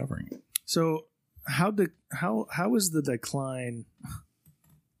now discovering it. So how is the decline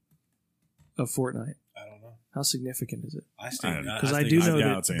of Fortnite? I don't know. How significant is it? Because I do know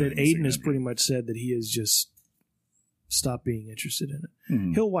that it's Aiden has insignificant. pretty much said that he has just stopped being interested in it.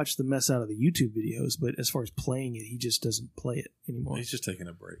 Mhm. He'll watch the mess out of the YouTube videos, but as far as playing it, he just doesn't play it anymore. He's just taking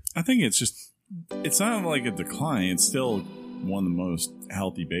a break. I think it's not like a decline. It's still one of the most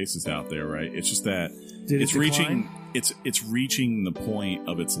healthy bases out there, right? It's just that Did it it's decline? it's reaching the point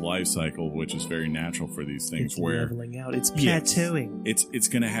of its life cycle, which is very natural for these things. It's where leveling out. It's Yes. plateauing. it's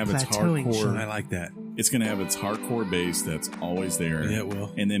going to have its Plateauing, hardcore. I like that. It's going to have its hardcore base that's always there. Yeah, it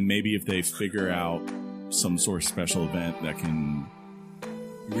will. And then maybe if they figure out some sort of special event that can get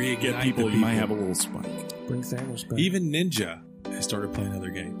Reignite people, the you might have a little spike. Bring Thanos back. Even Ninja has started playing other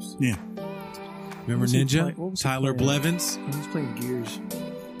games. Yeah. Remember was he Ninja? playing? What was he Tyler playing? Blevins? He was playing Gears.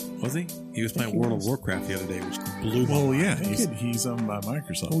 Was he? He was playing he World was. of Warcraft the other day, which blew my Well, mind. yeah, he's owned by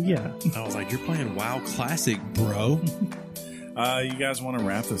Microsoft. Oh yeah. I was like, you're playing WoW Classic, bro. You guys want to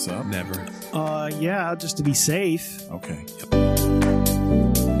wrap this up? Never. Yeah, just to be safe. Okay.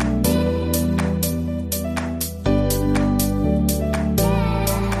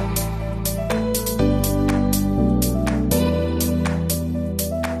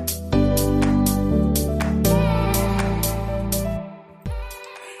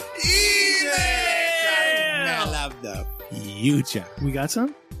 I love the future. We got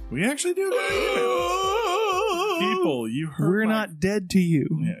some? We actually do got emails. People, you heard We're not dead to you.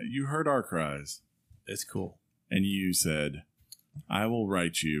 Yeah, you heard our cries, It's cool. and you said, "I will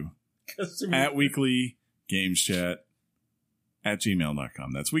write you at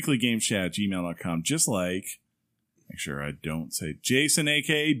weeklygameschat@gmail.com." That's weeklygameschat@gmail.com. Just like, make sure I don't say Jason,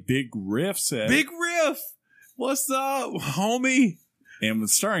 aka Big Riff, said. Big Riff! What's up, homie? And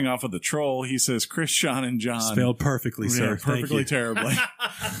starting off with the troll, he says, Chris, Sean, and John. Spelled perfectly, sir. Yeah, perfectly Thank you. terribly.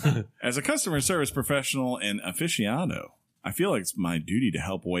 As a customer service professional and aficionado, I feel like it's my duty to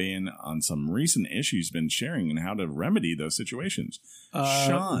help weigh in on some recent issues been sharing and how to remedy those situations.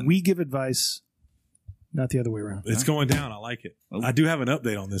 Sean. We give advice, not the other way around. It's going down. I like it. Oh. I do have an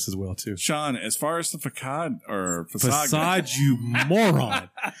update on this as well, too. Sean, as far as the facade you moron.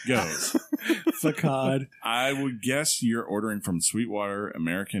 goes, Facade. I would guess you're ordering from Sweetwater,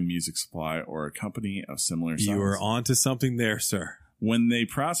 American Music Supply, or a company of similar size. You are onto something there, sir. When they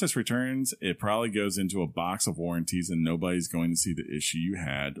process returns, it probably goes into a box of warranties, and nobody's going to see the issue you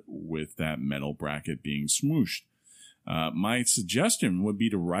had with that metal bracket being smooshed. My suggestion would be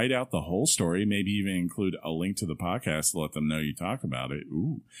to write out the whole story, maybe even include a link to the podcast to let them know you talk about it.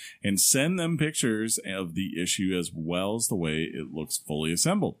 Ooh. And send them pictures of the issue as well as the way it looks fully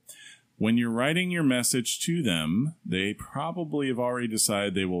assembled. When you're writing your message to them, they probably have already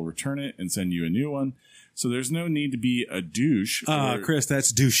decided they will return it and send you a new one. So there's no need to be a douche. Chris,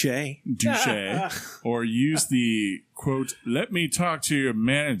 that's douche. Or use the, quote, let me talk to your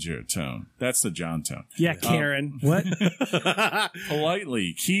manager tone. That's the John tone. Yeah, Karen. What?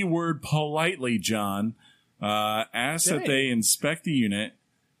 Politely. Keyword politely, John. Ask that they inspect the unit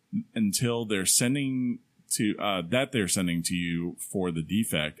until they're sending to you for the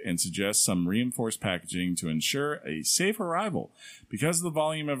defect, and suggest some reinforced packaging to ensure a safe arrival. Because of the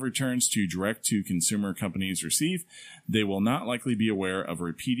volume of returns to direct-to-consumer companies receive, they will not likely be aware of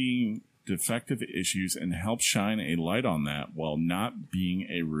repeating defective issues, and help shine a light on that while not being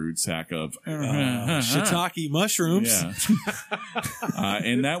a rude sack of shiitake mushrooms. Yeah.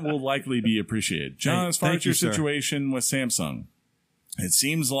 And that will likely be appreciated. John, as far as your situation with Samsung, it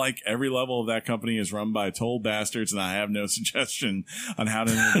seems like every level of that company is run by toll bastards, and I have no suggestion on how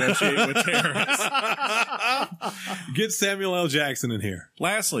to negotiate with terrorists. Get Samuel L. Jackson in here.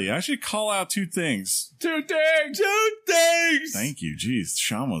 Lastly, I should call out two things. Two things. Thank you. Jeez,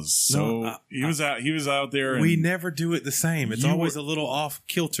 Sean was he was out there. And we never do it the same. It's always a little off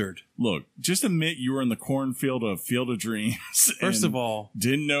kiltered. Look, just admit you were in the cornfield of Field of Dreams. First of all,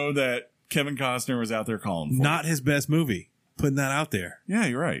 didn't know that Kevin Costner was out there calling for not his best movie. Putting that out there. Yeah,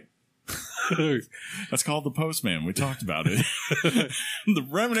 you're right. That's called The Postman. We talked about it. The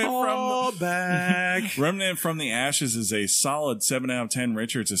Remnant from the Ashes is a solid 7 out of 10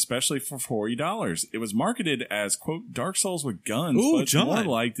 Richards, especially for $40. It was marketed as, quote, Dark Souls with guns, but it's more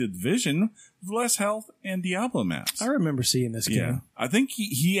like The Division with less health and Diablo maps. I remember seeing this game. Yeah. I think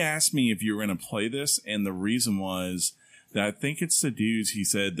he asked me if you were going to play this, and the reason was that I think it's the dudes he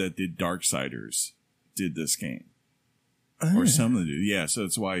said that did Darksiders did this game. Or some of the dudes. Yeah, so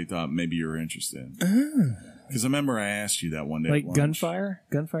that's why he thought maybe you were interested. Because I remember I asked you that one day. Like Gunfire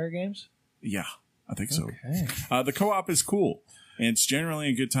games? Yeah, I think so. Okay. The co-op is cool, and it's generally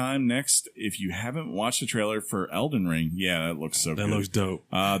a good time. Next, if you haven't watched the trailer for Elden Ring, yeah, that looks so good. That looks dope.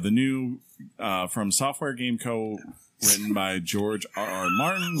 The new from Software Game Co., written by George R.R.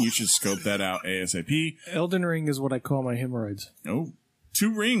 Martin. You should scope that out ASAP. Elden Ring is what I call my hemorrhoids. Oh.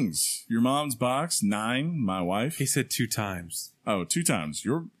 2 rings. Your mom's box. 9. My wife. He said 2 times. Oh, 2 times.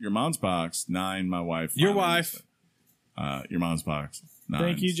 Your mom's box. 9. My wife. Your wife. Your mom's box. 9.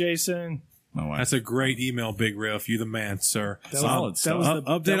 Thank you, Jason. My wife. That's a great email, Big Riff. You the man, sir. Solid stuff.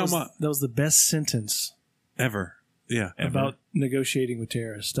 That was the best sentence ever. Yeah. About negotiating with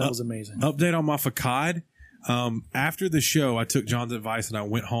terrorists. That was amazing. Update on my facade. After the show, I took John's advice and I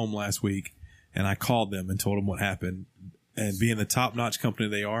went home last week and I called them and told them what happened. And being the top-notch company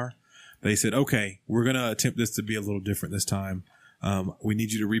they are, they said, okay, we're going to attempt this to be a little different this time. We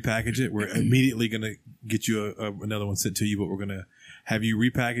need you to repackage it. We're immediately going to get you another one sent to you, but we're going to have you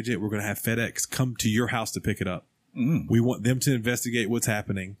repackage it. We're going to have FedEx come to your house to pick it up. We want them to investigate what's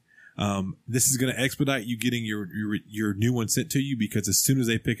happening. This is going to expedite you getting your new one sent to you, because as soon as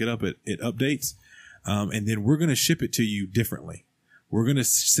they pick it up, it updates. And then we're going to ship it to you differently. We're going to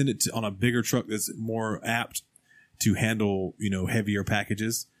send it on a bigger truck that's more apt to handle, heavier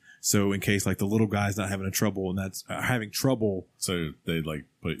packages. So in case like the little guy's not having trouble and that's having trouble. So they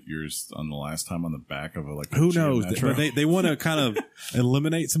put yours on the last time on the back of a who knows? But they want to kind of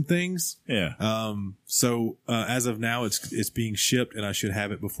eliminate some things. Yeah. So as of now, it's being shipped and I should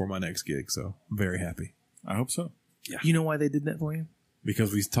have it before my next gig. So I'm very happy. I hope so. Yeah. You know why they did that for you?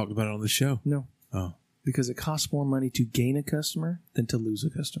 Because we talked about it on the show. No. Oh. Because it costs more money to gain a customer than to lose a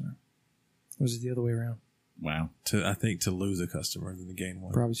customer. Or is it the other way around? Wow. I think to lose a customer than to gain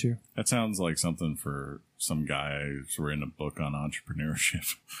one. Probably true. That sounds like something for some guy who's written a book on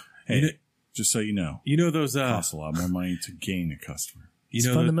entrepreneurship. Hey, just so you know. You know those... it costs a lot more money to gain a customer. It's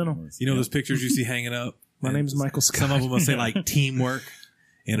fundamental. Those pictures you see hanging up? My name's Michael Scott. Some of them will say like teamwork,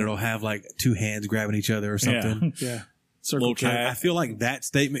 and it'll have like 2 hands grabbing each other or something. Yeah. Little cat. I feel like that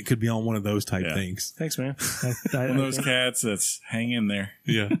statement could be on one of those type Yeah. things. Thanks, man. One of those cats that's hang in there.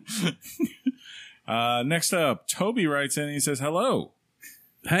 Yeah. Next up, Toby writes in and he says, hello.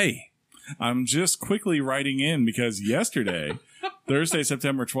 Hey. I'm just quickly writing in because yesterday, Thursday,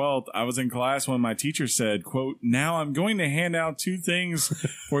 September 12th, I was in class when my teacher said, quote, now I'm going to hand out 2 things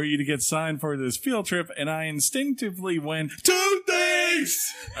for you to get signed for this field trip. And I instinctively went, 2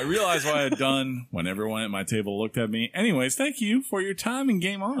 things! I realized what I had done when everyone at my table looked at me. Anyways, thank you for your time and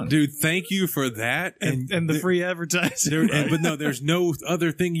game on. Dude, thank you for that. And the free advertising. But no, there's no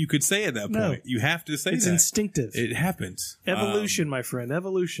other thing you could say at that No. point. You have to say It's that. instinctive. It happens. Evolution, my friend.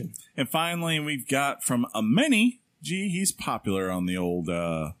 Evolution. And finally, we've got from a many. Gee, he's popular on the old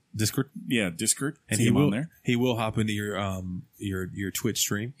Discord. Discord. And See he him will on there. He will hop into your Twitch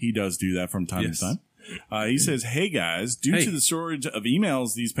stream. He does do that from time Yes. to time. He says, hey guys, due Hey. to the shortage of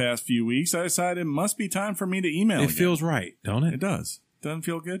emails these past few weeks, I decided it must be time for me to email It again. feels right, don't It it? does. Doesn't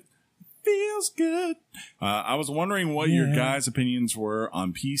feel good? Feels good. I was wondering what your guys' opinions were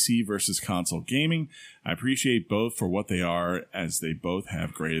on PC versus console gaming. I appreciate both for what they are, as they both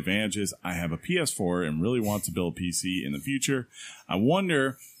have great advantages. I have a PS4 and really want to build a PC in the future. I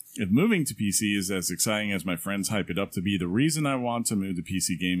wonder if moving to PC is as exciting as my friends hype it up to be. The reason I want to move to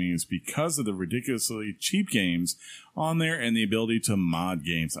PC gaming is because of the ridiculously cheap games on there and the ability to mod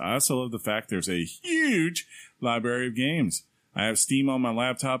games. I also love the fact there's a huge library of games. I have Steam on my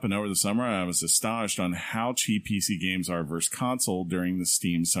laptop, and over the summer, I was astonished on how cheap PC games are versus console during the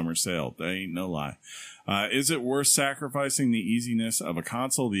Steam summer sale. That ain't no lie. Is it worth sacrificing the easiness of a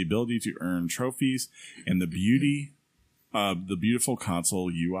console, the ability to earn trophies, and the beautiful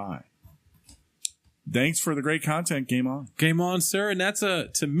console UI? Thanks for the great content. Game on. Game on, sir. And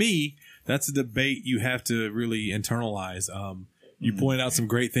to me, that's a debate you have to really internalize. You pointed out some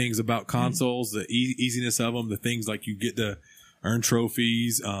great things about consoles, the easiness of them, the things like you get to earn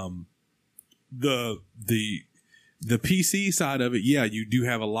trophies, the PC side of it. Yeah, you do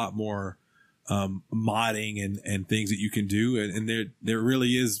have a lot more modding and things that you can do, and there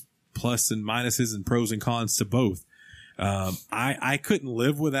really is plus and minuses and pros and cons to both. I couldn't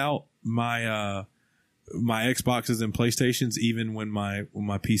live without my my Xboxes and PlayStations, even when my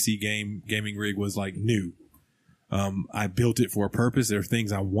PC gaming rig was like new. I built it for a purpose. There are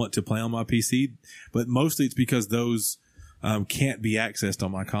things I want to play on my PC, but mostly it's because those can't be accessed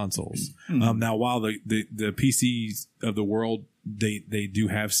on my consoles. Now, while the PCs of the world, they do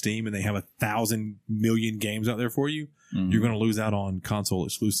have Steam and they have 1,000 million games out there for you, you're going to lose out on console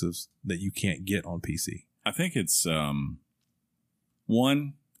exclusives that you can't get on PC. I think it's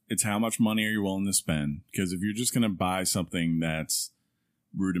one, it's how much money are you willing to spend? Because if you're just going to buy something that's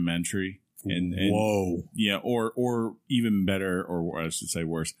rudimentary and whoa, yeah, or even better, or I should say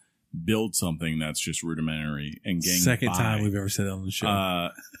worse, build something that's just rudimentary and getting second by. time we've ever said that on the show. I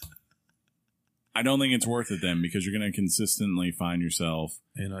don't think it's worth it then, because you're going to consistently find yourself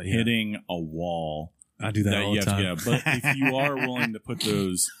hitting a wall. I do that all the time. But if you are willing to put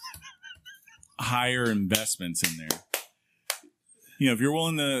those higher investments in there, if you're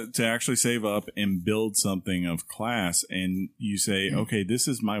willing to actually save up and build something of class, and you say, okay, this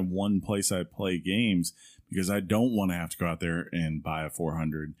is my one place I play games, because I don't want to have to go out there and buy a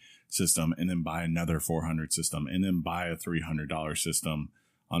 $400 system and then buy another $400 system and then buy a $300 system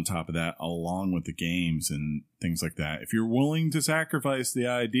on top of that, along with the games and things like that. If you're willing to sacrifice the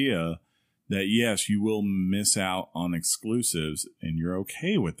idea that, yes, you will miss out on exclusives and you're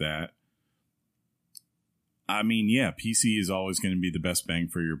okay with that, I mean, yeah, PC is always going to be the best bang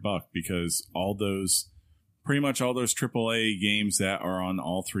for your buck, because pretty much all those AAA games that are on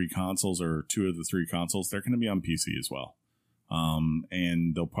all 3 consoles, or 2 of the 3 consoles, they're going to be on PC as well.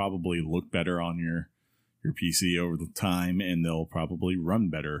 And they'll probably look better on your PC over the time, and they'll probably run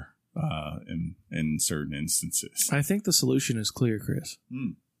better in certain instances. I think the solution is clear, Chris.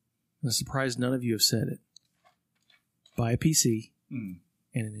 I'm surprised none of you have said it. Buy a PC and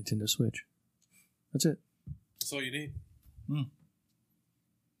a Nintendo Switch. That's it. That's all you need.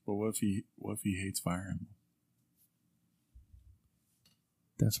 But what if he hates Fire Emblem?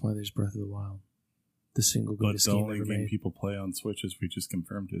 That's why there's Breath of the Wild. The single But greatest the game only ever game made. people play on Switch, as we just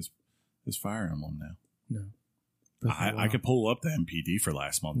confirmed, is Fire Emblem now. No. Breath of the I Wild. could pull up the MPD for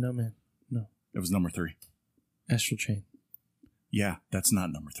last month. No, man. No. It was number 3. Astral Chain. Yeah, that's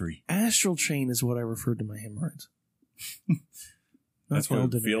not number 3. Astral Chain is what I referred to my hemorrhoids. That's what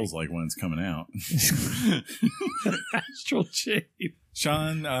Elden it feels Ring. like when it's coming out. Astral Chain.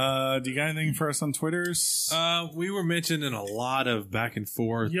 Sean, do you got anything for us on Twitters? We were mentioning a lot of back and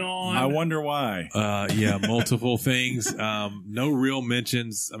forth. Yawn. I wonder why. Yeah, multiple things. No real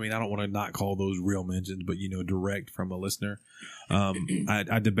mentions. I mean, I don't want to not call those real mentions, but direct from a listener.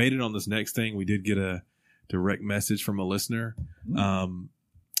 I debated on this next thing. We did get a direct message from a listener.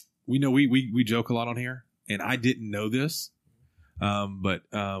 We know we joke a lot on here, and I didn't know this. But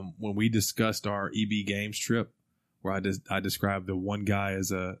when we discussed our EB Games trip, where I described the one guy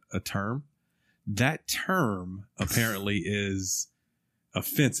as a term, that term apparently is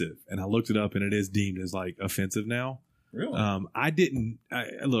offensive. And I looked it up, and it is deemed as like offensive now. Really?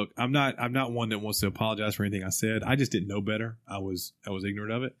 Look, I'm not one that wants to apologize for anything I said. I just didn't know better. I was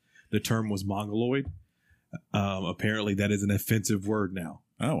ignorant of it. The term was mongoloid. Apparently that is an offensive word now.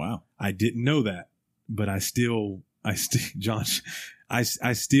 Oh, wow. I didn't know that, but I still, Josh, I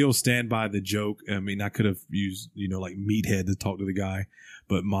still stand by the joke. I mean, I could have used, like meathead to talk to the guy,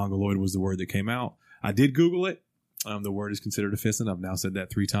 but mongoloid was the word that came out. I did Google it. The word is considered offensive. I've now said that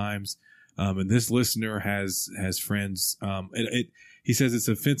 3 times. And this listener has friends. He says it's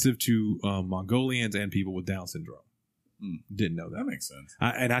offensive to Mongolians and people with Down syndrome. Didn't know that. That makes sense.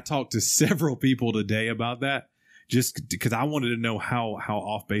 I talked to several people today about that, just because I wanted to know how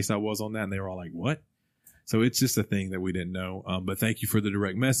off base I was on that, and they were all like, "What?" So it's just a thing that we didn't know. But thank you for the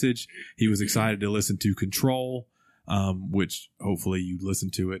direct message. He was excited to listen to Control, which hopefully you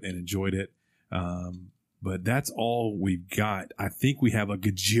listened to it and enjoyed it. But that's all we've got. I think we have a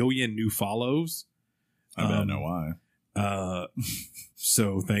gajillion new follows. I don't know why.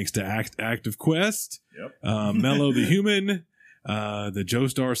 So thanks to Active Quest, Yep. Mello the Human, the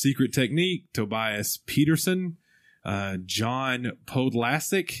Joestar Secret Technique, Tobias Peterson, John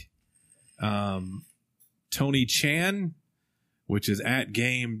Podlasik, Tony Chan, which is at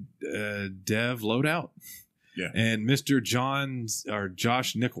Game Dev Loadout, and Mr.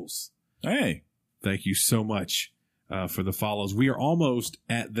 Josh Nichols. Hey. Thank you so much for the follows. We are almost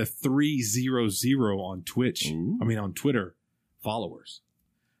at the 300 on Twitch. Ooh. I mean, on Twitter followers.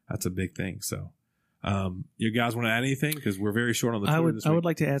 That's a big thing. So, you guys want to add anything? Because we're very short on the Twitter this week. I would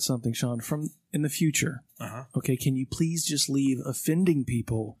like to add something, Sean, from in the future. Okay, can you please just leave offending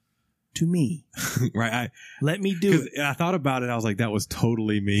people to me? Right. Let me do it. I thought about it. I was like, that was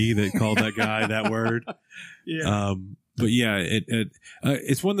totally me that called that guy that word. Yeah. But yeah,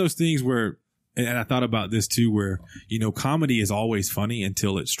 it's one of those things where, and I thought about this too, where, comedy is always funny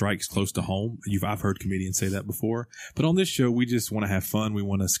until it strikes close to home. I've heard comedians say that before, but on this show, we just want to have fun. We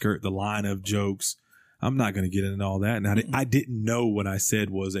want to skirt the line of jokes. I'm not going to get into all that. And I didn't know what I said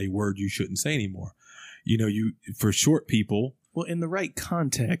was a word you shouldn't say anymore. For short people. Well, in the right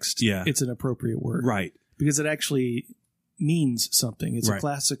context, it's an appropriate word. Right. Because it actually means something. It's right.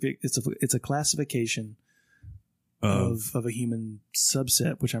 It's a classification of a human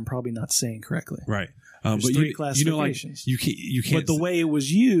subset, which I'm probably not saying correctly. Right. There's but 3 classifications. You can't. But the way it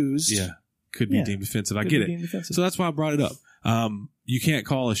was used, could be deemed offensive. I get it. So that's why I brought it up. You can't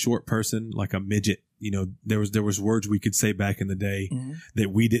call a short person like a midget. There was words we could say back in the day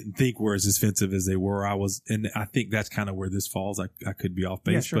that we didn't think were as offensive as they were. And I think that's kind of where this falls. I could be off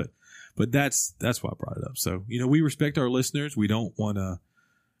base, but that's why I brought it up. So, we respect our listeners. We don't want to.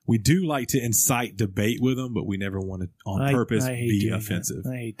 We do like to incite debate with them, but we never want to on purpose be offensive.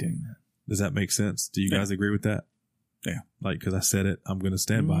 I hate doing that. Does that make sense? Do you guys agree with that? Yeah. Like, because I said it, I'm going to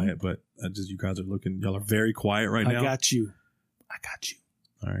stand by it, but you guys are y'all are very quiet right now. I got you.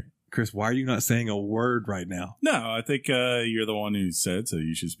 All right. Chris, why are you not saying a word right now? No, I think you're the one who said, so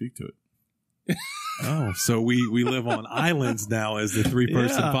you should speak to it. Oh, so we live on islands now as the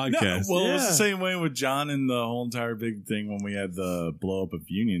 3-person podcast. No, it was the same way with John and the whole entire big thing when we had the blow up of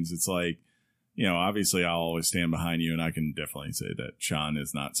unions. It's like, obviously I'll always stand behind you, and I can definitely say that Sean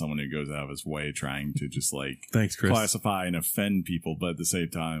is not someone who goes out of his way trying to just Thanks, Chris. classify and offend people. But at the same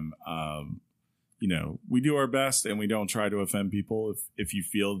time, we do our best and we don't try to offend people. If you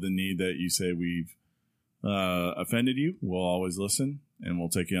feel the need that you say we've offended you, we'll always listen and we'll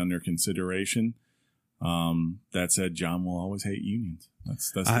take it under consideration. That said, John will always hate unions.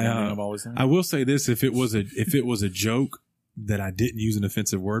 That's the thing I've always done. I will say this: if it was a joke that I didn't use an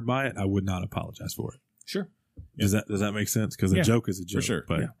offensive word by it, I would not apologize for it. Sure. Does that make sense? Because a joke is a joke. For sure.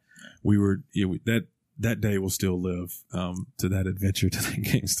 But we were that day will still live to that adventure to that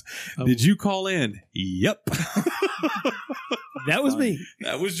games. Did you call in? Yep. That was me.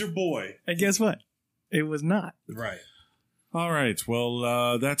 That was your boy. And guess what? It was not. Right. All right.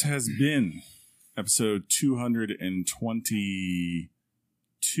 Well, that has been episode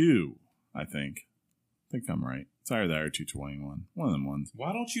 222, I think. I think I'm right. It's either that or 221. One of them ones.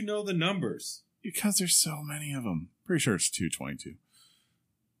 Why don't you know the numbers? Because there's so many of them. Pretty sure it's 222.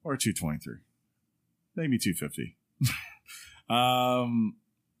 or 223, maybe 250.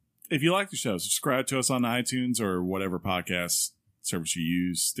 If you like the show, subscribe to us on iTunes or whatever podcast service you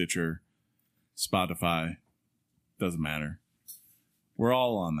use, Stitcher, Spotify, doesn't matter. We're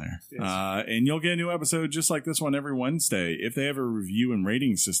all on there. Yes. And you'll get a new episode just like this one every Wednesday. If they have a review and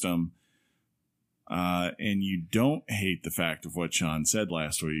rating system, and you don't hate the fact of what Sean said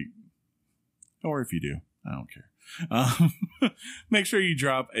last week, or if you do, I don't care. Make sure you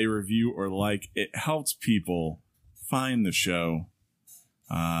drop a review or like. It helps people find the show.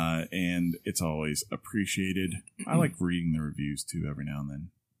 And it's always appreciated. I like reading the reviews too every now and then.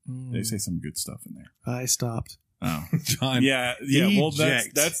 They say some good stuff in there. I stopped. Oh, John. Yeah. Well,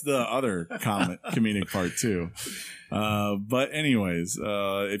 that's the other comedic part too. But anyways,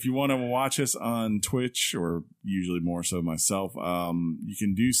 if you want to watch us on Twitch, or usually more so myself, you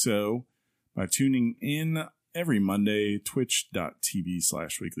can do so by tuning in every Monday,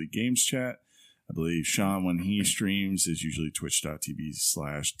 twitch.tv/weeklygameschat. I believe Sean, when he streams, is usually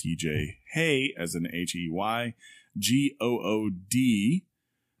twitch.tv/DJ Hey, as in HEYGOOD.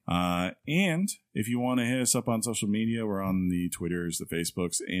 And if you want to hit us up on social media, we're on the Twitters, the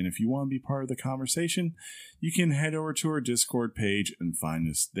Facebooks. And if you want to be part of the conversation, you can head over to our Discord page and find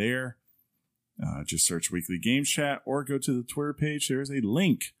us there. Just search Weekly Games Chat or go to the Twitter page. There's a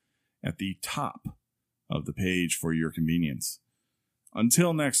link at the top of the page for your convenience.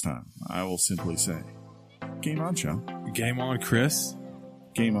 Until next time, I will simply say, game on, Sean. Game on, Chris.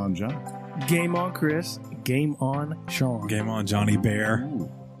 Game on, John. Game on, Chris. Game on, Sean. Game on, Johnny Bear.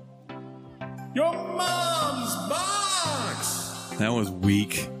 Ooh. Your mom's box! That was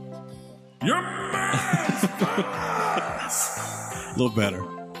weak. Your mom's box! A little better.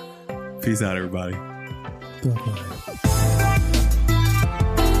 Peace out, everybody. Bye-bye.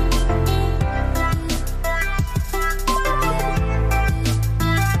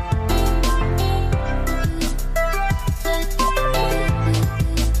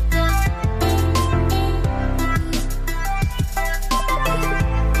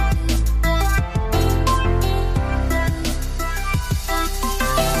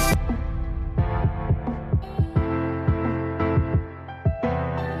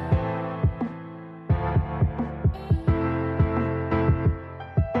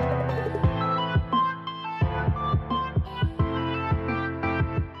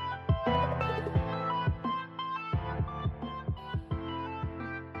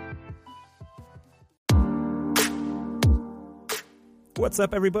 What's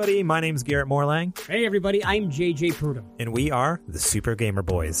up, everybody? My name's Garrett Morlang. Hey, everybody. I'm JJ Prudhomme. And we are the Super Gamer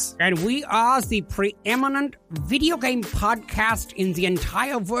Boys. And we are the preeminent video game podcast in the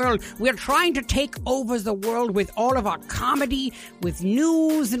entire world. We're trying to take over the world with all of our comedy, with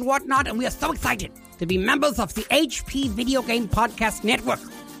news and whatnot. And we are so excited to be members of the HP Video Game Podcast Network.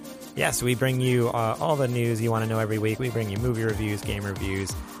 Yes, we bring you all the news you want to know every week. We bring you movie reviews, game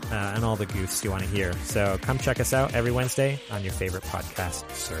reviews, and all the goofs you want to hear. So come check us out every Wednesday on your favorite podcast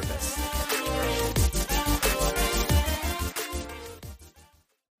service.